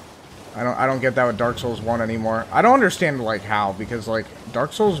 I don't get that with Dark Souls 1 anymore. I don't understand, like, how, because, like,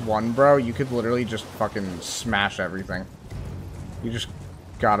 Dark Souls 1, bro, you could literally just fucking smash everything. You just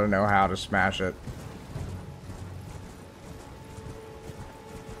gotta know how to smash it.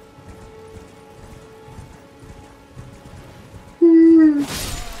 I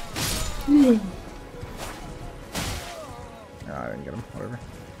didn't get him, whatever.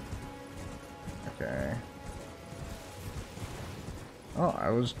 Okay. Oh, I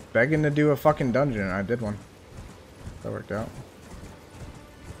was begging to do a fucking dungeon, and I did one. That worked out.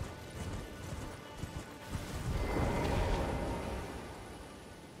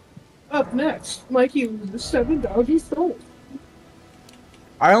 Up next, Mikey loses 7,000 souls.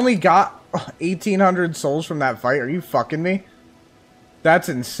 I only got 1,800 souls from that fight. Are you fucking me? That's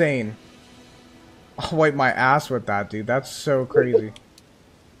insane. I'll wipe my ass with that, dude. That's so crazy.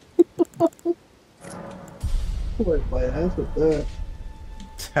 Wipe my ass with that.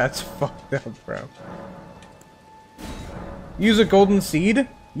 That's fucked up, bro. Use a golden seed?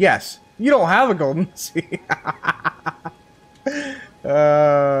 Yes. You don't have a golden seed.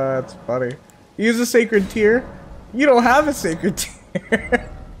 That's funny. Use a sacred tear? You don't have a sacred tear.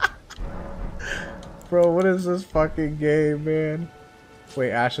 Bro, what is this fucking game, man?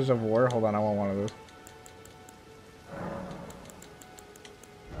 Wait, Ashes of War? Hold on, I want one of those.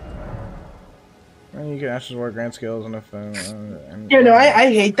 And you can Ashes of War, grant skills, and a phone. Yeah, no,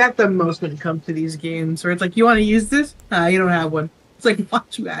 I hate that the most when it comes to these games, where it's like, you want to use this? Nah, you don't have one. It's like, why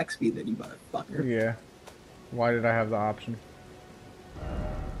don't you ask me then, you motherfucker? Yeah. Why did I have the option?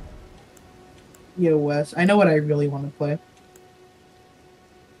 Yo, Wes, I know what I really want to play.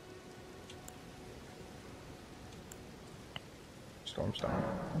 Stormstone.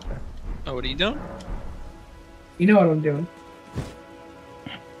 Okay. Oh, what are you doing? You know what I'm doing.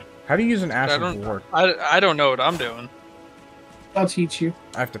 How do you use an Ash of War? I don't know what I'm doing. I'll teach you.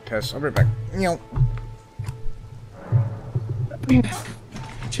 I have to piss. I'll be right back.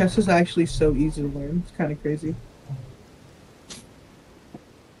 Chess is actually so easy to learn. It's kind of crazy.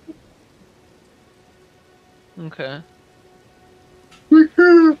 Okay. Make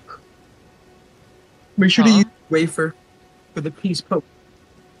sure to use wafer for the peace poke.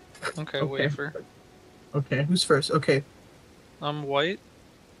 Okay, wafer. Okay, who's first? Okay. I'm white.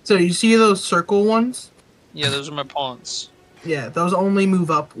 So you see those circle ones? Yeah, those are my pawns. Yeah, those only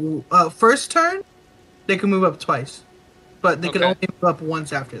move up. First turn, they can move up twice, but they can only move up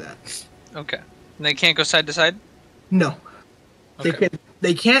once after that. Okay. And they can't go side to side? No. Okay.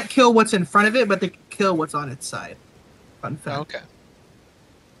 They can't kill what's in front of it, but they can kill what's on its side. Fun fact. Okay.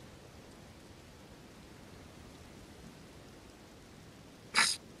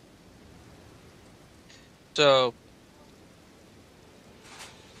 So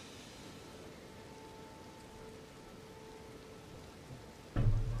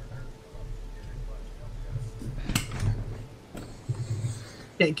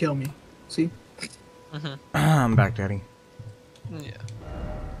Can't kill me. See? I'm back, Daddy. yeah.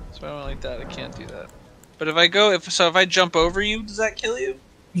 So I don't like that. I can't do that. But if I go, if I jump over you, does that kill you?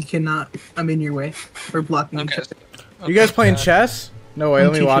 You cannot. I'm in your way. We're blocking each Okay. other. You guys playing chess? No way,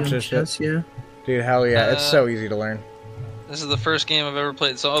 let me watch this shit. Chess, yeah. Dude, hell yeah. It's so easy to learn. This is the first game I've ever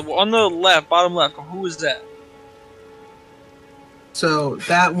played. So on the left, bottom left, who is that? So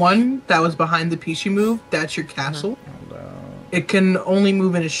that one that was behind the piece you move, that's your castle. It can only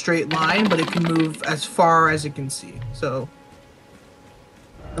move in a straight line, but it can move as far as it can see. So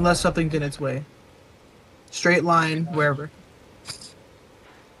unless something's in its way. Straight line, wherever.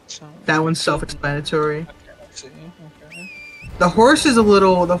 That one's self-explanatory. The horse is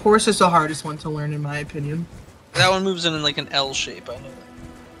the hardest one to learn in my opinion. That one moves in like an L shape, I know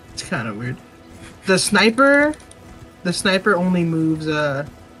that. It's kind of weird. The sniper only moves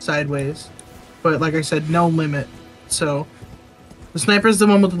sideways. But like I said, no limit. So the sniper's the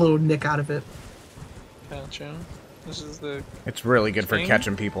one with the little nick out of it. Gotcha. This is the. It's really good for king?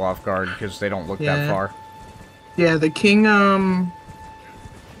 catching people off guard because they don't look that Yeah. far. Yeah, the king,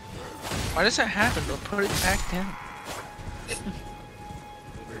 Why does that happen, bro? Put it back down.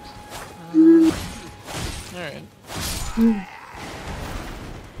 Alright.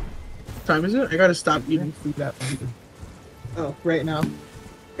 time is it? I gotta stop eating food that way. Oh, right now.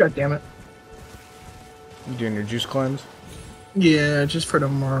 God damn it. You doing your juice cleanse? Yeah, just for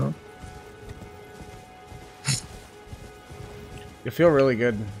tomorrow. You feel really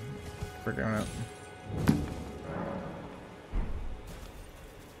good for doing it.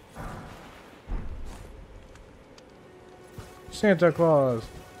 Santa Claus.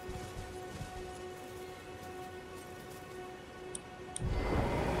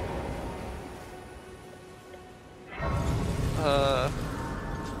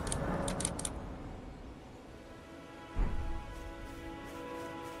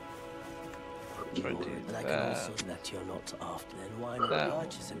 But I can also let you're not after, then why not That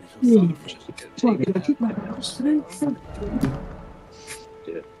purchase a little something? Did I keep my mouse today?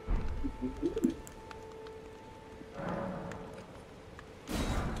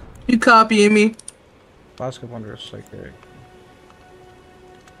 You copying me? Plastic Wonder is psychic.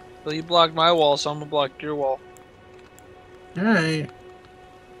 Well, you blocked my wall, so I'm gonna block your wall. Alright.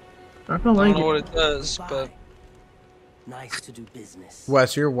 I don't I like don't know it. what it does, but Nice to do business.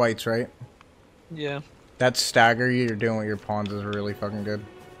 Wes, you're whites, right? yeah. That stagger you're doing with your pawns is really fucking good.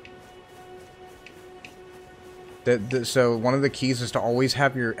 So one of the keys is to always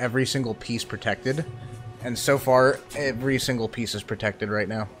have your every single piece protected. And so far, every single piece is protected right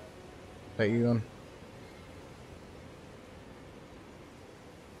now. That you own.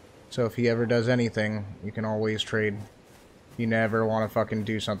 So if he ever does anything, you can always trade. You never want to fucking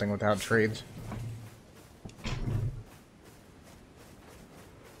do something without trades.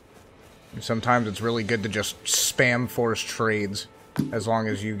 And sometimes it's really good to just spam force trades, as long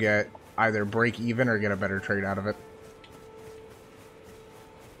as you get either break even or get a better trade out of it.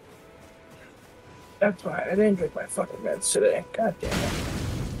 That's why I didn't drink my fucking meds today. God damn it.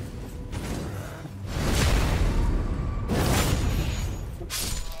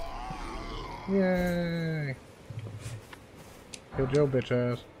 Yay! Kill Joe, bitch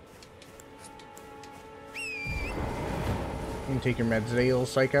ass. You can take your meds today, you little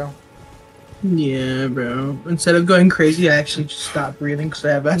psycho. Yeah, bro. Instead of going crazy, I actually just stopped breathing because I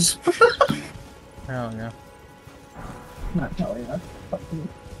have asthma. Hell yeah. Not telling you.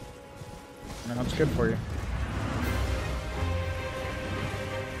 No, that's good for you.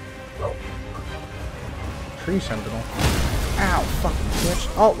 Tree Sentinel. Ow, fucking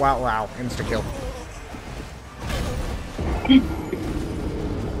bitch. Oh, wow, wow. Insta-kill.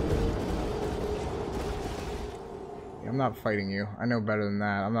 I'm not fighting you. I know better than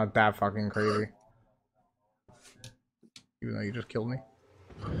that. I'm not that fucking crazy. Even though you just killed me.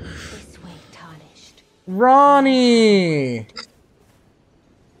 This way, tarnished. Ronnie!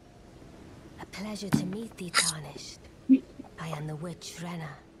 A pleasure to meet thee, tarnished. I am the witch Renna.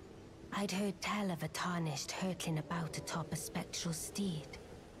 I'd heard tell of a tarnished hurtling about atop a spectral steed,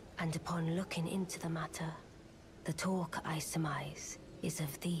 and upon looking into the matter, the talk I surmise is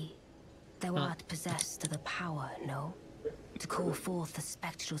of thee. Thou art possessed of the power, no? To call forth a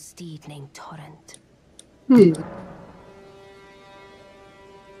spectral steed named Torrent.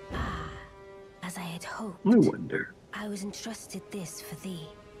 Ah, as I had hoped. I wonder. I was entrusted this for thee,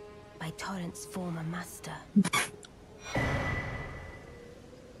 by Torrent's former master.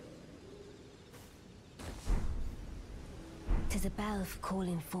 Tis a bell for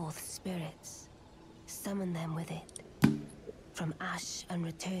calling forth spirits. Summon them with it. From ash and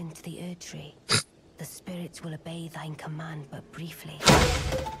return to the Erdtree. The spirits will obey thine command but briefly.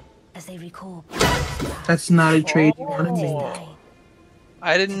 As they recall That's not a trade you Oh. want to make.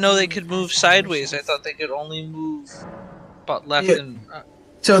 I didn't know they could move sideways. I thought they could only move but left Yeah. and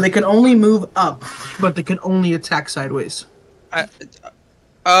So they can only move up, but they can only attack sideways.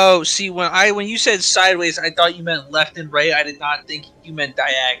 oh, see, when you said sideways, I thought you meant left and right. I did not think you meant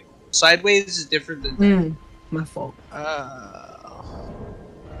diagonal. Sideways is different than My fault.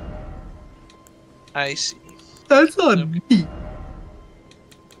 I see. That's on me.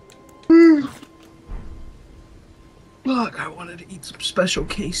 Fuck, I wanted to eat some Special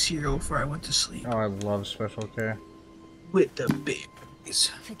K cereal before I went to sleep. Oh, I love Special K. With the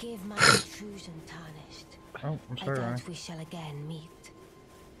babies. Forgive my intrusion, tarnished. Oh, I'm sorry, I Ronnie. doubt we shall again meet.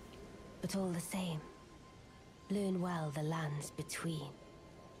 But all the same, learn well the lands between.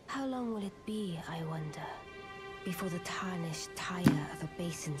 How long will it be, I wonder, before the tarnished tire of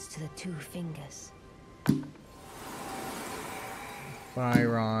obeisance to the two fingers? Bye,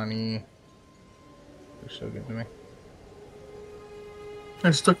 Ronnie. You're so good to me.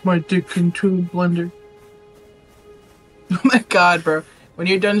 I stuck my dick into a blender. Oh my god, bro. When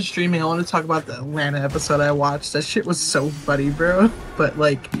you're done streaming, I want to talk about the Atlanta episode I watched. That shit was so funny, bro. But,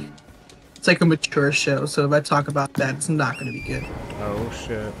 like, it's like a mature show, so if I talk about that, it's not gonna be good. Oh,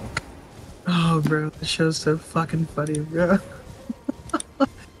 shit. Oh, bro, the show's so fucking funny, bro.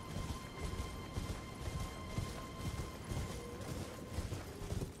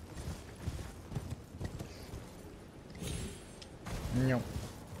 No.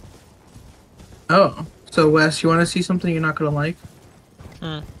 Oh, so Wes, you want to see something you're not gonna like?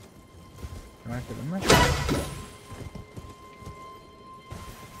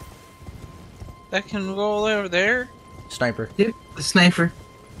 That can go over there? Sniper. Yep, the sniper.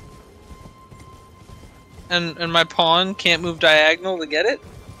 And my pawn can't move diagonal to get it?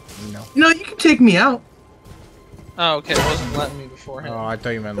 No. No, you can take me out. Oh, okay, it wasn't letting me beforehand. Oh, I thought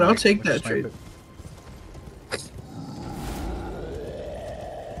you meant But I'll like, take that snipe trade. it.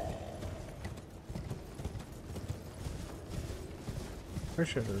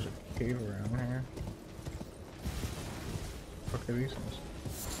 Pretty sure there's a cave around here. What are these things?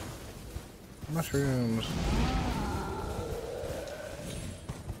 Mushrooms.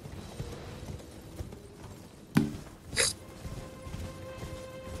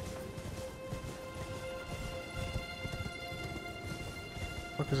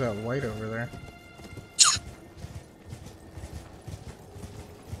 What is that white over there?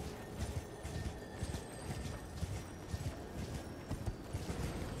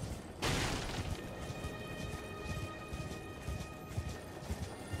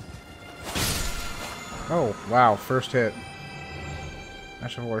 Oh, wow, first hit.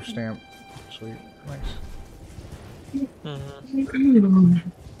 That's a war stamp. Sweet. Nice.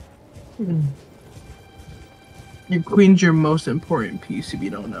 Your queen's your most important piece if you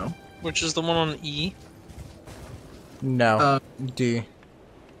don't know. Which is the one on E? No. D.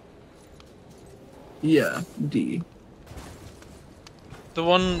 Yeah, D. The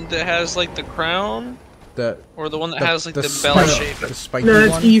one that has like the crown? Or the one that has like the bell shape? The spiky no,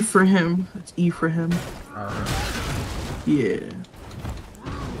 that's one? E for him. That's E for him. Yeah.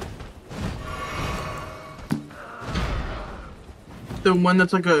 The one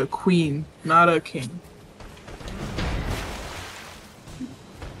that's like a queen, not a king.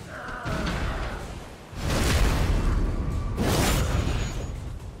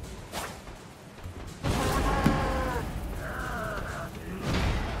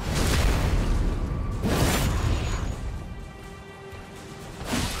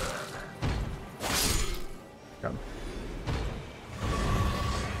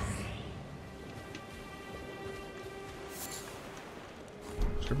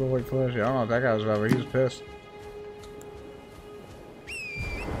 Super white flesh. I don't know what that guy was about, but he was pissed.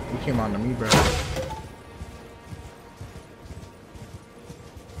 He came on to me, bro.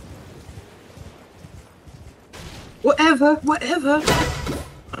 Whatever.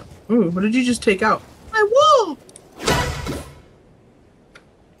 Ooh, what did you just take out? My wall!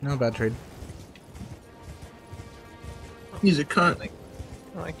 No bad trade. He's a cunt.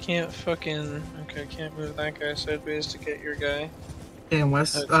 I can't fucking... Okay, I can't move that guy sideways to get your guy. Damn,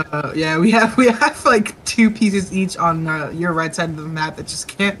 Wes. Yeah, we have like 2 pieces each on your right side of the map that just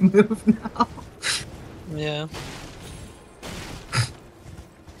can't move now. Yeah.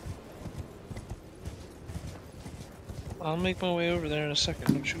 I'll make my way over there in a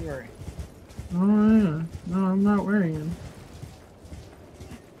second, don't you worry. Oh yeah. No, I'm not worrying.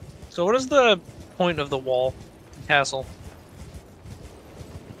 So what is the point of the wall? Castle?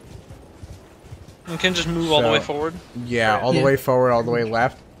 You can just move all the way forward? Yeah, all the way forward, all the way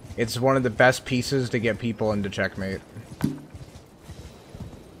left. It's one of the best pieces to get people into checkmate.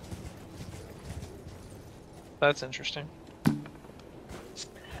 That's interesting.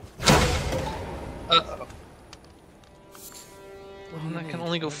 And that can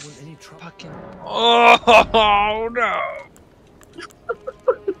only go fucking... Oh no!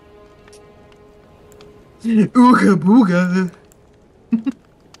 Ooga booga.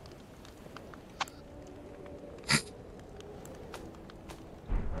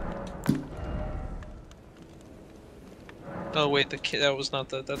 Oh wait, the kid, that was not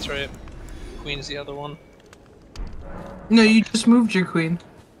the... That's right. Queen's the other one. No, you just moved your queen.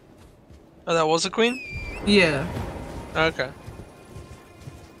 Oh, that was a queen? Yeah. Okay.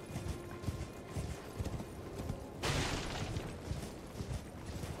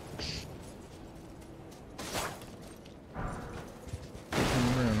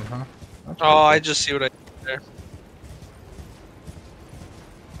 Huh? Oh, I just see what I did there.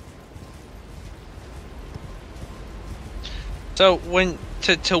 So when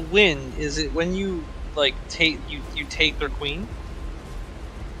to win, is it when you like take you take their queen?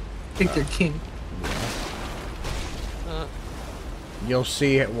 Take their king. You'll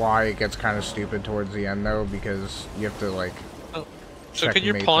see why it gets kind of stupid towards the end, though, because you have to, like... Oh. So could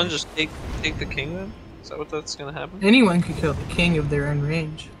your checkmate pawn them. just take the king then? Is that what that's gonna happen? Anyone could kill the king if they're in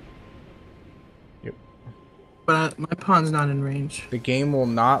range. Yep. But my pawn's not in range. The game will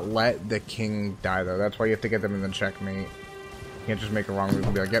not let the king die, though. That's why you have to get them in the checkmate. You can't just make a wrong move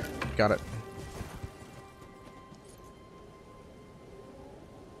and be like, yep, got it.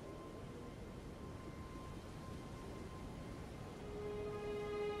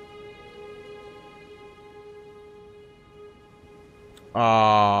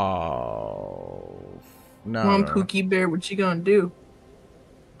 Oh. No. Come on, no. Pookie Bear, what you gonna do?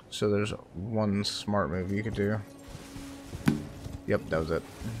 So there's one smart move you could do. Yep, that was it.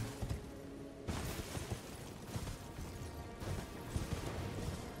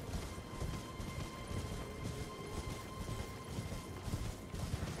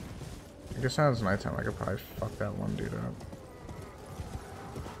 I guess now it's nighttime. I could probably fuck that one dude up.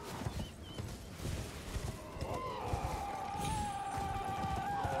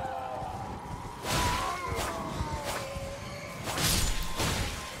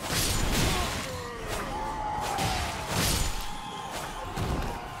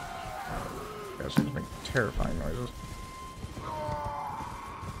 Guys seem to make terrifying noises.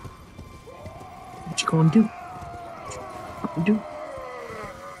 What you gonna do? What you do?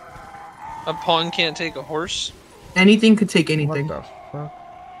 A pawn can't take a horse? Anything could take anything. What the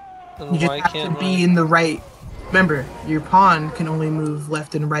fuck? Then You just why have can't to be in the right. Remember, your pawn can only move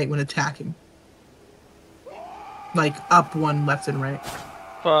left and right when attacking. Like up one, left and right.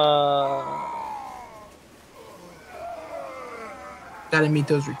 Gotta meet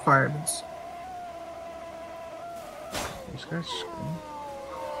those requirements. These guys scream.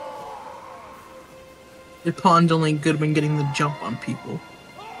 Your pawn's only good when getting the jump on people.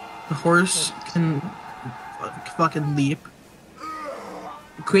 The horse can fucking leap.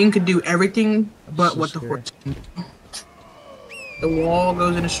 The queen could do everything but what the horse can do. The wall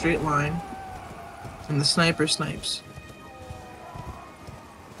goes in a straight line, and the sniper snipes.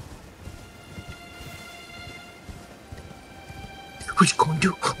 What you gonna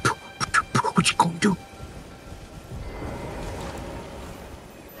do? What you gonna do?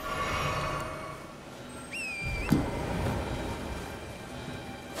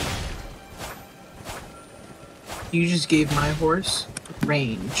 You just gave my horse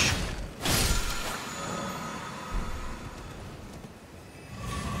range.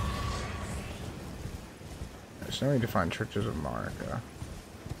 I still need to find Churches of Marika.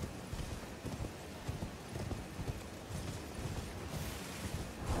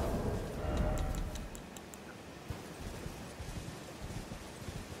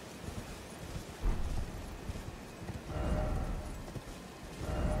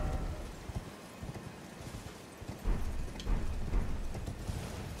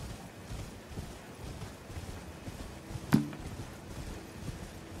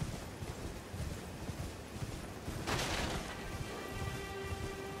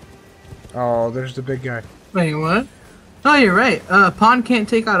 Oh, there's the big guy. Wait, what? Oh, you're right. Pawn can't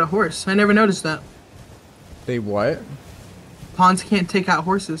take out a horse. I never noticed that. They what? Pawns can't take out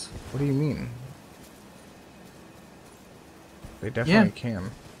horses. What do you mean? They definitely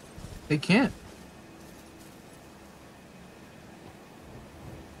can. They can't.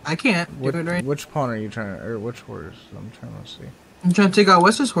 I can't What, do it right. which pawn are you trying to, or which horse? I'm trying to see. I'm trying to take out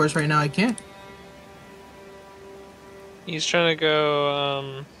Wes's horse right now. I can't. He's trying to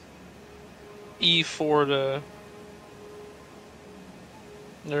go E4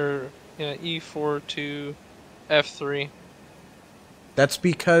 to, or yeah, E4 to F3. That's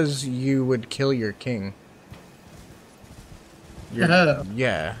because you would kill your king.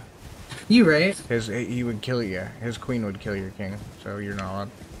 Yeah. You right. He would kill you. His queen would kill your king, so you're not allowed.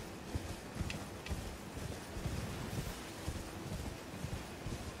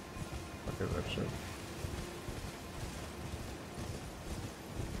 Fuck is that shit?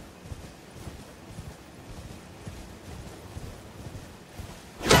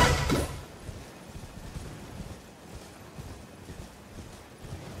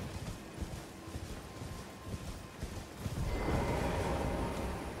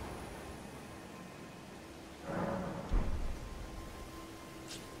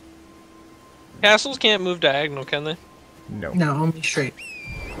 Castles can't move diagonal, can they? No. No, only straight.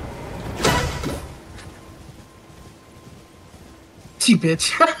 See,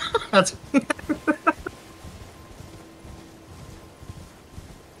 bitch. That's.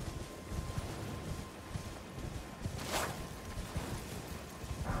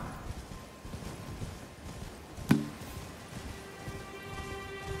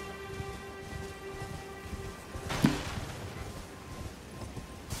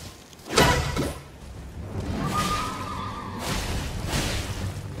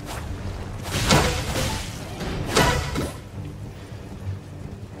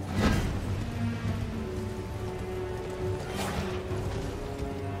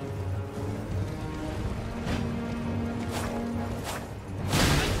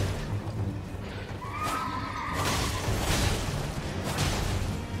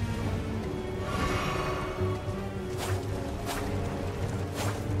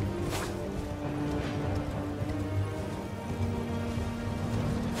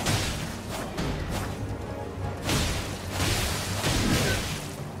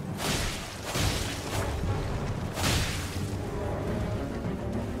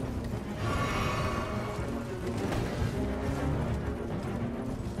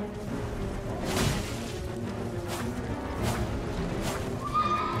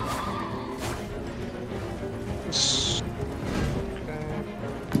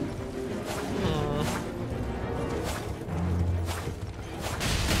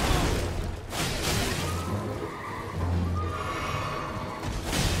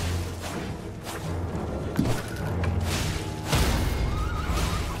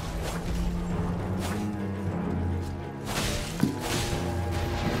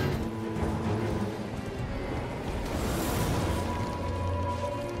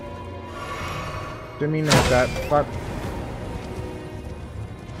 Didn't mean to hit that. Fuck.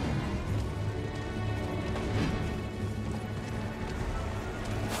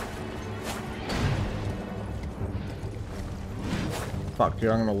 Fuck,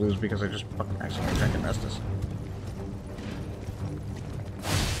 dude, I'm gonna lose because I just fucking accidentally drank an Estus.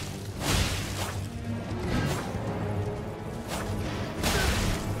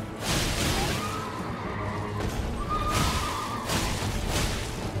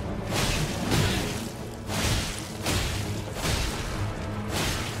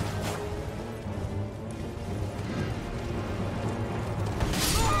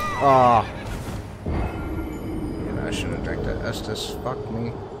 Ah. I should have drank that Estus. Fuck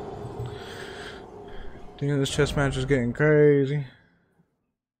me. Damn, this chess match is getting crazy.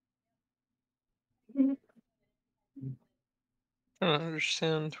 I don't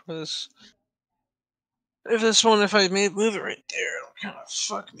understand where this. If this one, if I move it right there, it'll kind of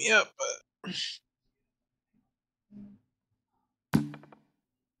fuck me up, but.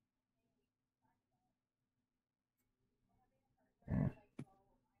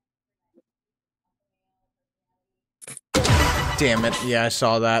 Damn it. Yeah, I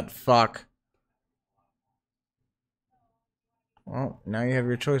saw that. Fuck. Well, now you have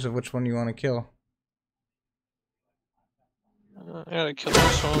your choice of which one you want to kill. I gotta kill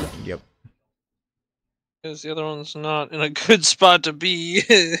this one. Yep. Because the other one's not in a good spot to be.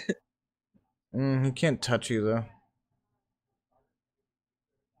 He can't touch you, though.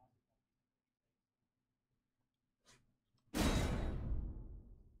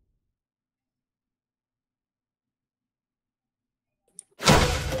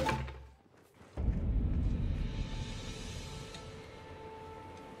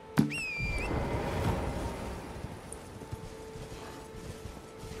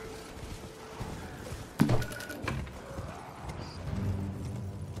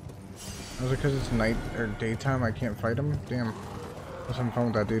 Was it because it's night or daytime I can't fight him? Damn. What's some fun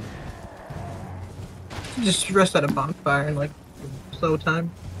with that dude? Just rest at a bonfire in like slow time.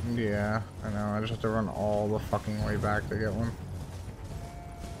 Yeah, I know. I just have to run all the fucking way back to get one.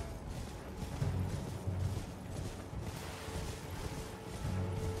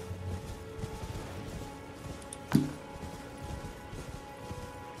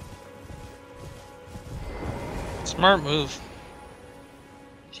 Smart move.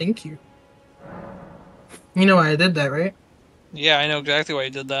 Thank you. You know why I did that, right? Yeah, I know exactly why you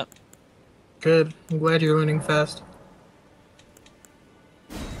did that. Good. I'm glad you're learning fast.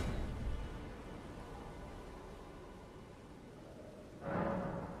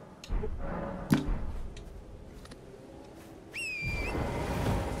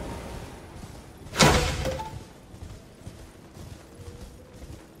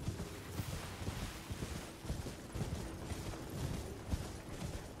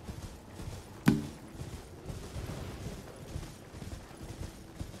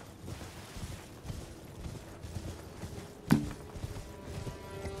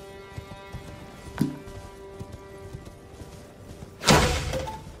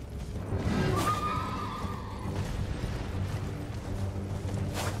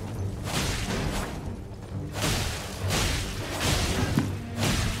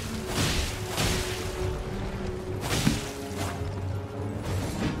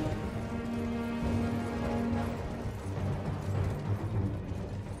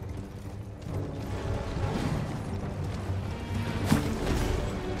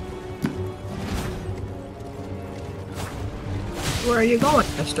 Where are you going,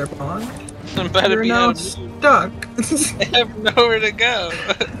 Mr. Bond? I'm about to You're be now out. stuck. I have nowhere to go.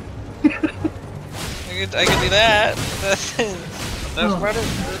 I can do that. That's part of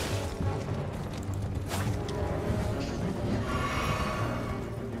it.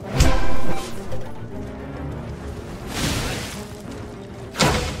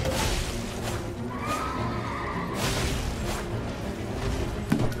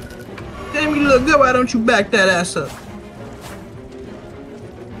 Damn, you look good. Why don't you back that ass up?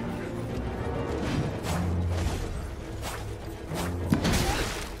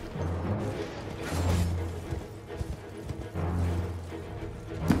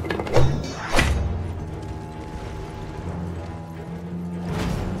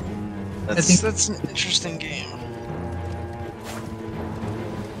 That's an interesting game.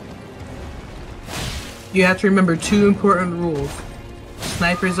 You have to remember two important rules.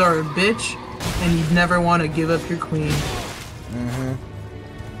 Snipers are a bitch, and you never want to give up your queen.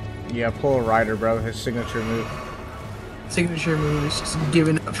 Yeah, pull a rider, bro. His signature move. Signature move is just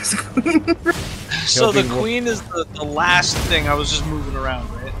giving up his queen. So the queen is the last thing I was just moving around,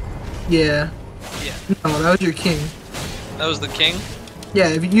 right? Yeah. Yeah. No, that was your king. That was the king? Yeah,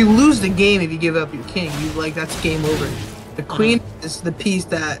 if you lose the game, if you give up your king, you like that's game over. The queen is the piece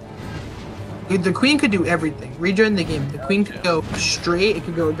that the queen could do everything. Rejoin the game. The queen could go straight, it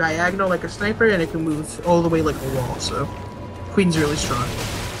could go diagonal like a sniper, and it can move all the way like a wall. So, queen's really strong.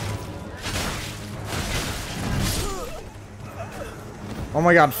 Oh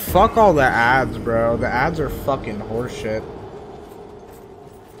my god, fuck all the ads, bro. The ads are fucking horseshit.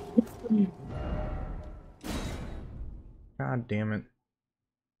 God damn it.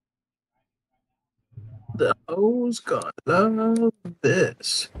 The hoes gonna love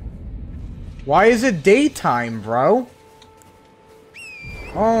this. Why is it daytime, bro?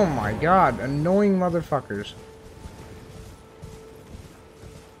 Oh my god, annoying motherfuckers.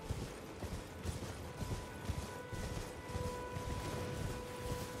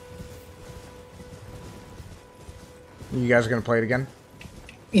 You guys gonna play it again?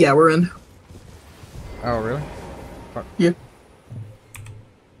 Yeah, we're in. Oh, really? Fuck. Yeah.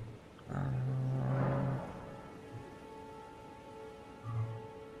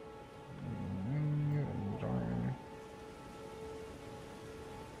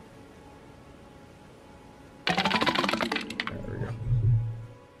 There we go.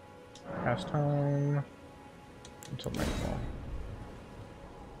 Past time until nightfall.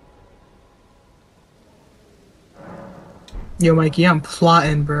 Yo, Mikey, I'm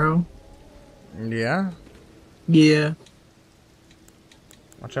plotting, bro. Yeah? Yeah.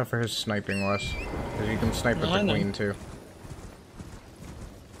 Watch out for his sniping, Wes. Because you can snipe with the queen, too.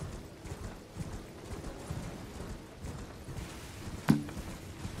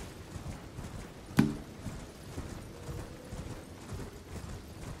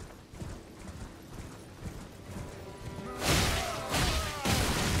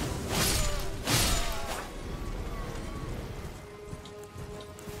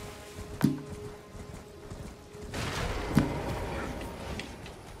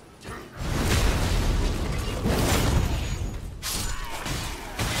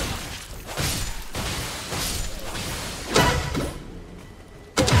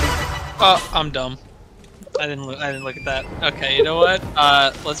 Oh, I'm dumb. I didn't look at that. Okay, you know what?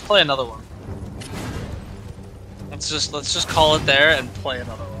 Let's play another one. Let's just call it there and play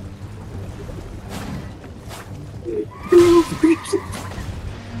another one.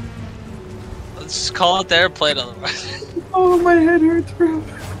 Let's just call it there and play another one. Oh, my head hurts, bro.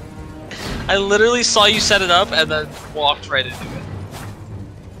 I literally saw you set it up and then walked right into it.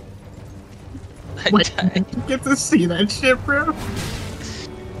 Wait, you get to see that shit, bro.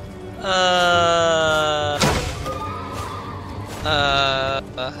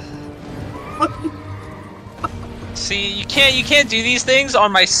 See, you can't do these things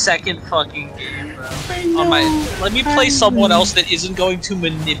on my second fucking game, bro. On my, let me play someone else that isn't going to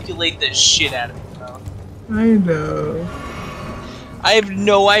manipulate the shit out of me, bro. I know. I have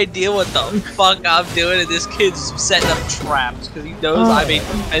no idea what the fuck I'm doing, and this kid's setting up traps because he knows I'm a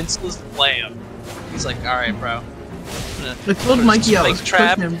defenseless lamb. He's like, all right, bro. I told Mikey I was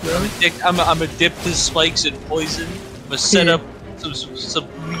trap. him, bro. I'm gonna dip the spikes in poison. I'm gonna set up some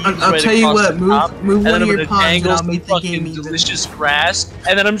I'll tell you what, move one of your pawns and I'll make the game even. Delicious grass,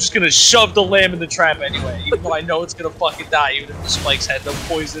 and then I'm just gonna shove the lamb in the trap anyway, even though I know it's gonna fucking die, even if the spikes had no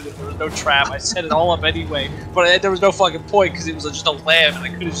poison and there was no trap. I set it all up anyway, but there was no fucking point because it was just a lamb and I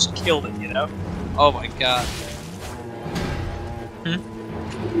could have just killed it, you know? Oh my god.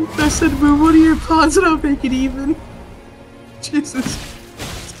 I said move one of your pawns and I'll make it even. Jesus.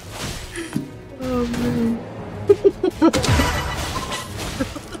 Oh man.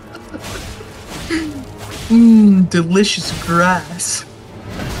 Delicious grass.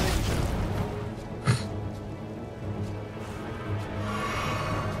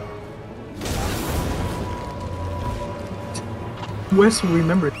 Wes will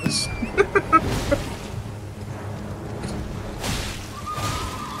remember this.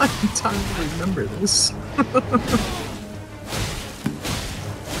 I have time to remember this.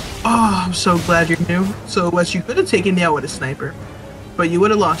 Oh, I'm so glad you're new. So, Wes, you could have taken me out with a sniper, but you would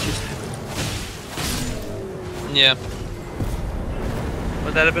have lost your sniper. Yeah.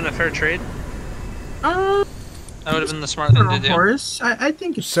 Would that have been a fair trade? That would have been the smart thing to do. Horse? I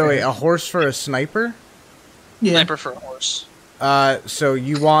think it's So fair. wait, a horse for a sniper? Yeah. Sniper for a horse. So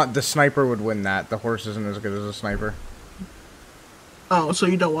you want the sniper would win that. The horse isn't as good as a sniper. Oh, so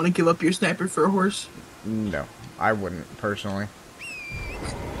you don't want to give up your sniper for a horse? No, I wouldn't personally.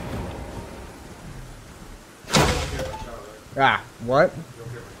 Ah, what?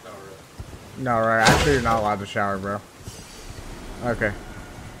 No, right. Actually, you're not allowed to shower, bro. Okay.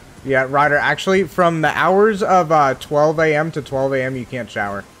 Yeah, Ryder, actually, from the hours of 12 a.m. to 12 a.m., you can't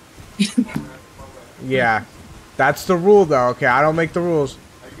shower. Yeah. That's the rule, though. Okay, I don't make the rules.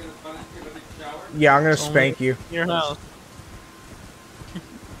 Yeah, I'm gonna spank you. Your house.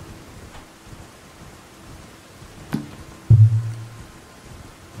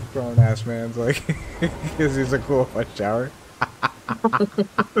 Grown ass man's like, because he's a cool fun shower.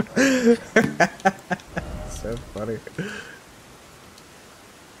 So funny.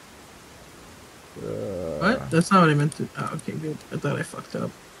 What? That's not what I meant to. Oh, okay, good. I thought I fucked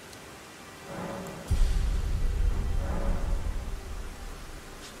up.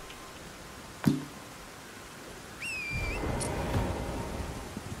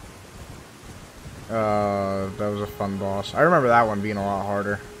 That was a fun boss. I remember that one being a lot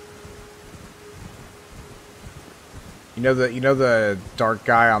harder. You know the dark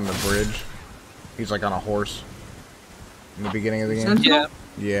guy on the bridge? He's like on a horse in the beginning of the game. Yeah.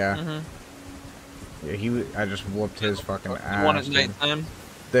 Yeah. Yeah, I just whooped his fucking ass. One at nighttime.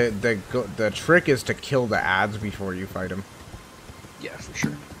 The trick is to kill the ads before you fight him. Yeah, for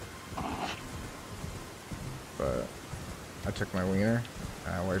sure. But I took my wiener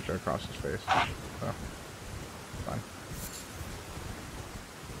and I wiped it across his face. So fine.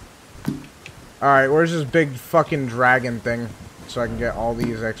 Alright, where's this big fucking dragon thing? So I can get all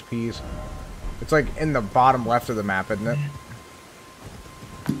these XPs. It's like in the bottom left of the map, isn't it?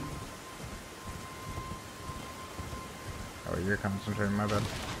 Oh, you're concentrating, my bad.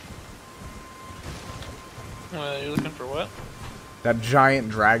 You're looking for what? That giant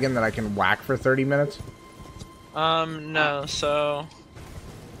dragon that I can whack for 30 minutes? No, so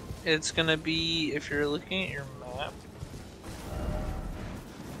it's gonna be, if you're looking at your map.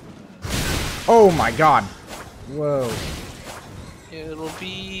 Oh my god! Whoa. It'll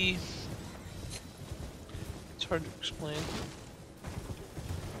be... It's hard to explain.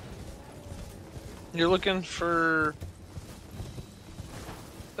 You're looking for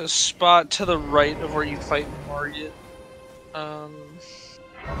a spot to the right of where you fight Margit.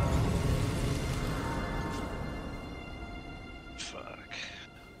 Fuck.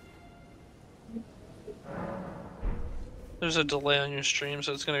 There's a delay on your stream,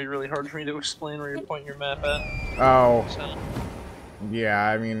 so it's gonna be really hard for me to explain where you're pointing your map at. Oh. So. Yeah,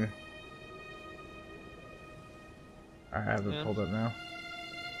 I mean... I have it pulled up now.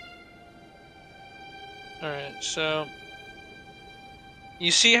 Alright, so...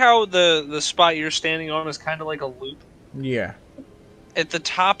 You see how the spot you're standing on is kind of like a loop? Yeah. At the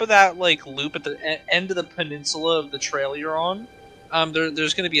top of that like loop, at the end of the peninsula of the trail you're on,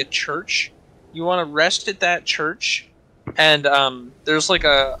 there's going to be a church. You want to rest at that church, and there's like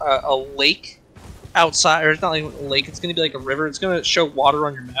a lake outside, or it's not like a lake, it's going to be like a river. It's going to show water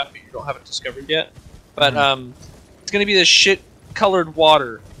on your map, but you don't have it discovered yet. But it's going to be this shit-colored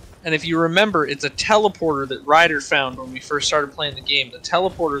water. And if you remember, it's a teleporter that Ryder found when we first started playing the game. The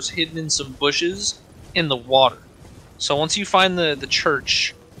teleporter's hidden in some bushes in the water. So once you find the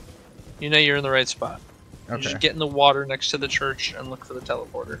church, you know you're in the right spot. Okay. You just get in the water next to the church and look for the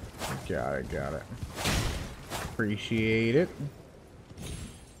teleporter. Got it. Appreciate it.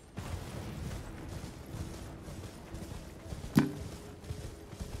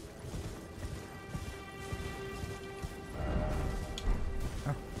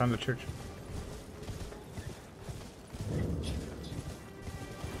 Oh, found the church.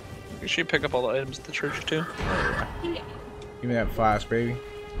 You should pick up all the items at the church too. Give me that flask, baby.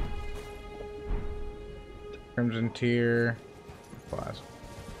 Crimson Tear. Flask.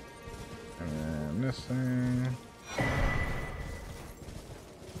 And this thing.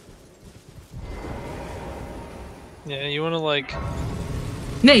 Yeah, you want to like...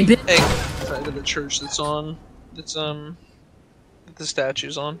 Nay, bitch! Side of the church that the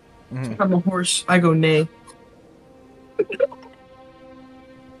statue's on. I'm a horse. I go nay.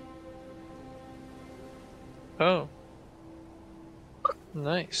 Oh.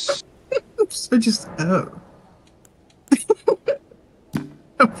 Nice. I just... Oh.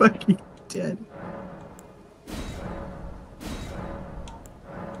 I'm fucking dead.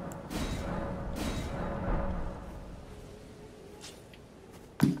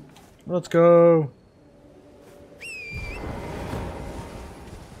 Let's go.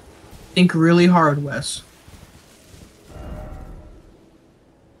 Think really hard, Wes.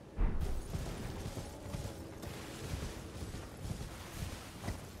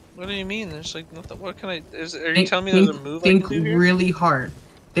 What do you mean? There's like nothing. What can I? Are you telling me there's a move I Think can do here? really hard.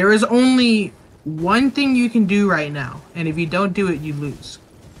 There is only one thing you can do right now, and if you don't do it, you lose.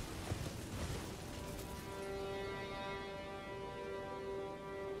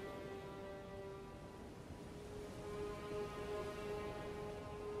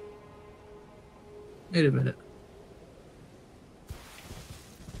 Wait a minute.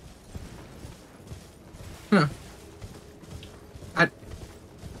 Huh.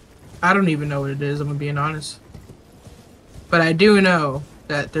 I don't even know what it is, I'm being honest. But I do know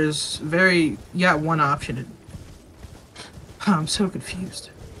that there's you got one option. I'm so confused.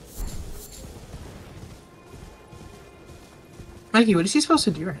 Mikey, what is he supposed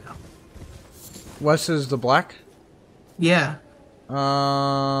to do right now? Wes is the black? Yeah.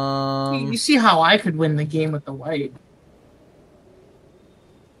 You see how I could win the game with the white.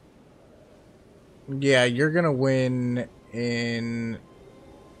 Yeah, you're gonna win in...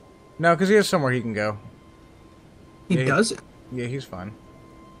 No, because he has somewhere he can go. He does it? Yeah, he's fine.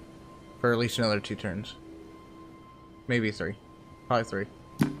 For at least another 2 turns. Maybe 3. Probably 3.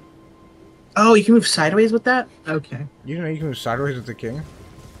 Oh, you can move sideways with that? Okay. You know you can move sideways with the king?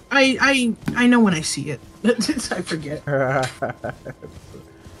 I know when I see it. I forget. That's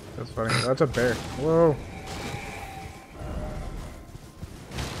funny. That's a bear. Whoa.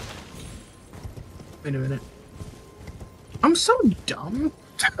 Wait a minute. I'm so dumb.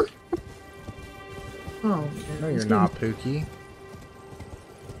 Oh, man. No, you're not, Pookie.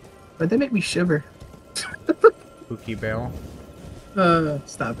 But they make me shiver. Pookie Bale.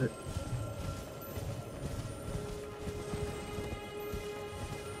 Stop it.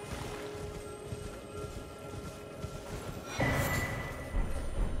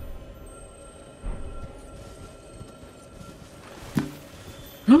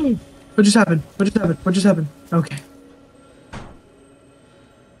 What just happened? What just happened? What just happened? Okay.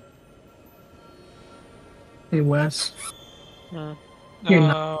 Hey, Wes. Huh. You're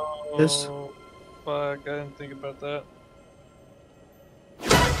not this. Fuck, I didn't think about that.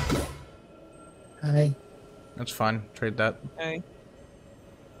 Hi. That's fine. Trade that. Hey.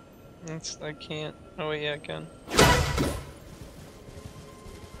 I can't. Oh wait, yeah, I can.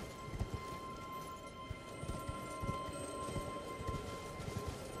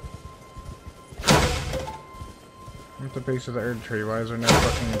 I'm at the base of the Erd tree. Why is there no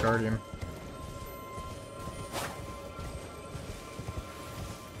fucking guardian?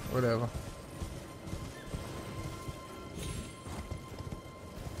 Whatever.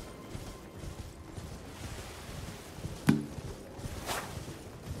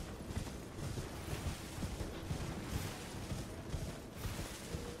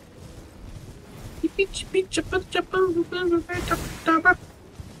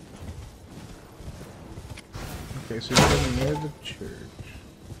 Okay, so you're getting near the church.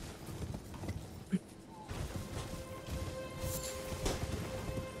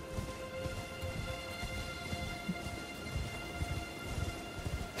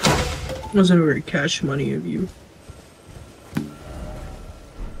 Wasn't very cash money of you.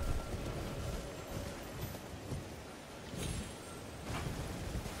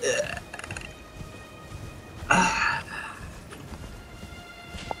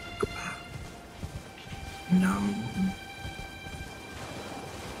 No.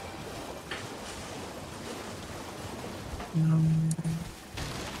 No.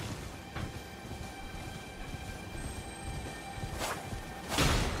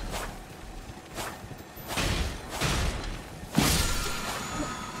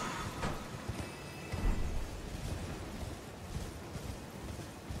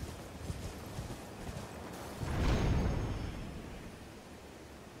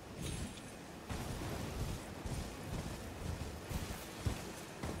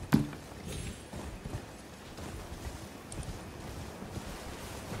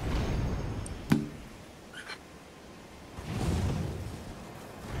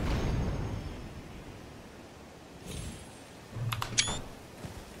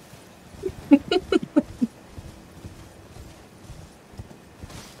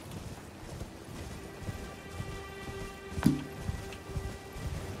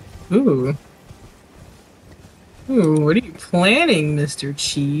 Ooh. Ooh, what are you planning, Mr.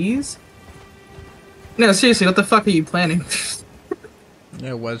 Cheese? No, seriously, what the fuck are you planning?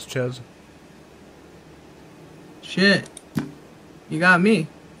 Yeah, was Ches. Shit. You got me.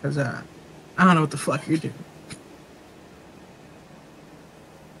 Cause, I don't know what the fuck you're doing.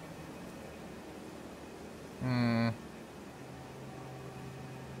 Hmm.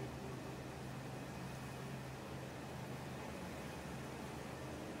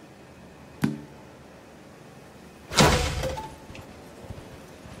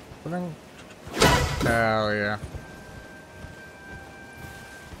 Hell yeah.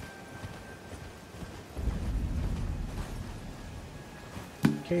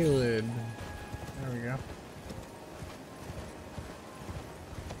 Caleb. There we go.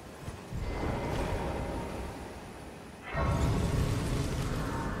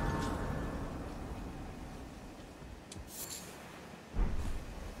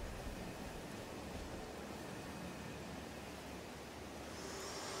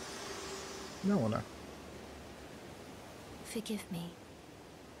 No one. Forgive me.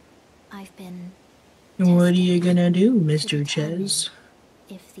 I've been. What are you gonna do, Mr. Ches?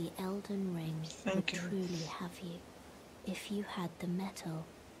 If the Elden Ring would truly have you, if you had the mettle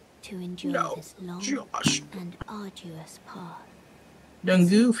to endure this long and arduous path. Done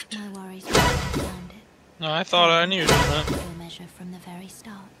goofed. My worries were around it. No, I thought I knew you were doing that. Your measure from the very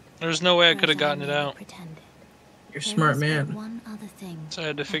start. There's no way I could have gotten it out. You're a smart man. One other thing So I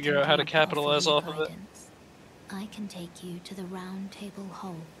had to figure out how to capitalize off of it. I can take you to the Round Table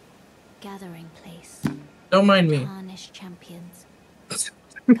Hall, gathering place. Don't mind me. Tarnished champions,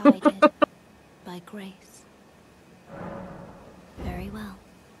 guided by grace. Very well.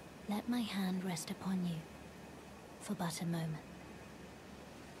 Let my hand rest upon you for but a moment.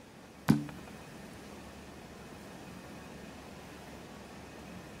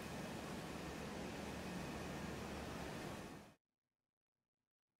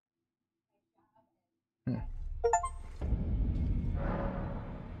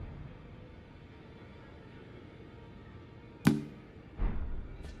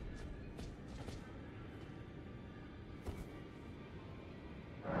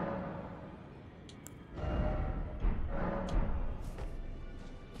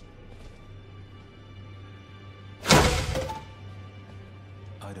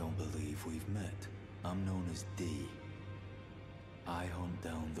 I don't believe we've met. I'm known as D. I hunt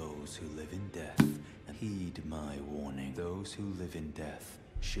down those who live in death, and heed my warning. Those who live in death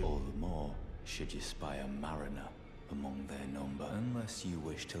should all the more should you spy a mariner among their number, unless you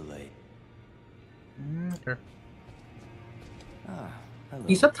wish to lay. Okay. Ah, hello.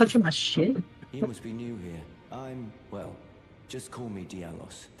 You stop touching my shit. You must be new here. I'm, well, just call me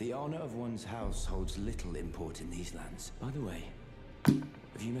Dialos. The honor of one's house holds little import in these lands. By the way,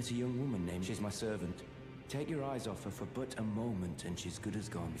 have you met a young woman named? She's my servant. Take your eyes off her for but a moment and she's good as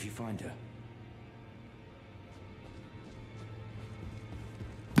gone if you find her.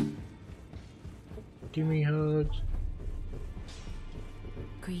 Give me hugs.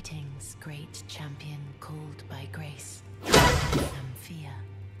 Greetings, great champion called by grace. I am Fia.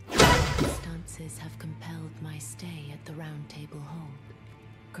 Circumstances have compelled my stay at the Round Table Hall.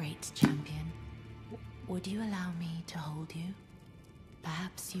 Great champion, would you allow me to hold you?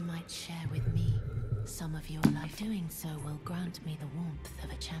 Perhaps you might share with me some of your life. Doing so will grant me the warmth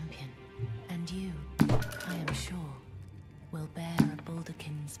of a champion. And you, I am sure, will bear a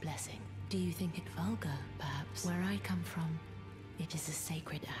Baldakin's blessing. Do you think it vulgar, perhaps? Where I come from, it is a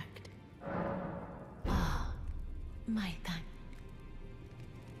sacred act. Ah, my thanks.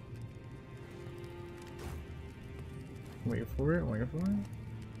 Wait for it, wait for it.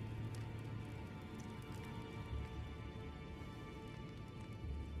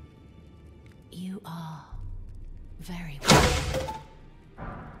 You are very well.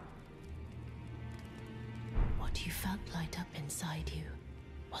 What you felt light up inside you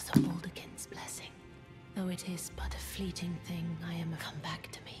was a Baldakin's blessing. Though it is but a fleeting thing, come back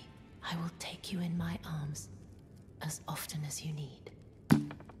to me. I will take you in my arms as often as you need.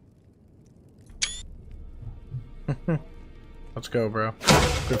 Let's go, bro.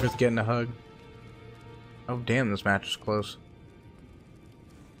 Griffith getting a hug. Oh, damn, this match is close.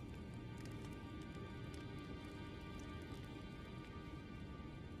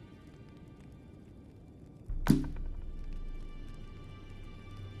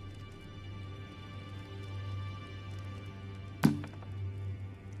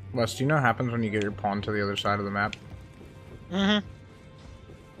 Wes, do you know what happens when you get your pawn to the other side of the map?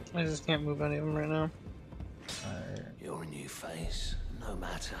 Mm-hmm. I just can't move any of them right now. You're a new face, no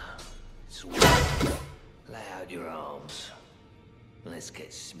matter. It's all lay out your arms. Let's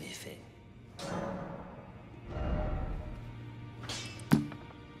get smithing.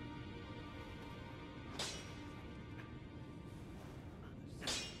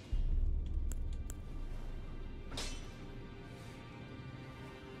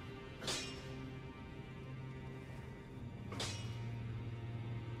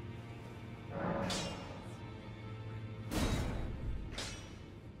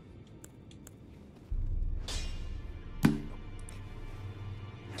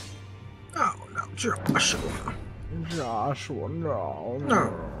 Joshua. Joshua, no.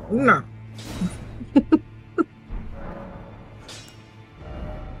 No.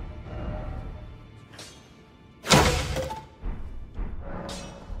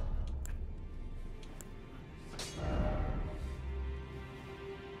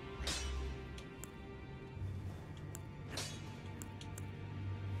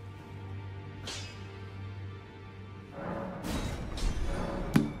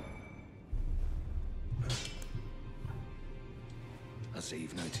 I see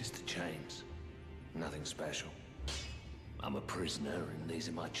you've noticed the chains. Nothing special. I'm a prisoner and these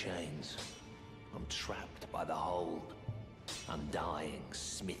are my chains. I'm trapped by the hold. I'm dying,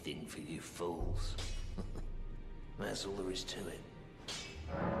 smithing for you fools. That's all there is to it.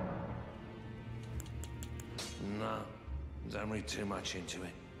 No, don't read too much into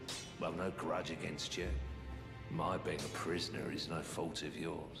it. I've no grudge against you. My being a prisoner is no fault of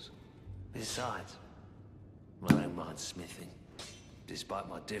yours. Besides, I don't mind smithing. Despite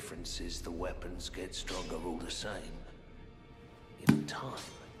my differences, the weapons get stronger all the same. Given time,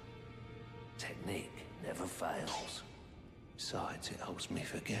 technique never fails. Besides, it helps me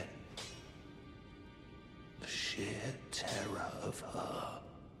forget the sheer terror of her.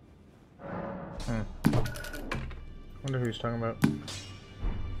 Wonder who he's talking about.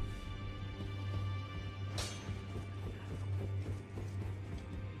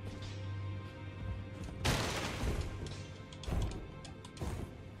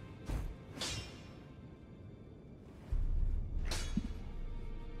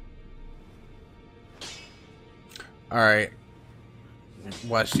 Alright.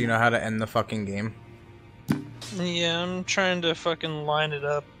 Wes, do you know how to end the fucking game? Yeah, I'm trying to fucking line it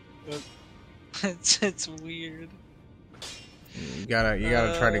up, but it's weird. You gotta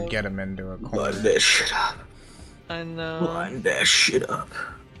try to get him into a corner. Line that shit up. I know. Line that shit up.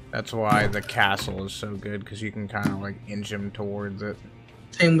 That's why the castle is so good, because you can kind of like inch him towards it.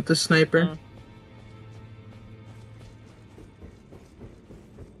 Same with the sniper.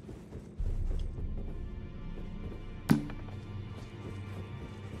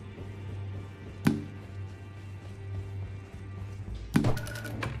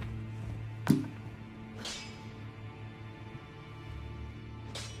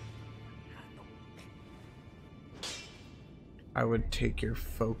 I would take your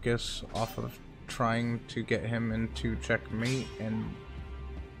focus off of trying to get him into checkmate and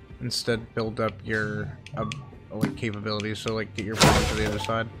instead build up your like capabilities. So like get your opponent to the other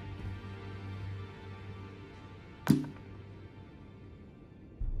side.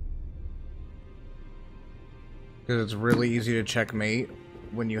 Because it's really easy to checkmate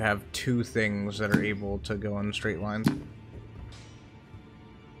when you have two things that are able to go in straight lines.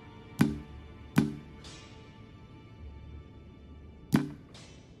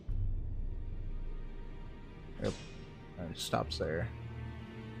 Yep, and it stops there.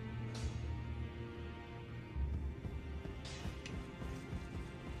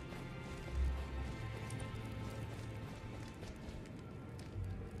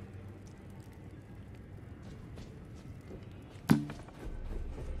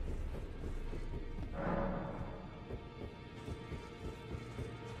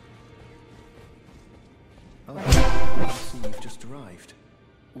 I see you've just arrived.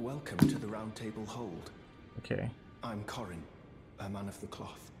 Welcome to the Round Table Hold. Okay. I'm Corin, a man of the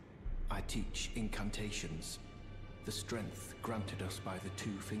cloth. I teach incantations, the strength granted us by the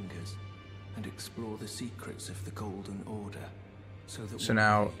two fingers, and explore the secrets of the Golden Order. So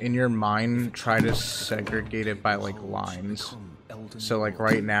now, in your mind, try to segregate it by, like, lines. So, like,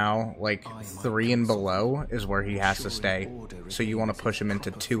 right now, like, 3 and below is where he has to stay. So you want to push him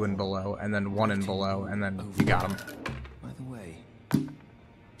into 2 and below, and then 1 and below, and then you got him. By the way, do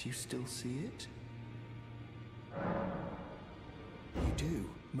you still see it? You do.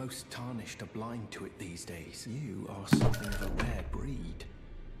 Most tarnished are blind to it these days. You are something of a rare breed.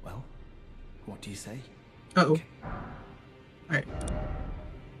 Well, what do you say? Uh-oh. Alright.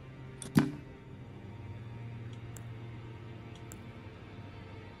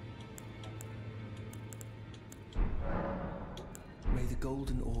 May the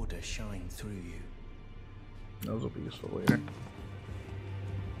Golden Order shine through you. Those will be useful later.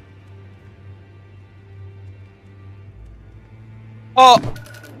 Oh!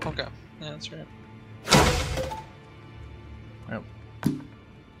 Okay. Yeah, that's right. Yep.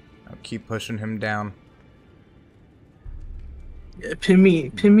 Now keep pushing him down. Yeah, pin me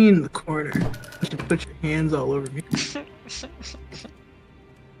in the corner. Put your hands all over me.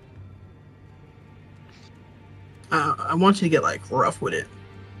 I want you to get like rough with it.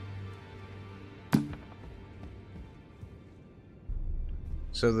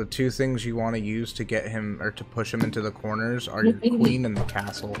 So the two things you want to use to get him, or to push him into the corners, are your queen and the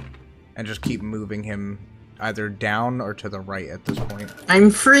castle. And just keep moving him either down or to the right at this point.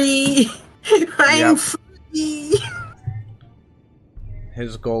 I'm free! I'm free!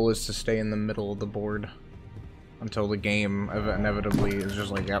 His goal is to stay in the middle of the board until the game inevitably is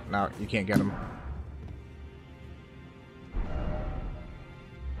just like, yep, no, you can't get him.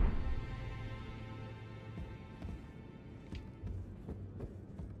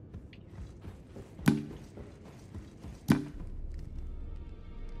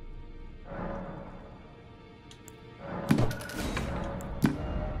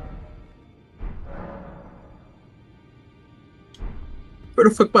 Where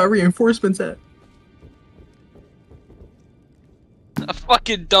the fuck my reinforcements at? I'm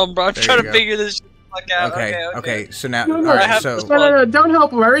fucking dumb, bro. I'm There trying you to go. figure this shit the fuck out. Okay. So now, No, all right. no, So no, don't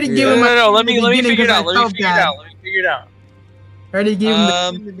help him. I already gave him my. No. Let me figure it out. I already gave him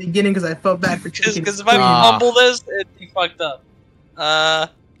the in the beginning because I felt bad for taking. Because if I fumble this, it'd be fucked up.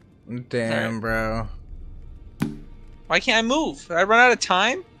 Damn, bro. Why can't I move? Did I run out of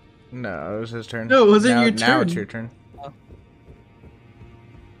time? No, it was his turn. No, it wasn't your Now turn. it's your turn.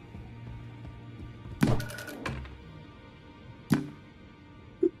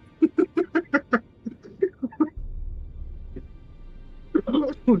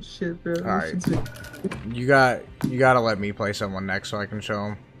 Oh shit, bro. All right. You gotta let me play someone next so I can show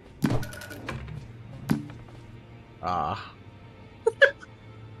him. I'll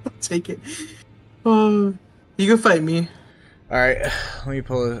take it. Oh, you can fight me. All right, let me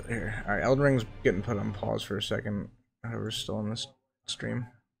pull it here. All right, Elden Ring's getting put on pause for a second. Whoever's still in this stream.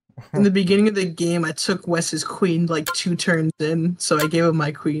 In the beginning of the game, I took Wes's queen like 2 turns in, so I gave him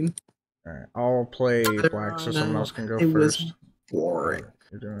my queen. All right, I'll play black so someone else can go it first. Was boring.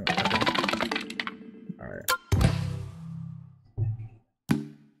 You're doing it. All right.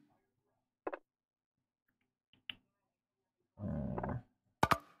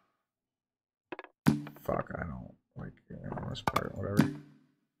 Fuck, I don't like on this part. Whatever.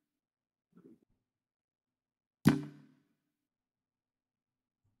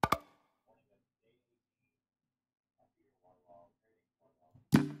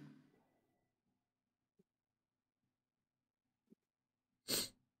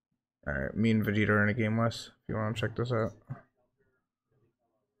 Alright, me and Vegeta are in a game, Wes. If you want to check this out.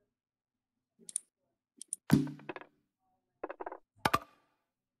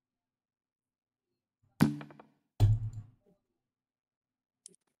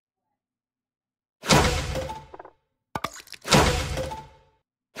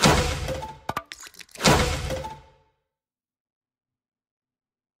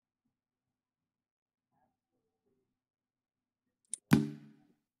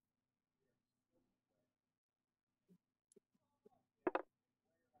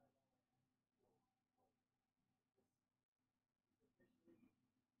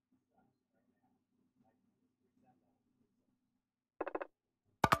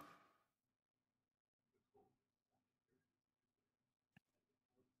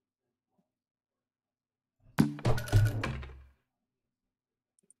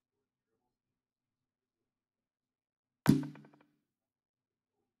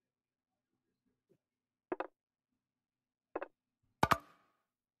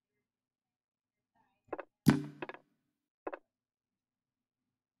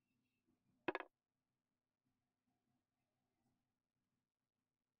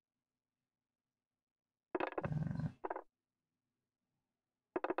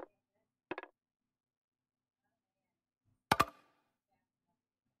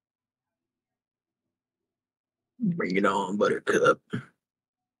 Bring it on, Buttercup.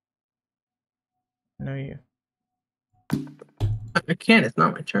 No, you. I can't. It's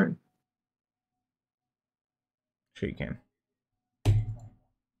not my turn. Sure you can.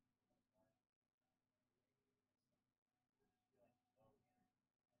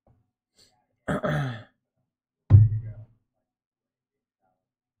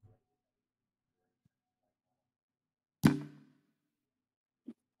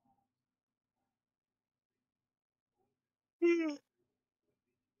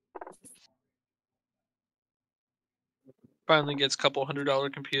 Finally gets a couple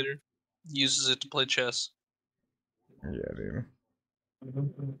 $100 computer. Uses it to play chess. Yeah, dude.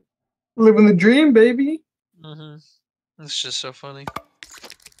 Living the dream, baby. It's just so funny.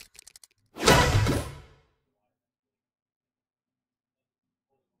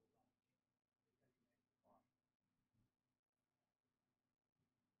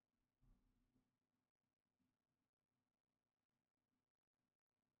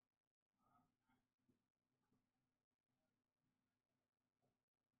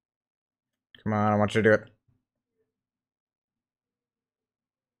 Come on, I want you to do it.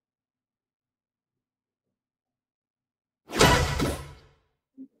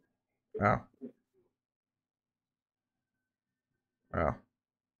 Oh. Oh.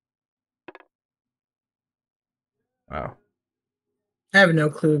 Oh. I have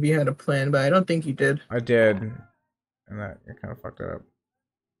no clue if you had a plan, but I don't think you did. I did. And that kind of fucked it up.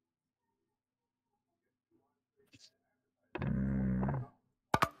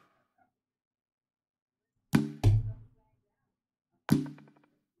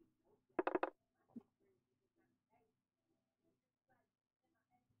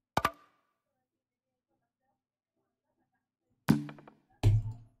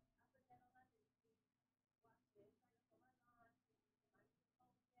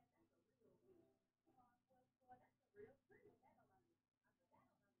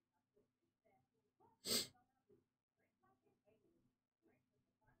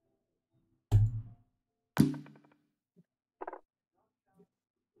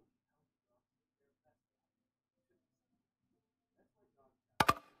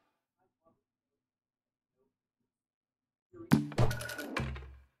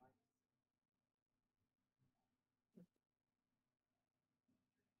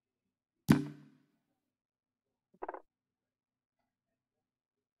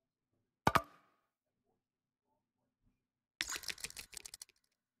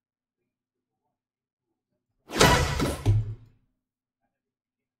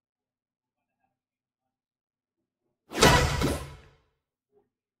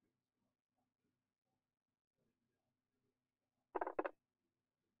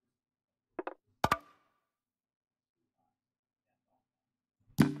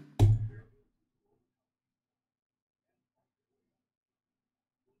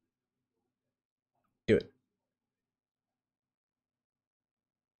 Do it.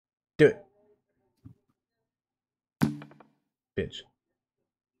 Do it. Bitch.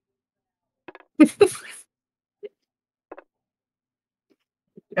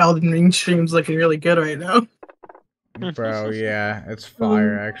 Elden Ring stream's looking really good right now. Bro, yeah, it's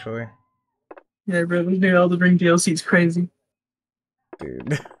fire actually. Yeah, bro, this new Elden Ring DLC is crazy.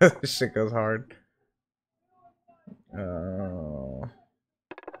 Dude, this shit goes hard. Oh.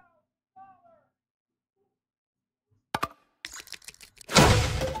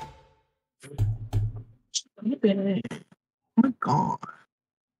 Oh my god.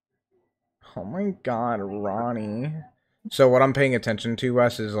 Oh my god, Ronnie. So what I'm paying attention to,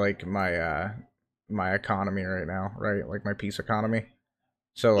 Wes, is like my my economy right now, right? Like my peace economy.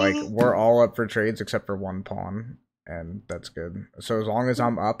 So like we're all up for trades except for one pawn, and that's good. So as long as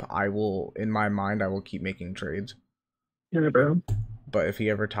I'm up, I will, in my mind, I will keep making trades. Yeah, bro. But if he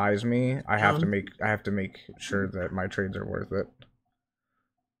ever ties me, I have to make sure that my trades are worth it.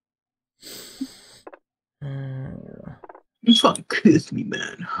 You fucking kiss me,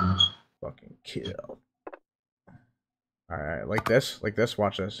 man. Fucking kill. Alright, like this,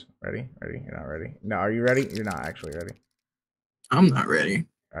 watch this. Ready? Ready? You're not ready. No, are you ready? You're not actually ready. I'm not ready.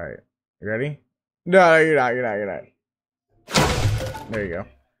 Alright. You ready? No, you're not. There you go.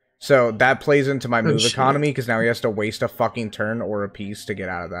 So that plays into my move economy, because now he has to waste a fucking turn or a piece to get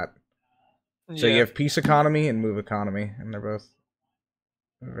out of that. So you have peace economy and move economy, and they're both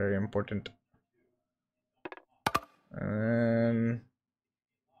very important. And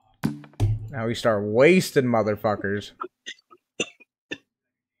now we start wasting motherfuckers.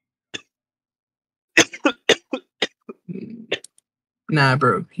 Nah,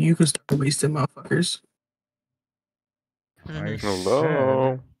 bro. You can start wasting motherfuckers.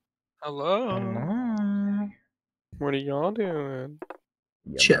 Hello. Hello. What are y'all doing?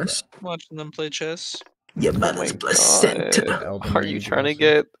 Chess. Watching them play chess. Your mother's placenta. Are you trying to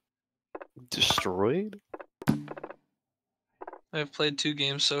get destroyed? I've played 2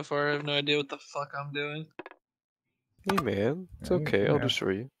 games so far. I have no idea what the fuck I'm doing. Hey man, it's okay. I'll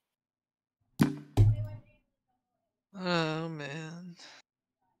destroy you. Oh man.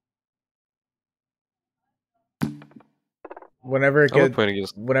 Whenever it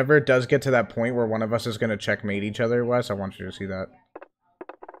does get to that point where one of us is gonna checkmate each other, Wes, I want you to see that.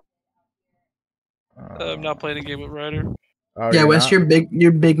 I'm not playing a game with Ryder. Oh, Yeah, Wes, your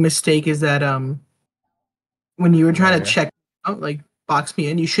big mistake is that when you were trying to check out, like box me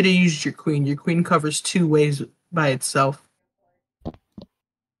in, you should have used your queen. Your queen covers 2 ways by itself.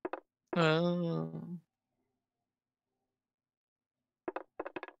 Yo,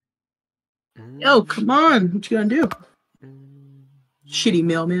 come on. What you gonna do? Shitty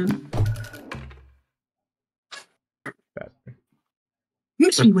mailman.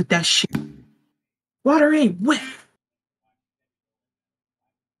 Miss me with that shit. Water ain't wet.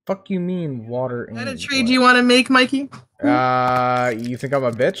 Fuck you mean water ain't Is that a trade you want to make, Mikey? You think I'm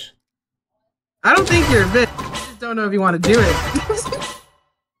a bitch? I don't think you're a bitch. I just don't know if you want to do it.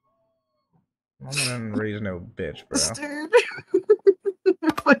 I'm gonna raise no bitch, bro. I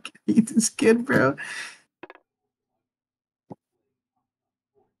fucking hate this kid, bro.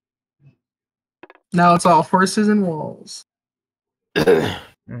 Now it's all horses and walls. Good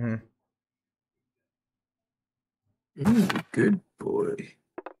boy.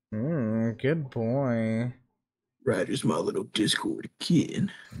 Good boy. Ryder's my little Discord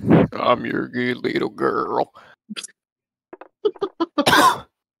kid. I'm your good little girl.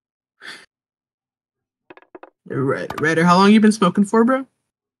 Ryder, how long you been smoking for, bro?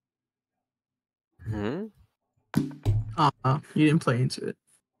 You didn't play into it.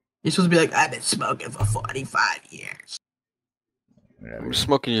 You're supposed to be like, I've been smoking for 45 years. Yeah, I'm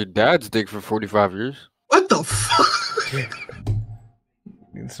smoking your dad's dick for 45 years. What the fuck?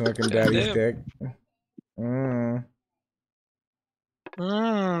 You smoking daddy's dick.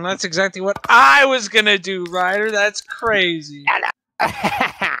 That's exactly what I was gonna do, Ryder. That's crazy.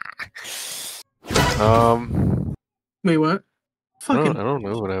 Wait, what? I don't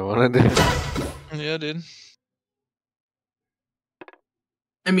know what I want to do. Yeah, dude.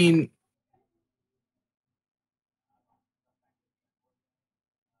 I mean,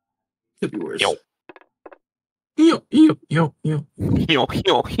 could be worse. Yo. You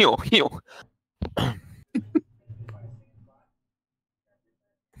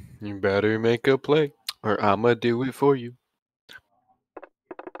better make a play, or I'ma do it for you.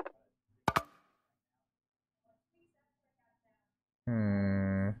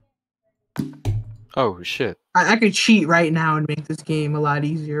 Oh shit. I could cheat right now and make this game a lot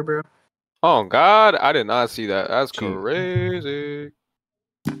easier, bro. Oh God, I did not see that. That's crazy.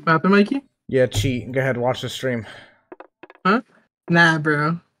 What happened, Mikey? Yeah, cheat. Go ahead, watch the stream. Huh? Nah,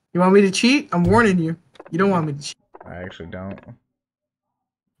 bro. You want me to cheat? I'm warning you. You don't want me to cheat. I actually don't.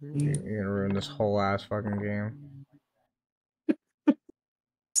 You're gonna ruin this whole ass fucking game.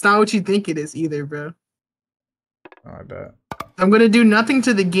 It's not what you think it is either, bro. Oh, I bet. I'm gonna do nothing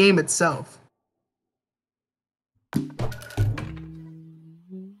to the game itself.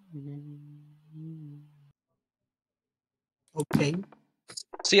 Okay.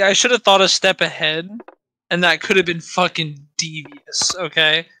 See, I should have thought a step ahead, and that could have been fucking devious,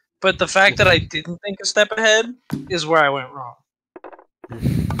 okay? But the fact that I didn't think a step ahead is where I went wrong.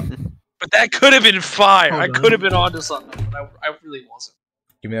 But that could have been fire. I could have been onto something, but I really wasn't.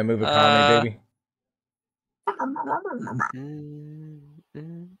 Give me that move economy, baby.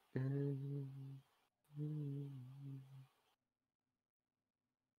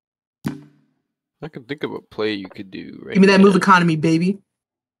 I can think of a play you could do right Give me that now. move economy, baby.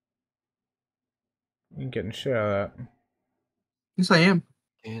 You ain't getting shit out of that. Yes, I am.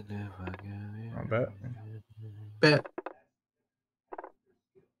 I bet. Bet.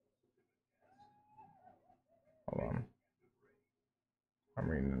 Hold on. I'm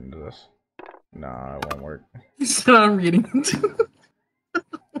reading into this. Nah, it won't work. So I'm reading into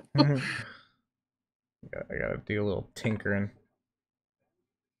I gotta do a little tinkering.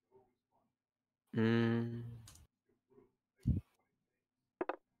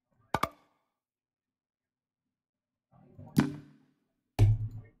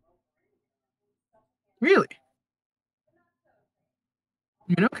 Really?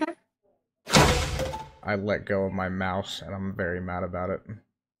 I mean, okay. I let go of my mouse, and I'm very mad about it.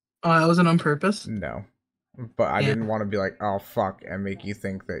 Oh, that wasn't on purpose? No. But I didn't want to be like, oh, fuck, and make you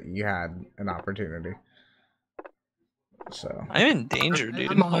think that you had an opportunity. So. I'm in danger,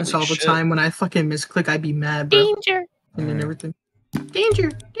 dude. I'm on this all the time. When I fucking misclick, I'd be mad, bro. Danger! And then everything. Danger!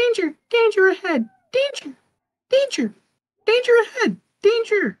 Danger! Danger ahead! Danger! Danger! Danger ahead!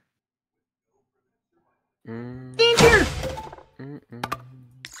 Danger! Danger!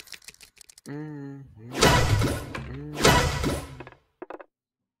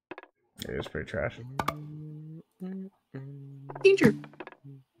 It is pretty trash. Danger!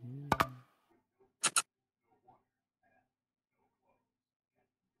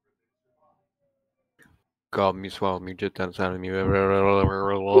 God, me swallow me, jet down sound of me.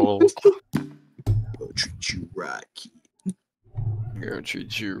 I'll treat you right, kid. Gonna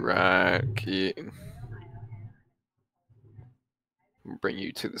treat you right, kid. Bring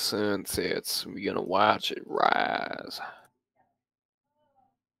you to the sunsets. We're gonna watch it rise.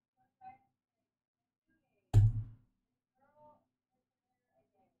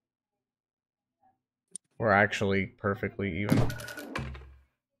 We're actually perfectly even.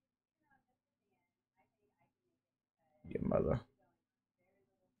 Your mother.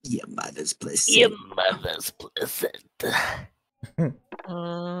 Your mother's placenta. Your mother's placenta.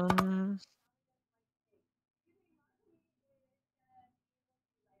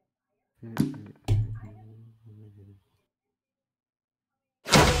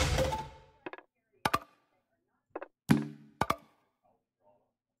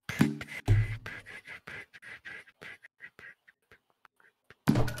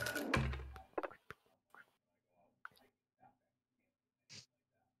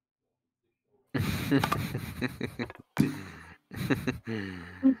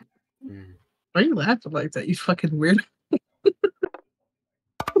 Why are you laughing like that? You fucking weird.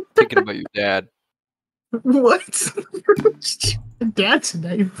 Thinking about your dad. What? Dad's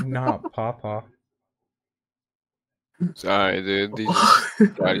name. Not Papa. Sorry, dude. These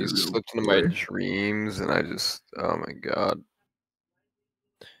bodies slipped into my dreams, and I just, oh my god.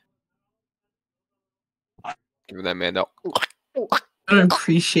 Give that man that. I don't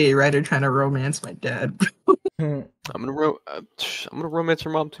appreciate Ryder trying to romance my dad. I'm gonna romance her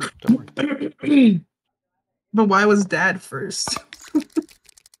mom too. Don't worry. But why was dad first?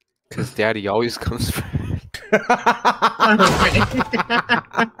 Because daddy always comes first.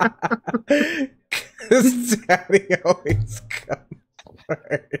 Because daddy always comes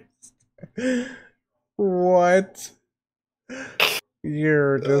first. What?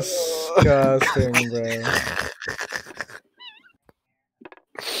 You're disgusting,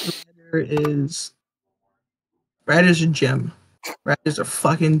 bro. Ryder's a gem. Ryder's a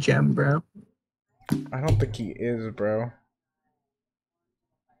fucking gem, bro. I don't think he is, bro.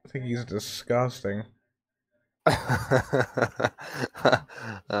 I think he's disgusting.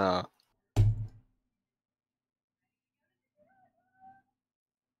 Oh.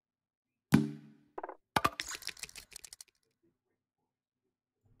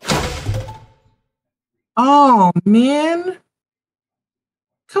 Oh man.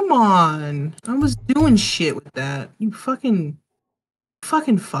 Come on. I was doing shit with that. You fucking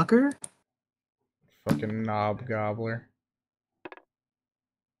fucker. Fucking knob gobbler.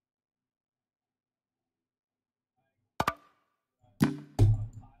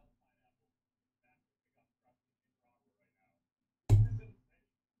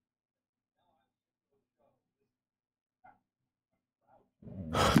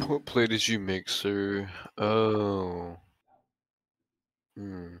 What play did you make, sir? Oh.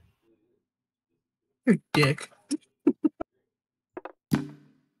 Hmm. You're a dick.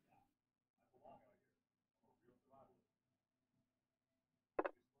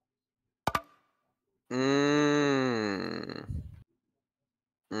 Mm.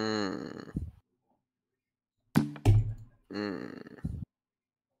 Mm. Mm.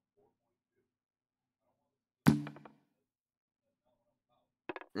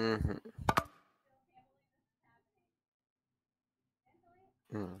 Mm-hmm.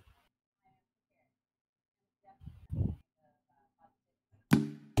 Mm.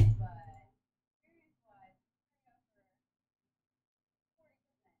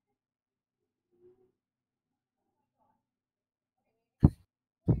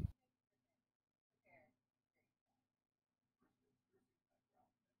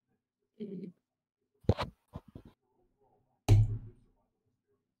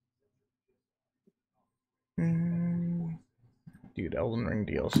 Dude, Elden Ring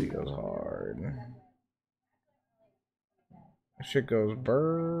DLC goes hard. Shit goes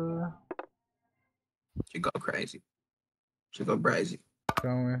burr. Should go crazy. Should go crazy.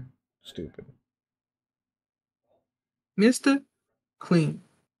 Going stupid. Mr. Clean.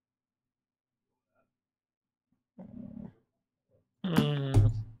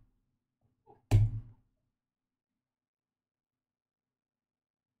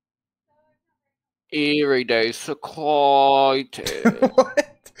 Every day so excited.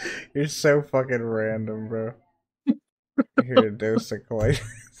 What? You're so fucking random, bro. Here to dose of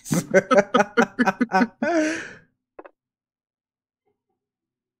colitis. Get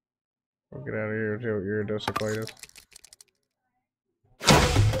out of here, Joe. You're a dose of colitis.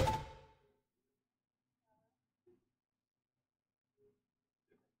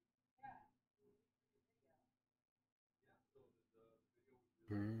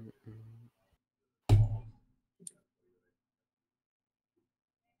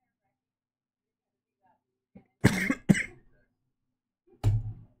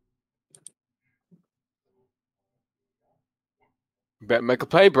 Bet make a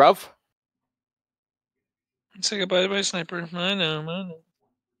play, bruv. Say goodbye to my sniper. I know.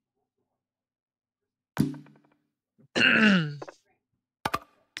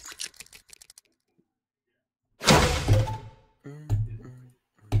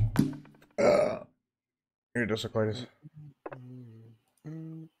 You're a dose of colitis.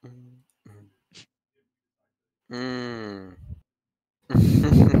 Can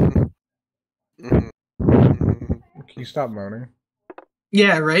you stop moaning?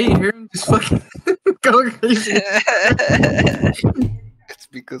 Yeah, right? You hear him just fucking go crazy. It's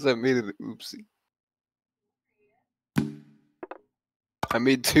because I made an oopsie. I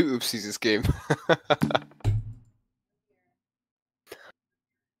made 2 oopsies this game.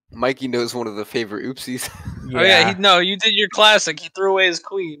 Mikey knows one of the favorite oopsies. Yeah. Oh yeah, you did your classic. He threw away his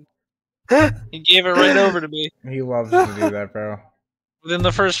queen. He gave it right over to me. He loves to do that, bro. Within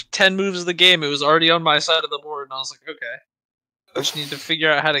the first 10 moves of the game, it was already on my side of the board, and I was like, okay. I just need to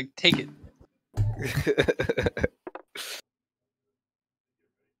figure out how to take it.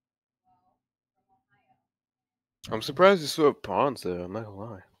 I'm surprised you still have pawns there, I'm not gonna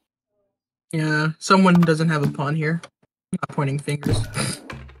lie. Yeah, someone doesn't have a pawn here. I'm not pointing fingers.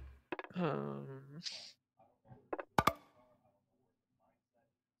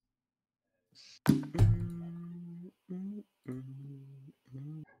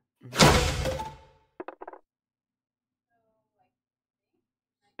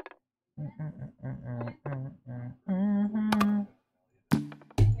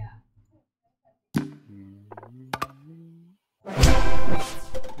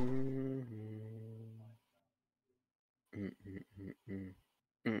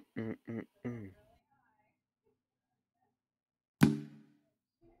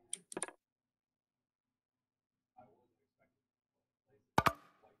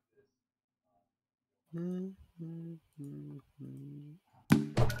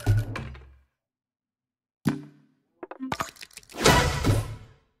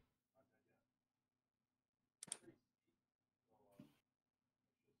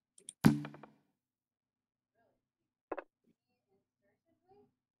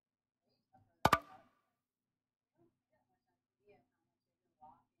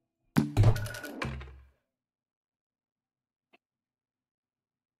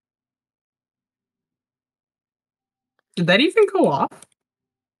 Did that even go off?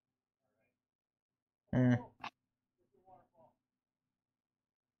 Mm.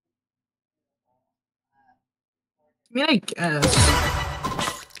 I mean, I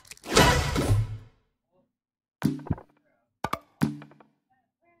guess.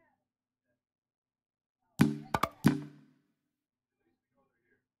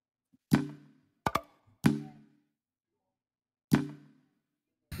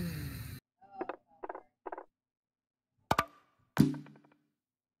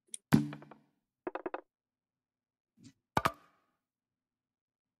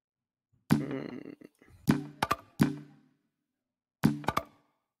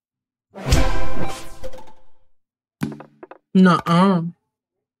 Nuh-uh.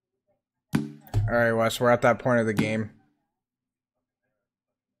 Alright, Wes, we're at that point of the game.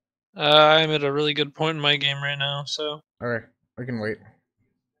 I'm at a really good point in my game right now, so. Okay, we can wait.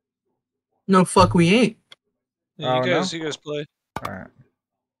 No, fuck, we ain't. Yeah, Oh, no? you guys play. Alright.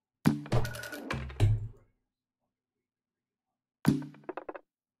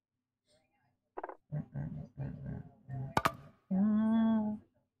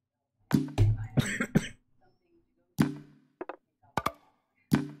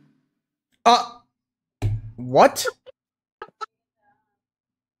 What?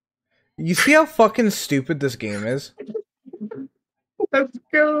 You see how fucking stupid this game is? Let's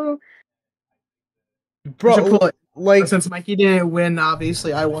go. Bro, like... Since Mikey didn't win,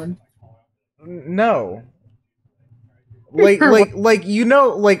 obviously, I won. No. Like, you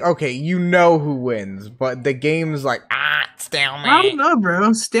know, like, okay, you know who wins, but the game's like, stalemate. I don't know,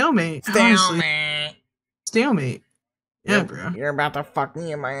 bro. Stalemate. Stalemate. Honestly. Stalemate. Yeah, bro. You're about to fuck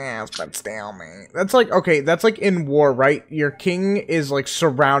me in my ass, but stalemate. That's like, okay, that's like in war, right? Your king is like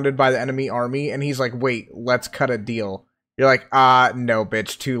surrounded by the enemy army, and he's like, wait, let's cut a deal. You're like, no,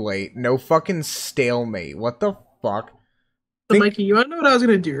 bitch, too late. No fucking stalemate. What the fuck? So, Mikey, you wanna know what I was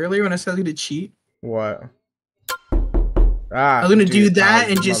gonna do earlier when I said I was gonna cheat? What? I was gonna do that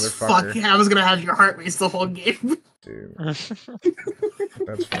and just fuck. I was gonna have your heart race the whole game. Dude. That's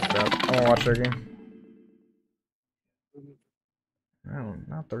fucked up. I wanna watch their game. No,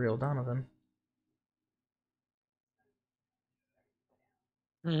 not the real Donovan.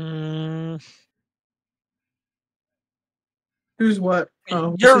 Who's what?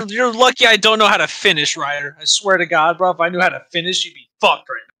 Oh, You're lucky I don't know how to finish, Ryder. I swear to God, bro. If I knew how to finish, you'd be fucked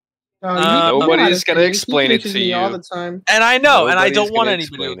right now. Nobody's gonna explain it to you all the time. And I know, and I Nobody's don't want gonna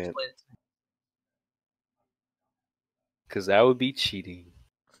anybody to explain it. explain it. Because that would be cheating.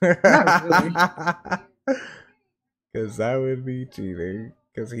 Not really. Because that would be cheating.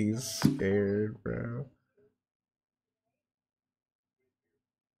 Because he's scared, bro.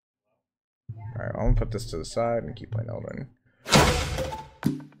 Alright, I'm gonna put this to the side and keep playing Elden.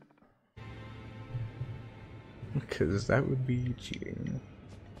 Because that would be cheating.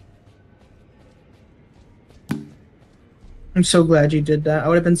 I'm so glad you did that. I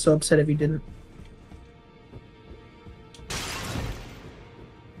would have been so upset if you didn't.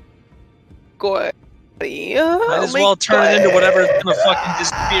 Go ahead. Yeah, Might as well turn it into whatever's gonna fucking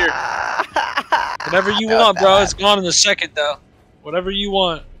disappear. Whatever you want, bro. It's gone in a second, though. Whatever you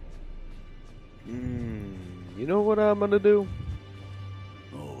want. You know what I'm gonna do?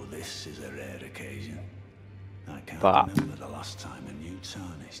 Oh, this is a rare occasion. I can't Bah. remember the last time a new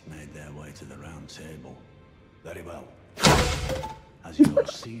tarnished made their way to the round table. Very well. As your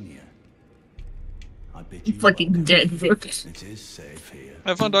senior, I bid you Fucking welcome. dead, bro. It is safe here.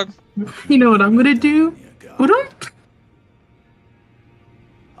 Have fun, dog. You know what I'm gonna do? What up?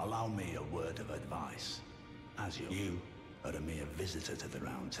 Allow me a word of advice. As you are a mere visitor to the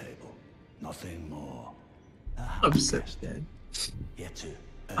round table. Nothing more. I'm so dead. Yet to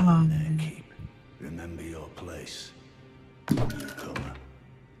earn their keep. Remember your place. Newcomer.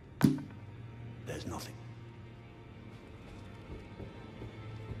 There's nothing.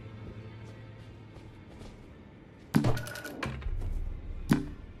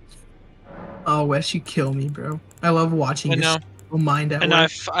 Oh, Wes, you kill me, bro. I love watching I know. your mind at And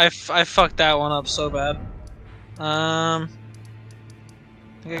work. I fucked that one up so bad. I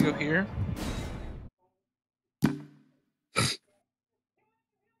think I go here.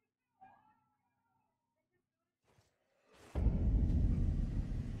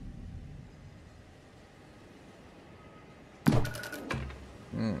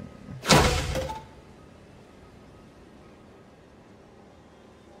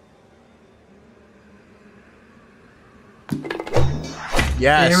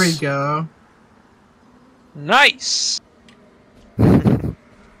 Yes. There we go. Nice.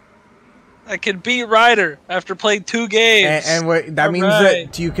 I can beat Ryder after playing 2 games. And what that All means right.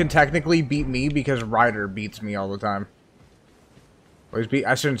 that you can technically beat me because Ryder beats me all the time. Well,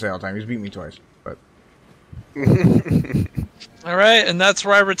 I shouldn't say all the time. He's beat me twice, but. All right, and that's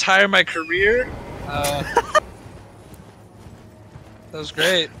where I retire my career. That was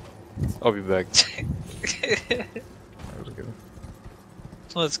great. I'll be back. That was good.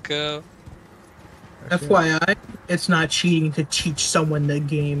 Let's go. FYI, it's not cheating to teach someone the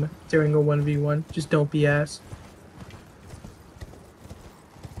game during a 1v1. Just don't be ass.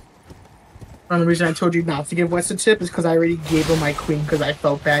 The reason I told you not to give Wes a tip is because I already gave him my queen because I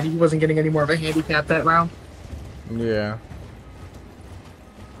felt bad. He wasn't getting any more of a handicap that round. Yeah.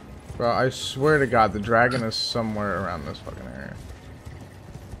 Well, I swear to God, the dragon is somewhere around this fucking area.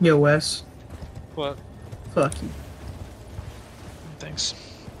 Yo, Wes. What? Fuck you. Thanks.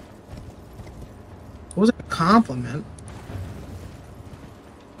 What was a compliment?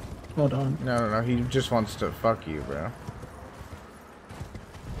 Hold on. No. He just wants to fuck you, bro.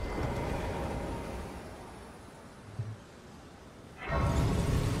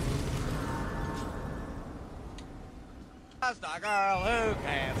 Just a girl who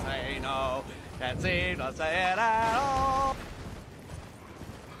can't say no, can't seem to say it at all.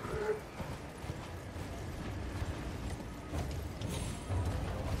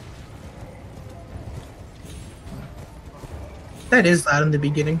 That is loud in the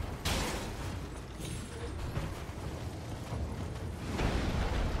beginning.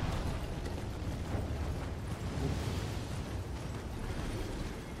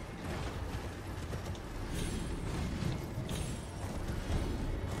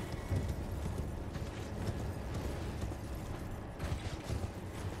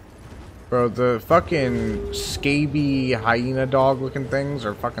 Bro, the fucking scaby hyena dog looking things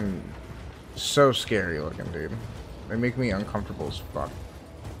are fucking so scary looking, dude. They make me uncomfortable as fuck.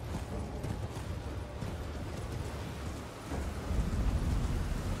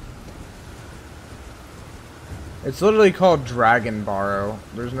 It's literally called Dragon Barrow.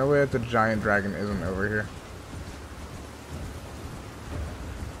 There's no way that the giant dragon isn't over here.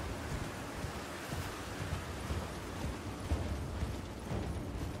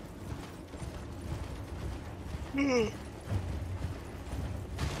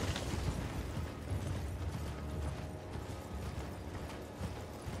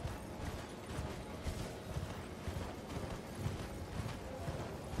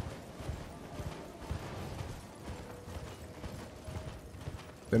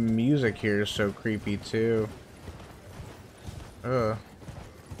 The music here is so creepy too. Ugh.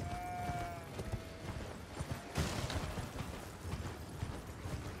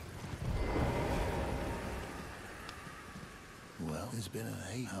 Well, it's been an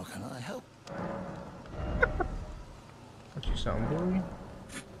 8. How can I help? What you sound boy?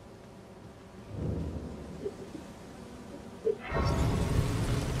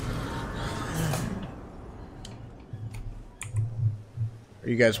 Are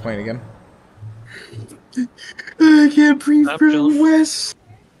you guys playing again? I can't breathe, bro. Wes.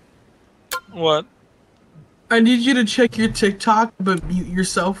 What? I need you to check your TikTok, but mute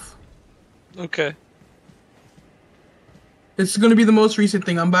yourself. Okay. It's gonna be the most recent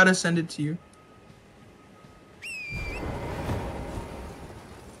thing. I'm about to send it to you.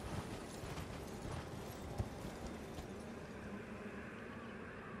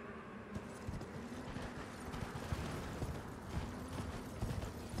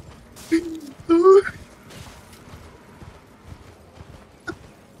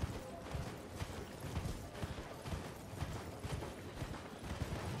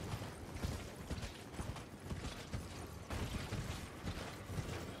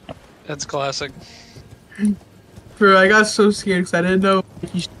 That's classic. Bro, I got so scared because I didn't know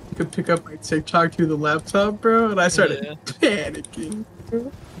he could pick up my TikTok through the laptop, bro, and I started panicking.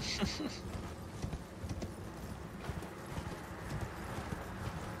 Bro.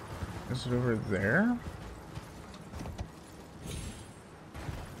 Is it over there?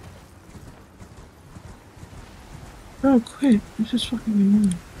 Bro, quit. This is fucking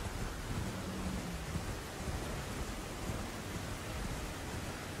annoying.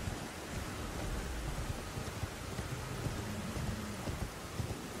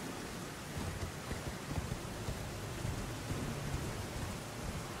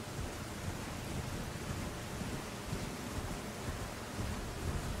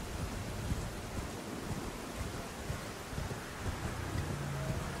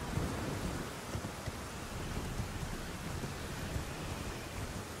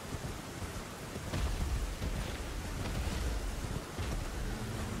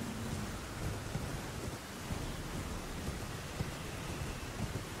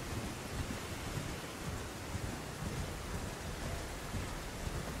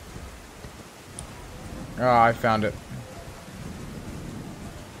 Oh, I found it.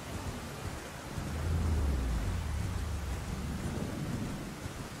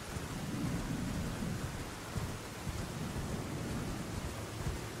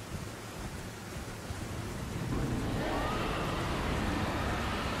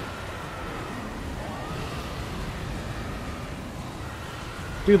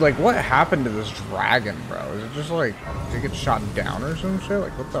 Dude, like, what happened to this dragon, bro? Is it just like, did it get shot down or some shit?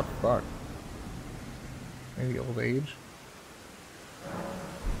 Like, what the fuck? Maybe old age?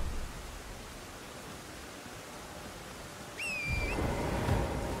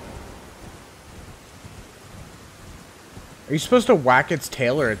 Are you supposed to whack its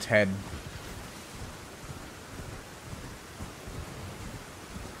tail or its head?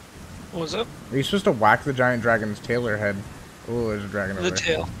 What was it? Are you supposed to whack the giant dragon's tail or head? Oh, there's a dragon over there. The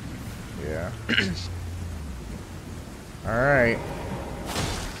tail. Yeah. Alright.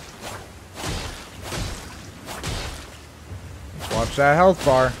 Let's watch that health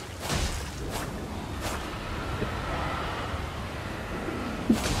bar.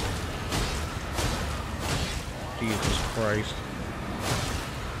 Jesus Christ.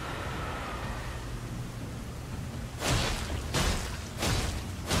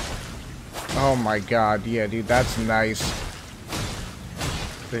 Oh my god, yeah, dude, that's nice.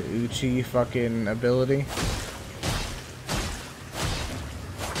 The Uchi fucking ability.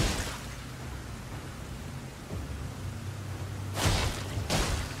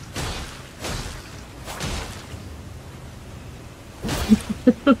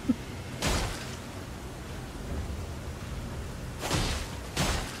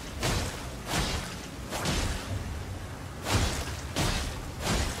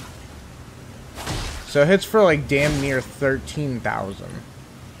 So it hits for like damn near 13,000.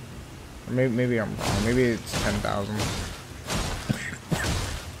 Or maybe I'm wrong. Maybe it's 10,000.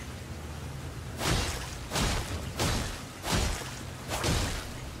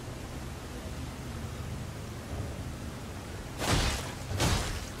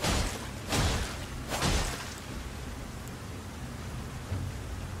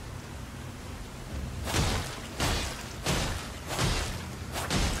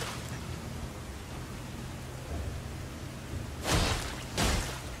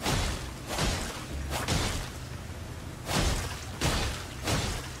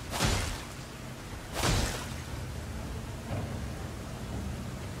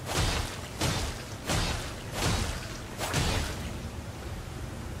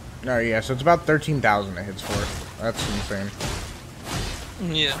 No, yeah, so it's about 13,000 it hits for. That's insane.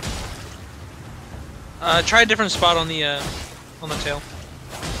 Yeah. Try a different spot on the tail.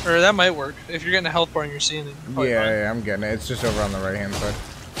 Or that might work. If you're getting a health bar and you're seeing it. Yeah, I'm getting it. It's just over on the right hand side.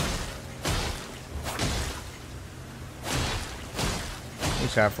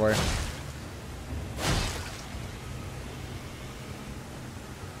 He's halfway.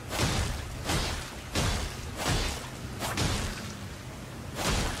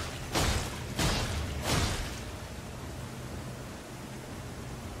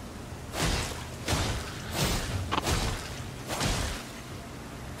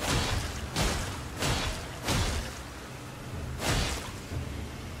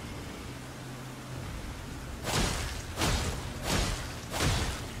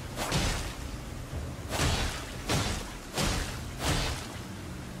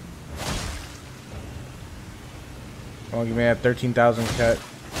 Well, give me that 13,000 cut.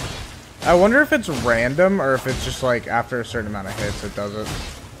 I wonder if it's random or if it's just like after a certain amount of hits it does it.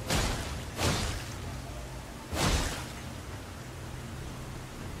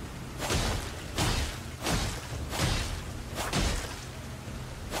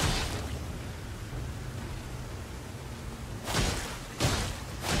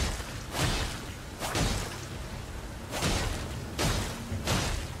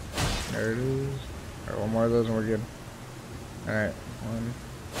 There it is. Alright, one more of those and we're good. Alright, 1,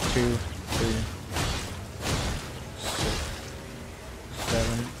 2, 3, 6,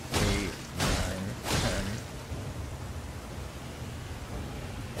 7, 8, 9, 10,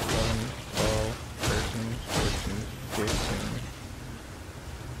 11, 12, 13, 14, 15.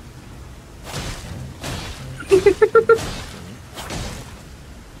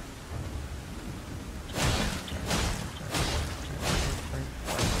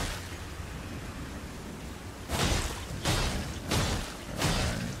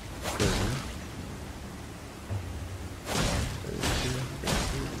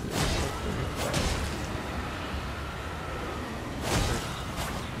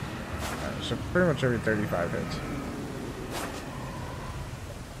 So pretty much every 35 hits.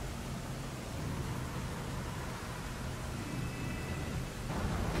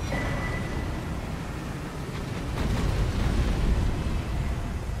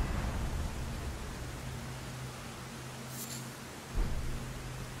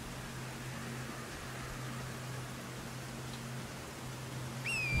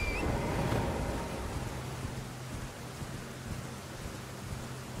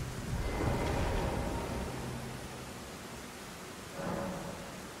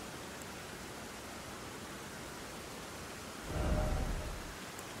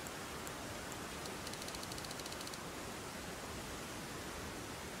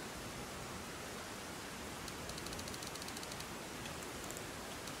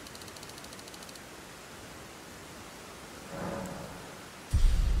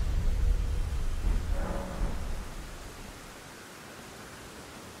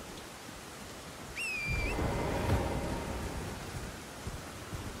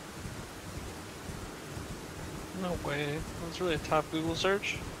 No way. That's really a top Google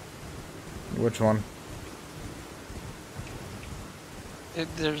search. Which one?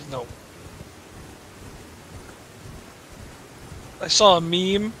 There's no. I saw a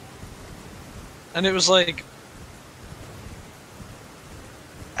meme, and it was like.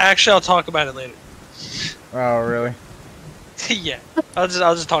 Actually, I'll talk about it later. Oh, really? Yeah, I'll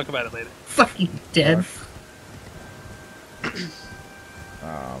just talk about it later. Fucking dead.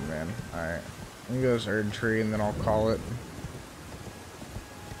 Oh man. Alright. Let me go to Erd Tree and then I'll call it.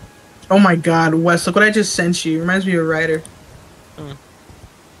 Oh my god, Wes, look what I just sent you. Reminds me of a writer.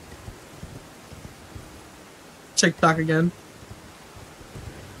 TikTok again.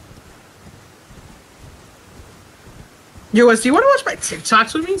 Yo, Wes, do you want to watch my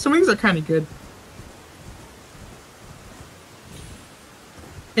TikToks with me? Some of these are kind of good.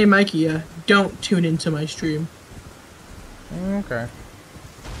 Hey, Mikey, don't tune into my stream. Okay.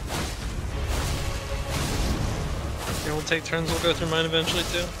 Yeah, we'll take turns. We'll go through mine eventually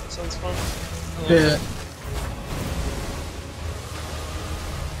too. Sounds fun. Yeah.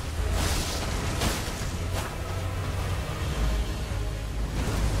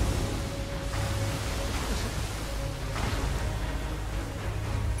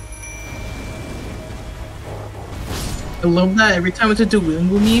 I love that every time it's a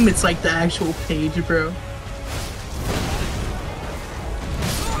Duolingo meme, it's like the actual page, bro.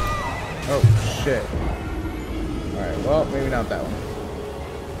 Oh shit. Alright, well, maybe not that one.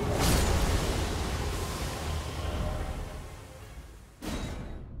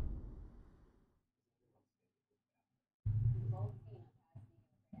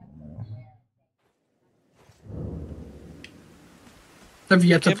 Have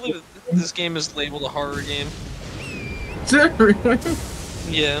you I can't believe this game is labeled a horror game. Is that really?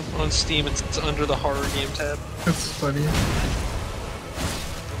 Yeah, on Steam it's under the horror game tab. That's funny.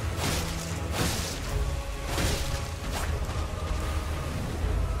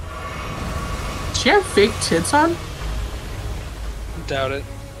 Does she have fake tits on? Doubt it.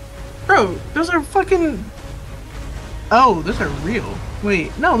 Bro, those are fucking... Oh, those are real.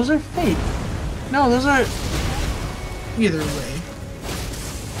 Wait, no, those are fake. No, those are... Either way.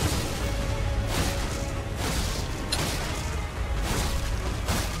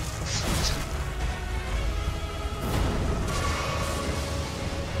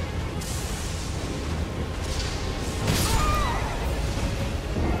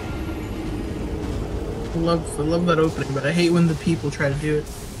 I love that opening, but I hate when the people try to do it.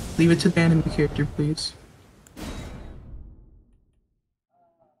 Leave it to the anime character, please.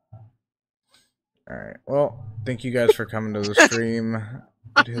 Alright, well, thank you guys for coming to the stream.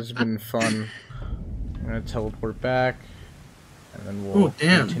 It has been fun. I'm gonna teleport back, and then we'll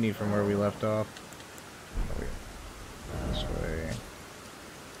continue from where we left off. Oh, yeah. This way.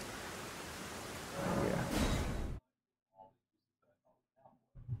 Yeah.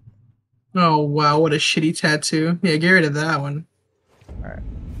 Oh wow, what a shitty tattoo. Yeah, get rid of that one. Alright.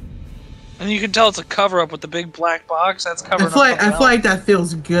 And you can tell it's a cover-up with the big black box. That's covering up. I feel like that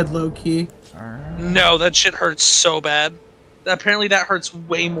feels good, low key. No, that shit hurts so bad. Apparently, that hurts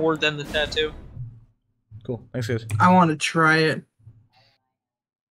way more than the tattoo. Cool. Thanks, guys. I want to try it.